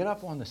hole. We get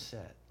up on the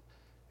set,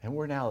 and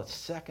we're now at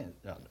 2-3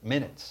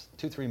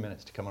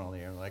 minutes to come on the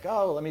air. And we're like,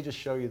 oh, let me just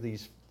show you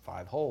these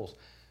 5 holes.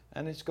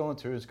 And it's going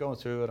through,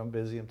 and I'm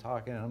busy, I'm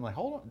talking, and I'm like,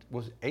 hold on,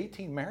 was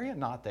 18 Marion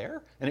not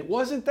there? And it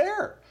wasn't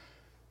there.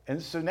 And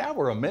so now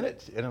we're a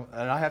minute, and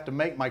I have to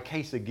make my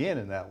case again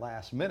in that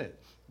last minute.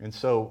 And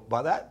so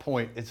by that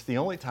point, it's the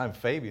only time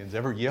Fabian's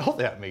ever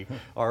yelled at me,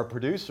 our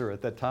producer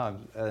at that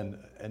time.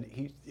 And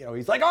he's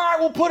like, all right,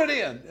 we'll put it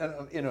in.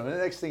 And the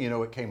next thing you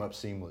know, it came up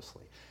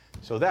seamlessly.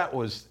 So that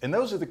was, and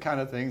those are the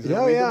kind of things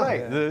that we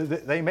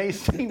debate. They may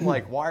seem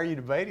like, why are you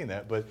debating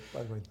that? But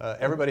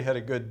everybody had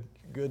a good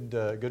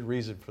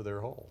reason for their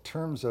hole. In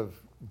terms of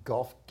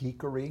golf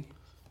geekery,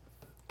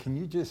 can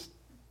you just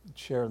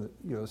share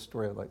the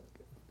story of like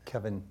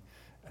Kevin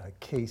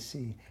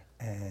Casey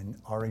and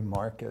Ari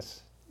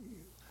Marcus?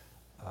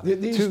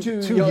 These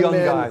two young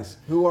men guys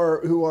who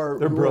are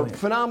brilliant.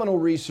 phenomenal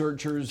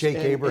researchers. Jake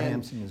and,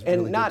 Abrahamson is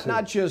and really not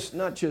good too.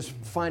 not just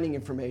finding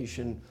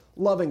information,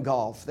 loving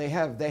golf. They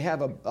have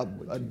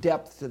a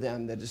depth to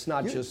them that it's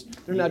not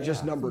they're not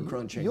just number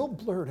crunching. You'll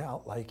blurt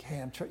out like,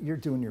 "Hey, you're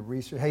doing your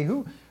research. Hey,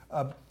 who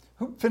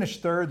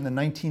finished third in the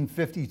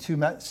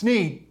 1952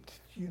 Snead?"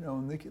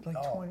 And they get like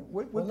 20.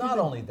 Well, not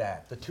only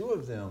that, the two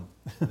of them,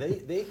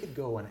 they could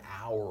go an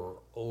hour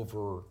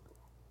over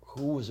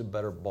who was a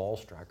better ball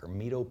striker,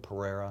 Mito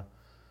Pereira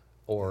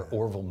or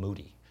Orville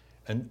Moody.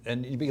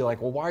 And you'd be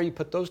like, well, why are you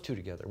put those two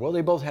together? Well,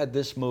 they both had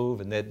this move,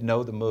 and they'd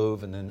know the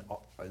move, and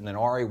then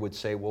Ari would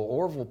say, well,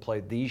 Orville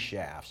played these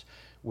shafts,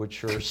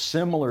 which are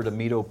similar to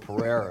Mito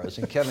Pereira's,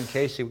 and Kevin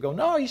Casey would go,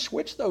 no, he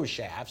switched those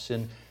shafts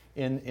in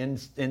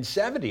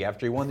 70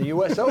 after he won the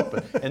U.S.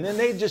 Open. And then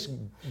they'd just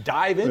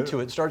dive into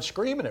it and start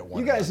screaming at one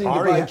You guys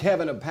another. need to buy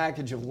Kevin a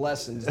package of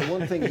lessons. The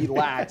one thing he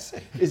lacks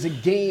is a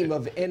game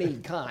of any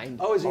kind.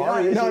 Oh, is he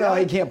Ari, not? No,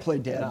 he can't play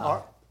dead.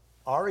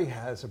 Ari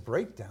has a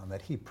breakdown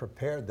that he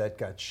prepared that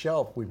got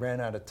shelved. We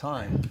ran out of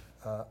time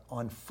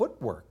on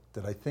footwork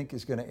that I think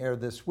is going to air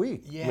this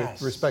week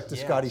with respect to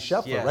Scotty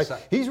Scheffler. Right?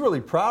 He's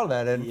really proud of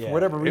that, and for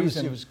whatever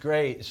reason, it was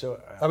great. So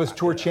that was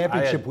Tour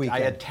Championship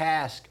weekend. I had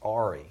tasked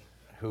Ari,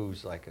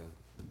 who's like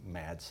a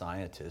mad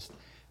scientist,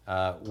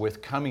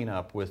 with coming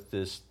up with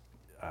this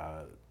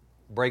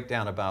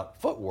breakdown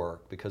about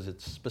footwork because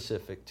it's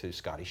specific to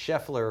Scotty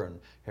Scheffler, and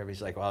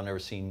everybody's like, well, I've never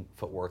seen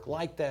footwork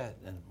like that.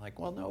 And I'm like,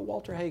 well, no,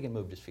 Walter Hagen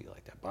moved his feet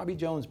like that. Bobby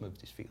Jones moved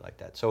his feet like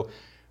that. So we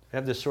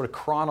have this sort of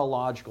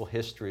chronological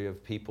history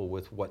of people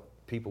with what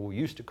people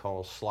used to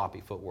call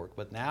sloppy footwork,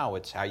 but now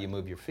it's how you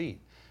move your feet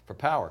for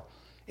power.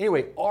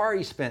 Anyway,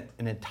 Ari spent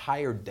an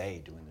entire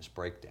day doing this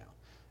breakdown.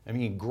 I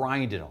mean, he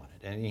grinded on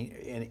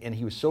it, and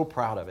he was so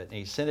proud of it, and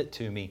he sent it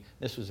to me.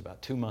 This was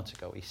about 2 months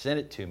ago. He sent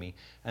it to me,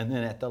 and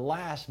then at the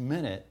last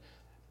minute,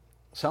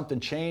 something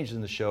changed in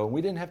the show, and we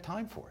didn't have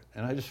time for it,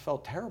 and I just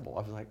felt terrible.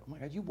 I was like, oh my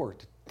God, you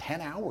worked 10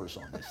 hours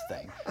on this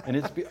thing,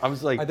 and I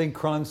was like, I think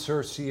Cron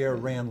Sur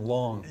ran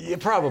long. Yeah,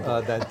 probably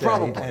that day,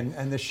 probably,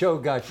 and the show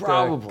got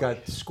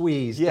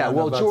squeezed. Yeah, down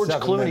well, to about George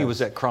 7 Clooney minutes.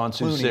 was at Cron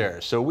Sur,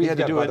 so we had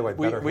to do it.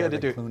 We had to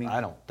do. Clooney.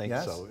 I don't think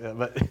so,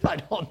 but I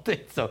don't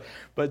think so.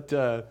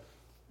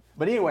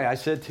 But anyway, I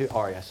said to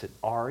Ari,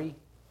 Ari,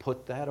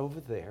 put that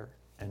over there,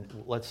 and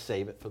let's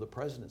save it for the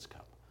President's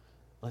Cup.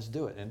 Let's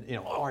do it. And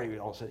Ari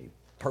all of a sudden he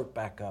perked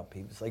back up.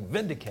 He was like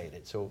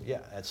vindicated. So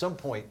yeah, at some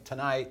point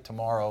tonight,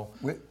 tomorrow.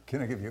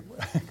 Can I give you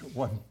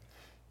one?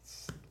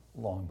 It's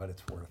long, but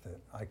it's worth it.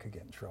 I could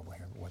get in trouble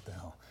here. What the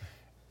hell?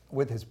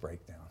 with his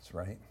breakdowns,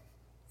 right?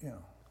 You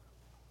know,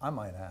 I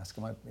might ask,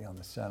 I might be on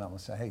the set, I'm gonna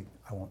say, hey,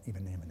 I won't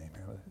even name a name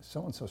here.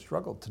 So-and-so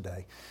struggled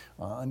today.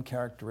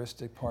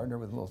 Uncharacteristic partner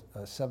with a little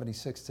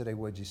 76 today,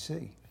 what'd you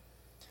see?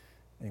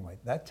 Anyway,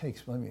 that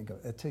takes me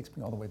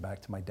all the way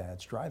back to my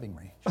dad's driving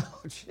range.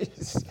 Oh,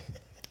 jeez.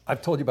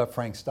 I've told you about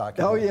Frank Stock.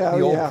 Oh, yeah, the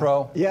oh, old yeah.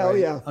 pro. Yeah, oh, right?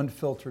 yeah.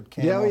 Unfiltered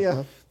Yeah, camera. oh,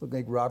 yeah. Looked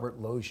like Robert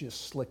Loggia,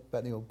 slick,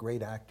 but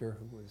great actor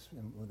who was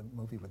in the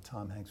movie with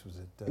Tom Hanks. Was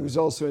it? He was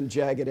also in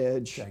Jagged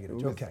Edge. Jagged Edge.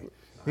 with- Okay.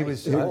 He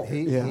was. Yeah.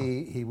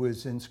 He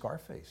was in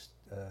Scarface.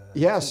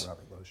 Yes.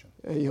 Robert Loggia.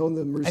 He owned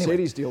the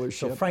Mercedes Anyway, dealership.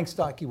 So Frank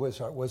Stocky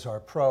was our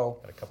pro.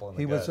 Got a couple in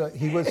the he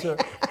was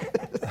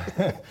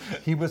gut.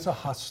 he was a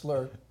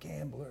hustler,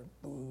 gambler,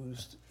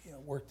 boozed. You know,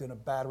 worked in a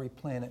battery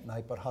plant at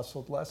night, but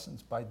hustled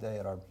lessons by day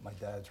at my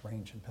dad's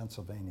range in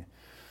Pennsylvania.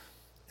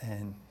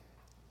 And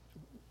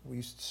we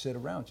used to sit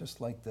around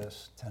just like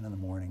this, 10 in the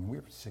morning. We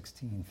were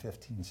 16,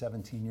 15,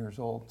 17 years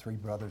old, 3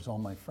 brothers, all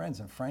my friends.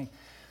 And Frank,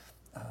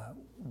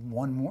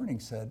 one morning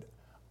said,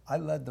 I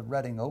led the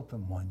Reading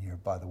Open one year,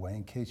 by the way,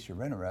 in case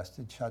you're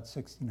interested, shot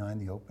 69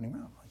 the opening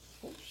round.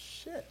 I'm like, oh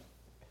shit.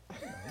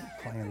 You know,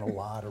 playing the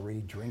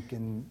lottery,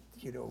 drinking,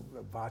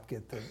 vodka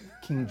at the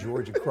King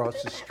George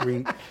across the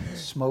street,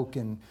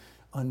 smoking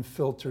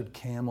unfiltered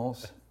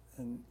Camels.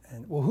 And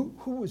well,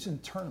 who was in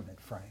tournament,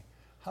 Frank?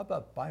 How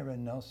about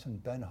Byron Nelson,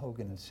 Ben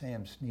Hogan, and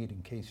Sam Snead,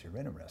 in case you're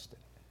interested?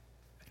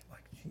 I'm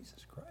like,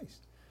 Jesus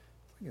Christ.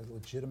 Like a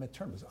legitimate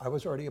term. I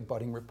was already a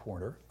budding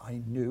reporter.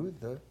 I knew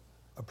the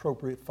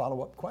appropriate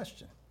follow-up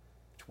question,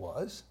 which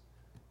was,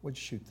 would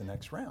you shoot the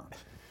next round?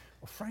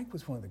 Well, Frank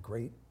was one of the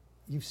great,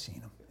 you've seen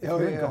him. If Oh,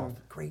 you're in yeah. golf,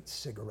 great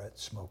cigarette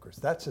smokers.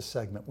 That's a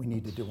segment we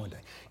need to do one day.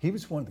 He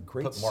was one of the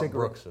great Put Mark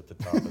cigarette. Brooks at the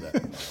top of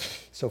that.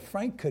 So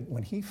Frank could,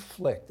 when he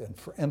flicked, and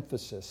for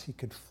emphasis, he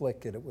could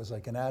flick it. It was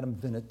like an Adam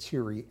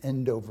Vinatieri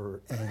end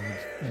over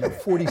end,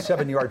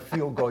 47-yard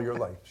field goal. You're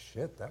like,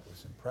 shit, that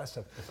was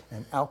impressive.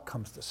 And out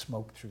comes the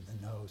smoke through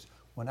the nose.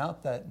 Went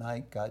out that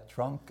night, got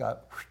drunk,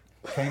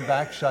 came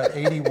back, shot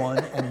 81,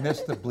 and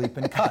missed the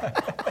bleeping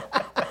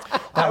cut.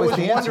 I was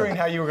the answer. wondering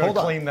how you were gonna Hold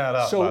on. clean that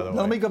up, So by the way.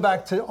 let me go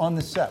back to on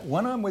the set.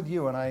 When I'm with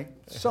you and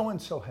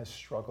so-and-so has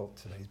struggled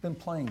today. He's been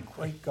playing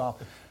great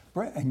golf.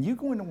 And you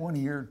go into one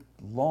of your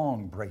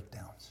long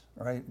breakdowns,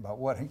 right? About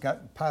what, he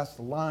got past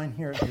the line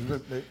here,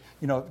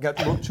 got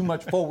a little too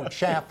much forward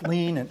shaft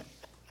lean. And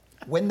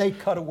when they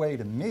cut away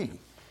to me,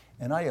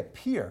 and I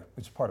appear,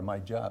 which is part of my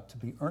job, to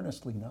be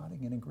earnestly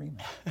nodding in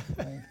agreement.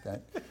 Right?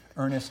 That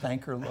earnest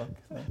anchor look,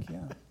 like, yeah,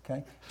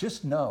 okay.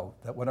 Just know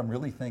that what I'm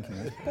really thinking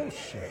is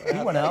bullshit.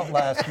 He went out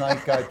last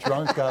night, got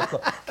drunk,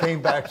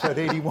 came back, shot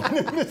 81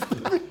 and missed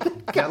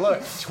it. Now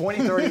look,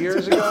 20, 30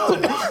 years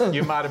ago,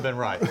 you might have been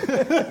right.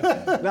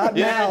 Not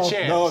You now. had a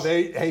chance. No,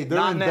 they're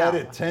Not in now. bed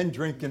at 10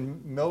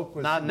 drinking milk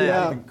with Not not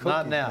now. even cookies,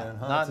 Not now. man,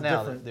 huh? Not It's a now.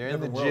 different- They're in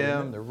the different world, isn't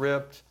gym. it? They're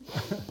ripped.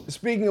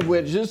 Speaking of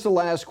which, just the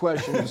last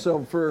question.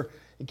 So for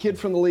a kid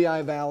from the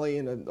Lehigh Valley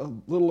and a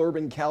little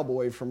urban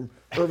cowboy from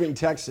Irving,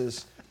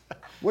 Texas,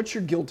 what's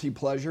your guilty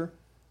pleasure?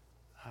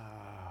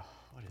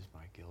 What is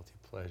my guilty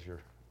pleasure?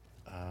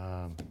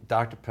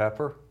 Dr.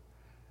 Pepper,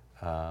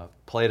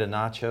 plate of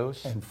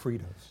nachos. And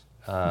Fritos.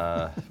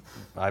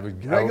 I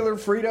would Regular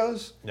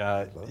Fritos?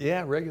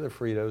 yeah, regular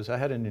Fritos. I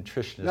had a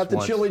nutritionist Not the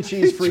once. chili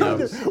cheese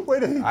Fritos.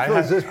 Wait, he I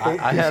throws had, this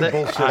I had, piece a, of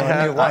bullshit I on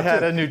had, you. I Watch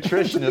had it. a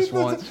nutritionist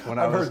once when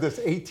I I've was heard this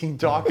 18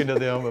 times. talking to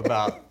them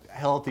about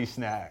healthy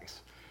snacks.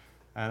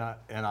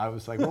 And I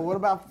was like, well, what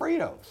about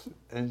Fritos?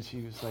 And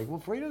she was like, well,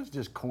 Fritos is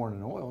just corn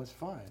and oil. It's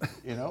fine,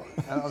 And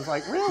I was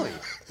like, really?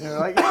 And they're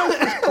like, yeah, it's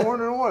just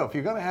corn and oil. If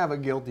you're going to have a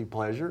guilty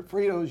pleasure,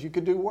 Fritos, you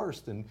could do worse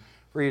than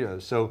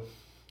Fritos. So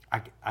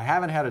I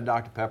haven't had a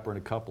Dr. Pepper in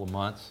a couple of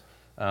months,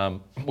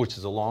 which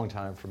is a long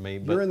time for me.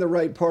 But You're in the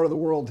right part of the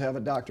world to have a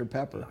Dr.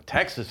 Pepper.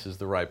 Texas is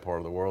the right part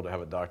of the world to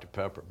have a Dr.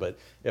 Pepper. But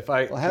if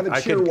I have a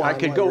I cheer could wine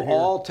go while you're here.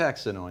 all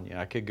Texan on you.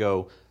 I could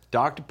go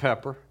Dr.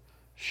 Pepper,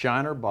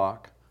 Shiner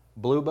Bock,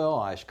 Bluebell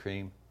ice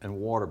cream, and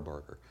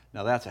Whataburger.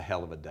 Now that's a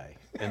hell of a day.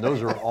 And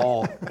those are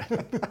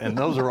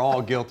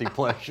all guilty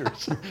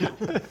pleasures.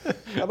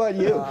 How about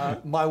you?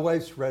 My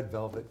wife's red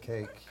velvet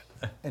cake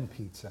and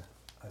pizza.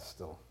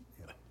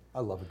 I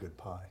love a good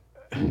pie.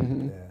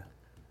 Yeah.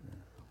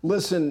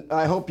 Listen,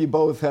 I hope you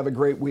both have a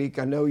great week.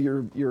 I know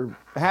you're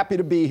happy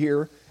to be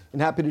here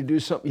and happy to do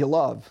something you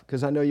love,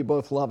 because I know you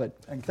both love it.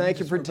 And can Thank I you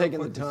just for real taking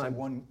the quickly say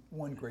time.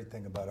 One great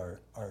thing about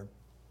our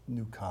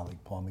new colleague,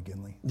 Paul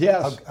McGinley.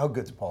 Yes. How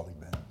good's Paulie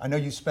been? I know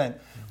you spent,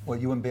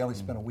 you and Bailey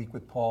spent a week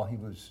with Paul. He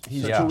was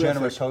He's such terrific. a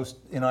generous host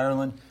in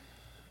Ireland.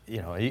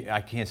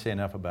 I can't say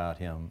enough about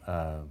him.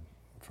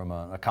 From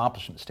an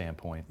accomplishment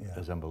standpoint, Yeah.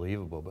 is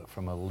unbelievable, but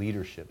from a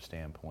leadership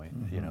standpoint,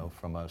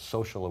 from a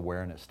social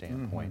awareness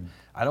standpoint,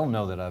 I don't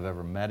know that I've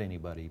ever met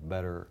anybody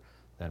better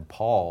than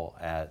Paul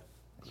at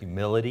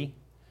humility,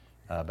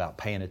 about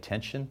paying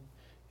attention.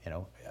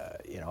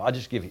 I'll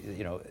just give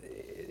you,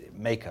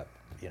 makeup.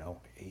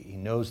 He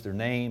knows their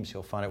names.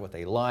 He'll find out what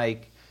they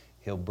like.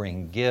 He'll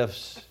bring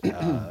gifts.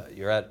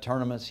 You're at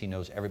tournaments. He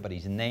knows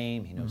everybody's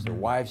name. He knows their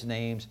wives'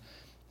 names.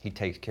 He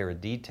takes care of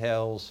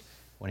details.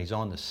 When he's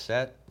on the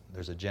set,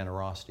 there's a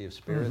generosity of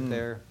spirit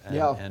there, and,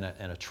 Yeah.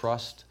 and a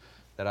trust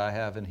that I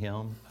have in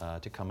him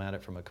to come at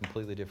it from a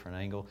completely different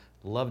angle.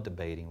 Love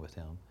debating with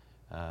him.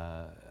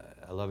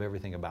 I love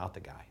everything about the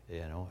guy.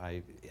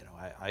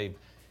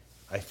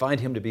 I find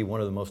him to be one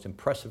of the most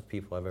impressive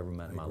people I've ever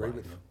met in my agree life.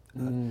 with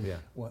you. Yeah.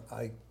 Well,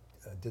 I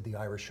did the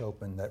Irish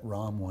Open that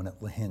Rahm won at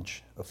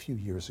Lahinch a few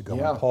years ago.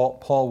 Yeah. And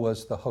Paul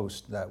was the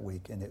host that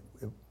week, and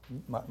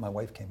my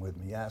wife came with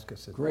me. Asked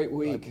us. Great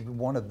week.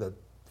 One of the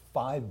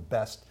 5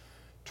 best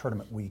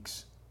tournament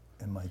weeks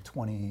in my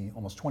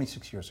almost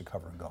 26 years of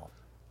covering golf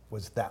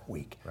was that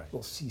week. Right.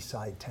 Little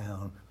seaside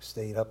town,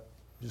 stayed up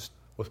just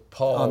With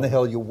Paul on the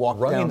hill. You walk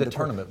running down the the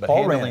tournament, but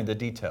Paul handling ran the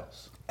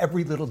details.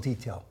 every little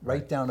detail,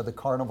 right down to the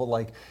carnival,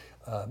 like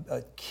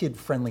a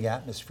kid-friendly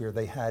atmosphere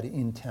they had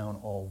in town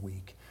all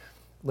week.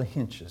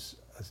 Lahinch is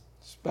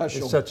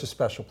Special. It's such a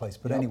special place.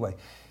 But Yep. anyway,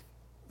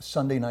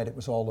 Sunday night it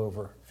was all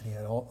over, and he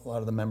had a lot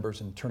of the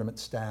members and tournament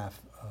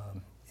staff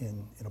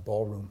in a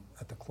ballroom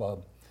at the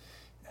club.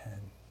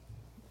 And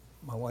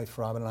my wife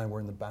Robin and I were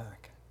in the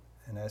back.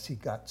 And as he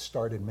got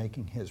started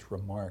making his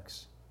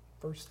remarks,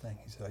 first thing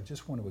he said, "I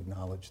just want to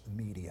acknowledge the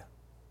media."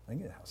 I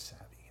get how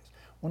savvy he is.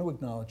 I want to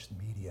acknowledge the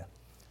media.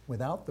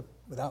 Without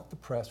the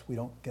press, we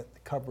don't get the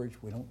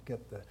coverage. We don't get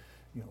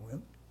we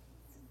don't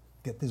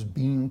get this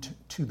beam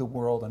to the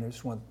world. And I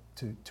just want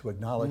to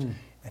acknowledge.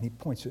 And he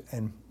points to,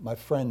 and my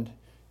friend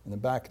in the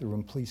back of the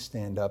room, please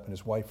stand up. And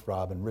his wife,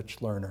 Robin, Rich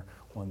Lerner,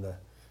 one of the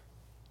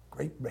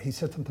great. He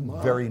said something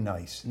very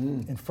nice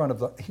in front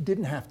of he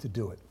didn't have to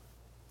do it.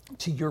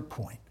 To your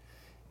point,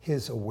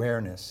 his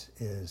awareness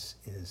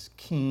is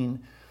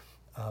keen.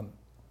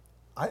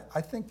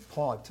 I think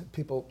Paul,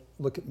 people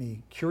look at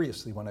me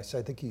curiously when I say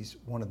I think he's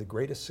one of the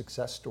greatest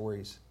success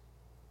stories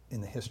in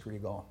the history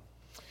of golf.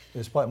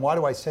 And why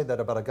do I say that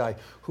about a guy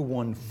who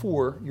won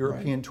 4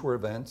 European Tour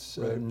events,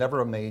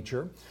 never a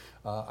major?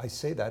 I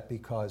say that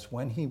because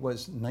when he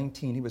was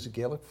 19, he was a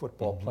Gaelic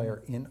football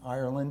player in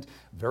Ireland,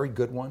 very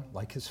good one,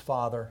 like his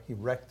father. He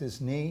wrecked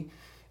his knee,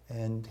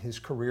 and his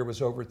career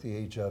was over at the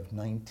age of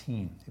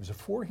 19. He was a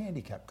 4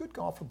 handicap, good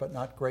golfer, but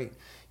not great.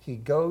 He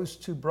goes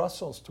to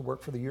Brussels to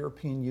work for the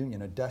European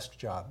Union, a desk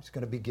job. He's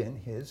going to begin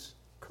his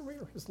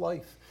career, his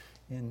life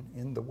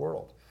in the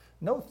world.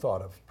 No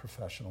thought of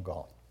professional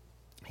golf.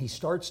 He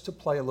starts to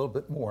play a little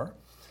bit more.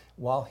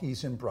 While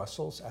he's in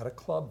Brussels at a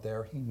club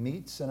there, he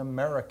meets an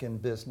American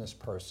business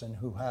person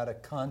who had a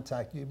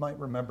contact. You might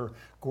remember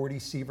Gordy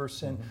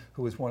Severson,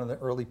 who was one of the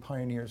early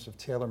pioneers of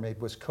TaylorMade,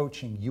 was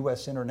coaching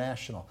U.S.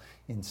 International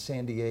in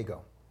San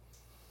Diego.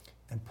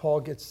 And Paul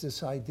gets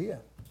this idea.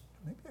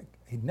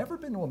 He'd never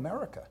been to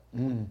America.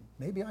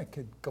 Maybe I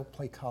could go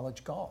play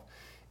college golf.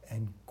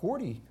 And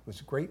Gordy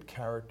was a great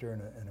character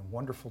and a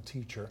wonderful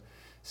teacher,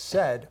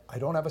 said, I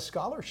don't have a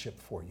scholarship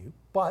for you,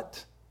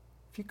 but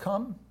if you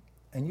come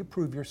and you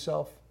prove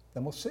yourself,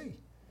 then we'll see.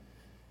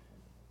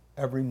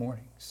 Every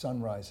morning,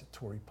 sunrise at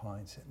Torrey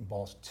Pines, hitting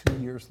balls. 2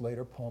 years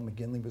later, Paul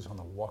McGinley was on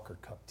the Walker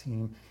Cup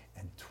team,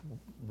 and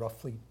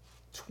roughly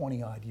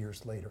 20-odd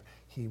years later,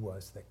 he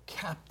was the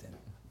captain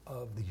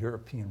of the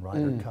European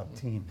Ryder Cup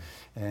team.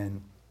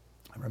 And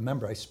I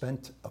remember I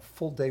spent a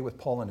full day with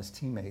Paul and his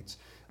teammates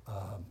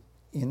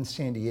in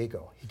San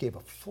Diego. He gave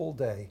a full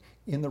day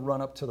in the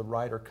run-up to the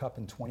Ryder Cup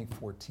in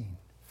 2014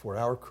 for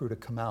our crew to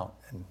come out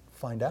and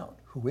find out,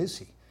 who is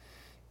he?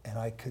 And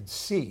I could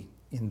see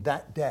in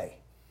that day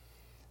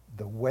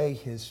the way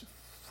his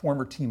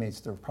former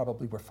teammates, there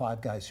probably were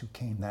 5 guys who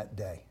came that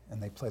day,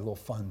 and they played a little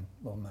fun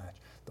little match,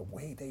 the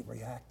way they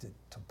reacted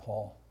to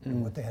Paul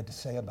and what they had to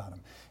say about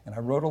him. And I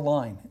wrote a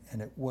line,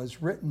 and it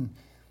was written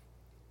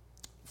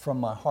from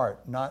my heart,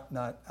 not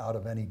out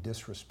of any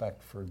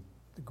disrespect for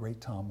the great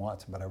Tom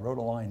Watson, but I wrote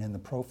a line in the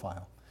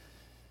profile.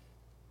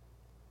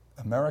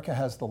 America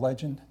has the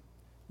legend,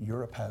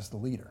 Europe has the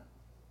leader.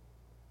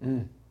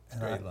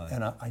 Great line.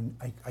 And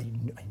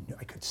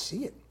I could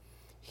see it.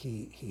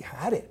 He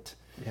had it.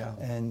 Yeah.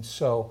 And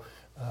so,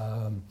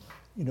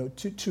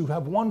 to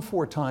have won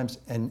 4 times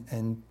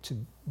and to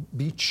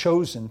be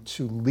chosen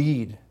to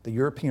lead the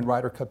European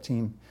Ryder Cup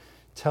team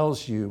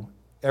tells you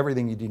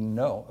everything you didn't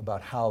know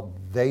about how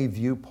they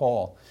view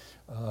Paul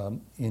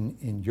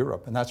in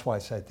Europe. And that's why I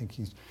say I think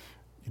he's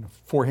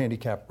 4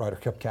 handicap Ryder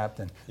Cup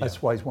captain.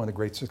 That's why he's one of the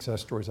great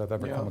success stories I've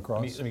ever come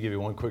across. Let me give you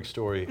one quick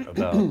story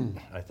about,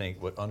 I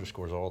think, what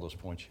underscores all those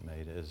points you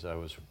made is I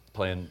was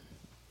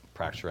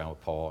practice around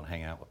with Paul and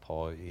hang out with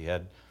Paul. He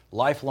had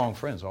lifelong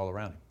friends all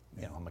around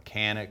him. A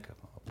mechanic,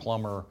 a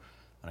plumber,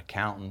 an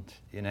accountant,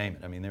 you name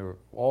it. I mean, they were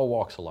all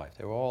walks of life.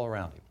 They were all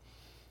around him.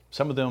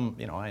 Some of them,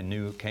 I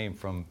knew came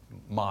from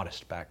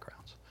modest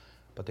backgrounds,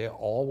 but they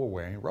all were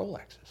wearing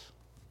Rolexes,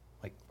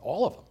 like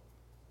all of them,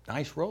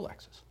 nice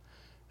Rolexes.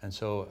 And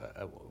so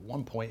at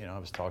one point, I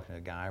was talking to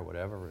a guy or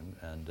whatever,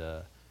 and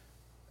I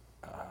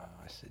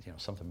said,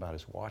 something about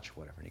his watch or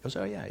whatever. And he goes,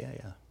 oh, yeah.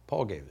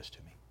 Paul gave this to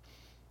me.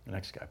 The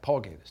next guy,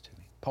 Paul gave this to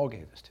me. Paul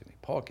gave this to me.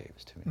 Paul gave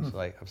this to me. So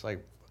I was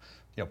like,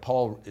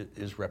 Paul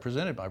is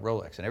represented by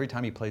Rolex. And every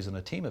time he plays in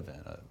a team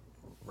event, a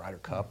Ryder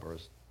Cup or a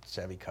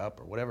Savvy Cup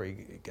or whatever,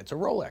 he gets a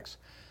Rolex.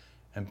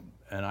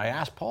 And I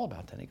asked Paul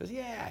about that. And he goes,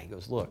 yeah. He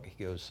goes, look.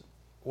 He goes,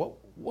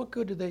 what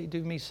good do they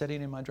do me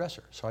sitting in my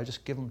dresser? So I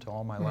just give them to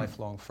all my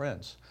lifelong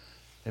friends.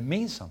 It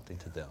means something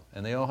to them,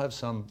 and they all have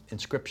some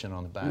inscription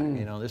on the back.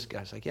 You know, this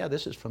guy's like, yeah,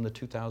 this is from the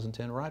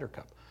 2010 Ryder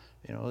Cup.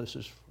 You know, this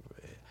is,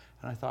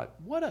 and I thought,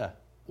 what a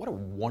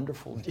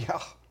wonderful,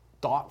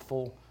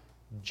 thoughtful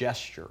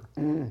gesture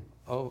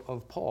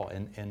of Paul.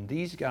 And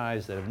these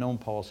guys that have known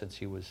Paul since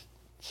he was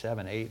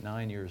 7, 8,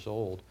 9 years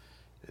old,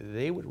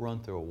 they would run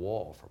through a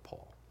wall for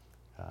Paul.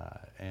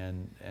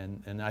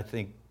 And I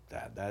think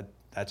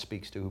that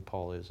speaks to who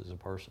Paul is as a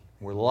person.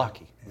 We're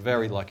lucky,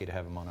 very lucky to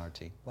have him on our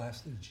team.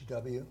 Lastly,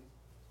 GW,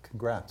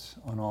 congrats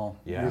on all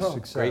Yeah, your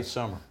success. great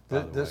summer.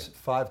 This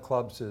 5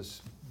 Clubs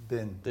has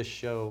been This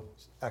show,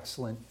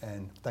 excellent,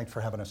 and thanks for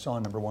having us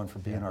on. Number one, for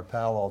being our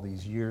pal all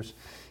these years,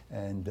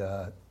 and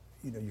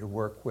you know, your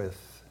work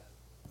with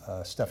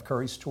Steph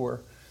Curry's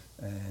tour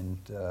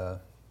and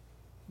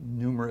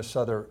numerous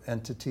other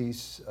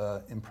entities,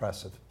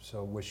 impressive.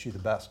 So wish you the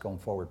best going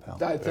forward, pal.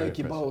 I thank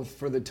you both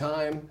for the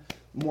time,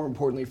 more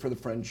importantly for the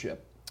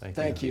friendship.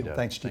 Thank you.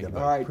 Thanks, GW. Thank you,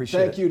 All right, Appreciate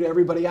thank you to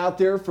everybody out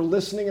there for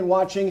listening and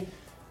watching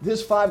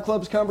this 5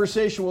 Clubs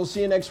conversation. We'll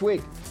see you next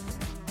week.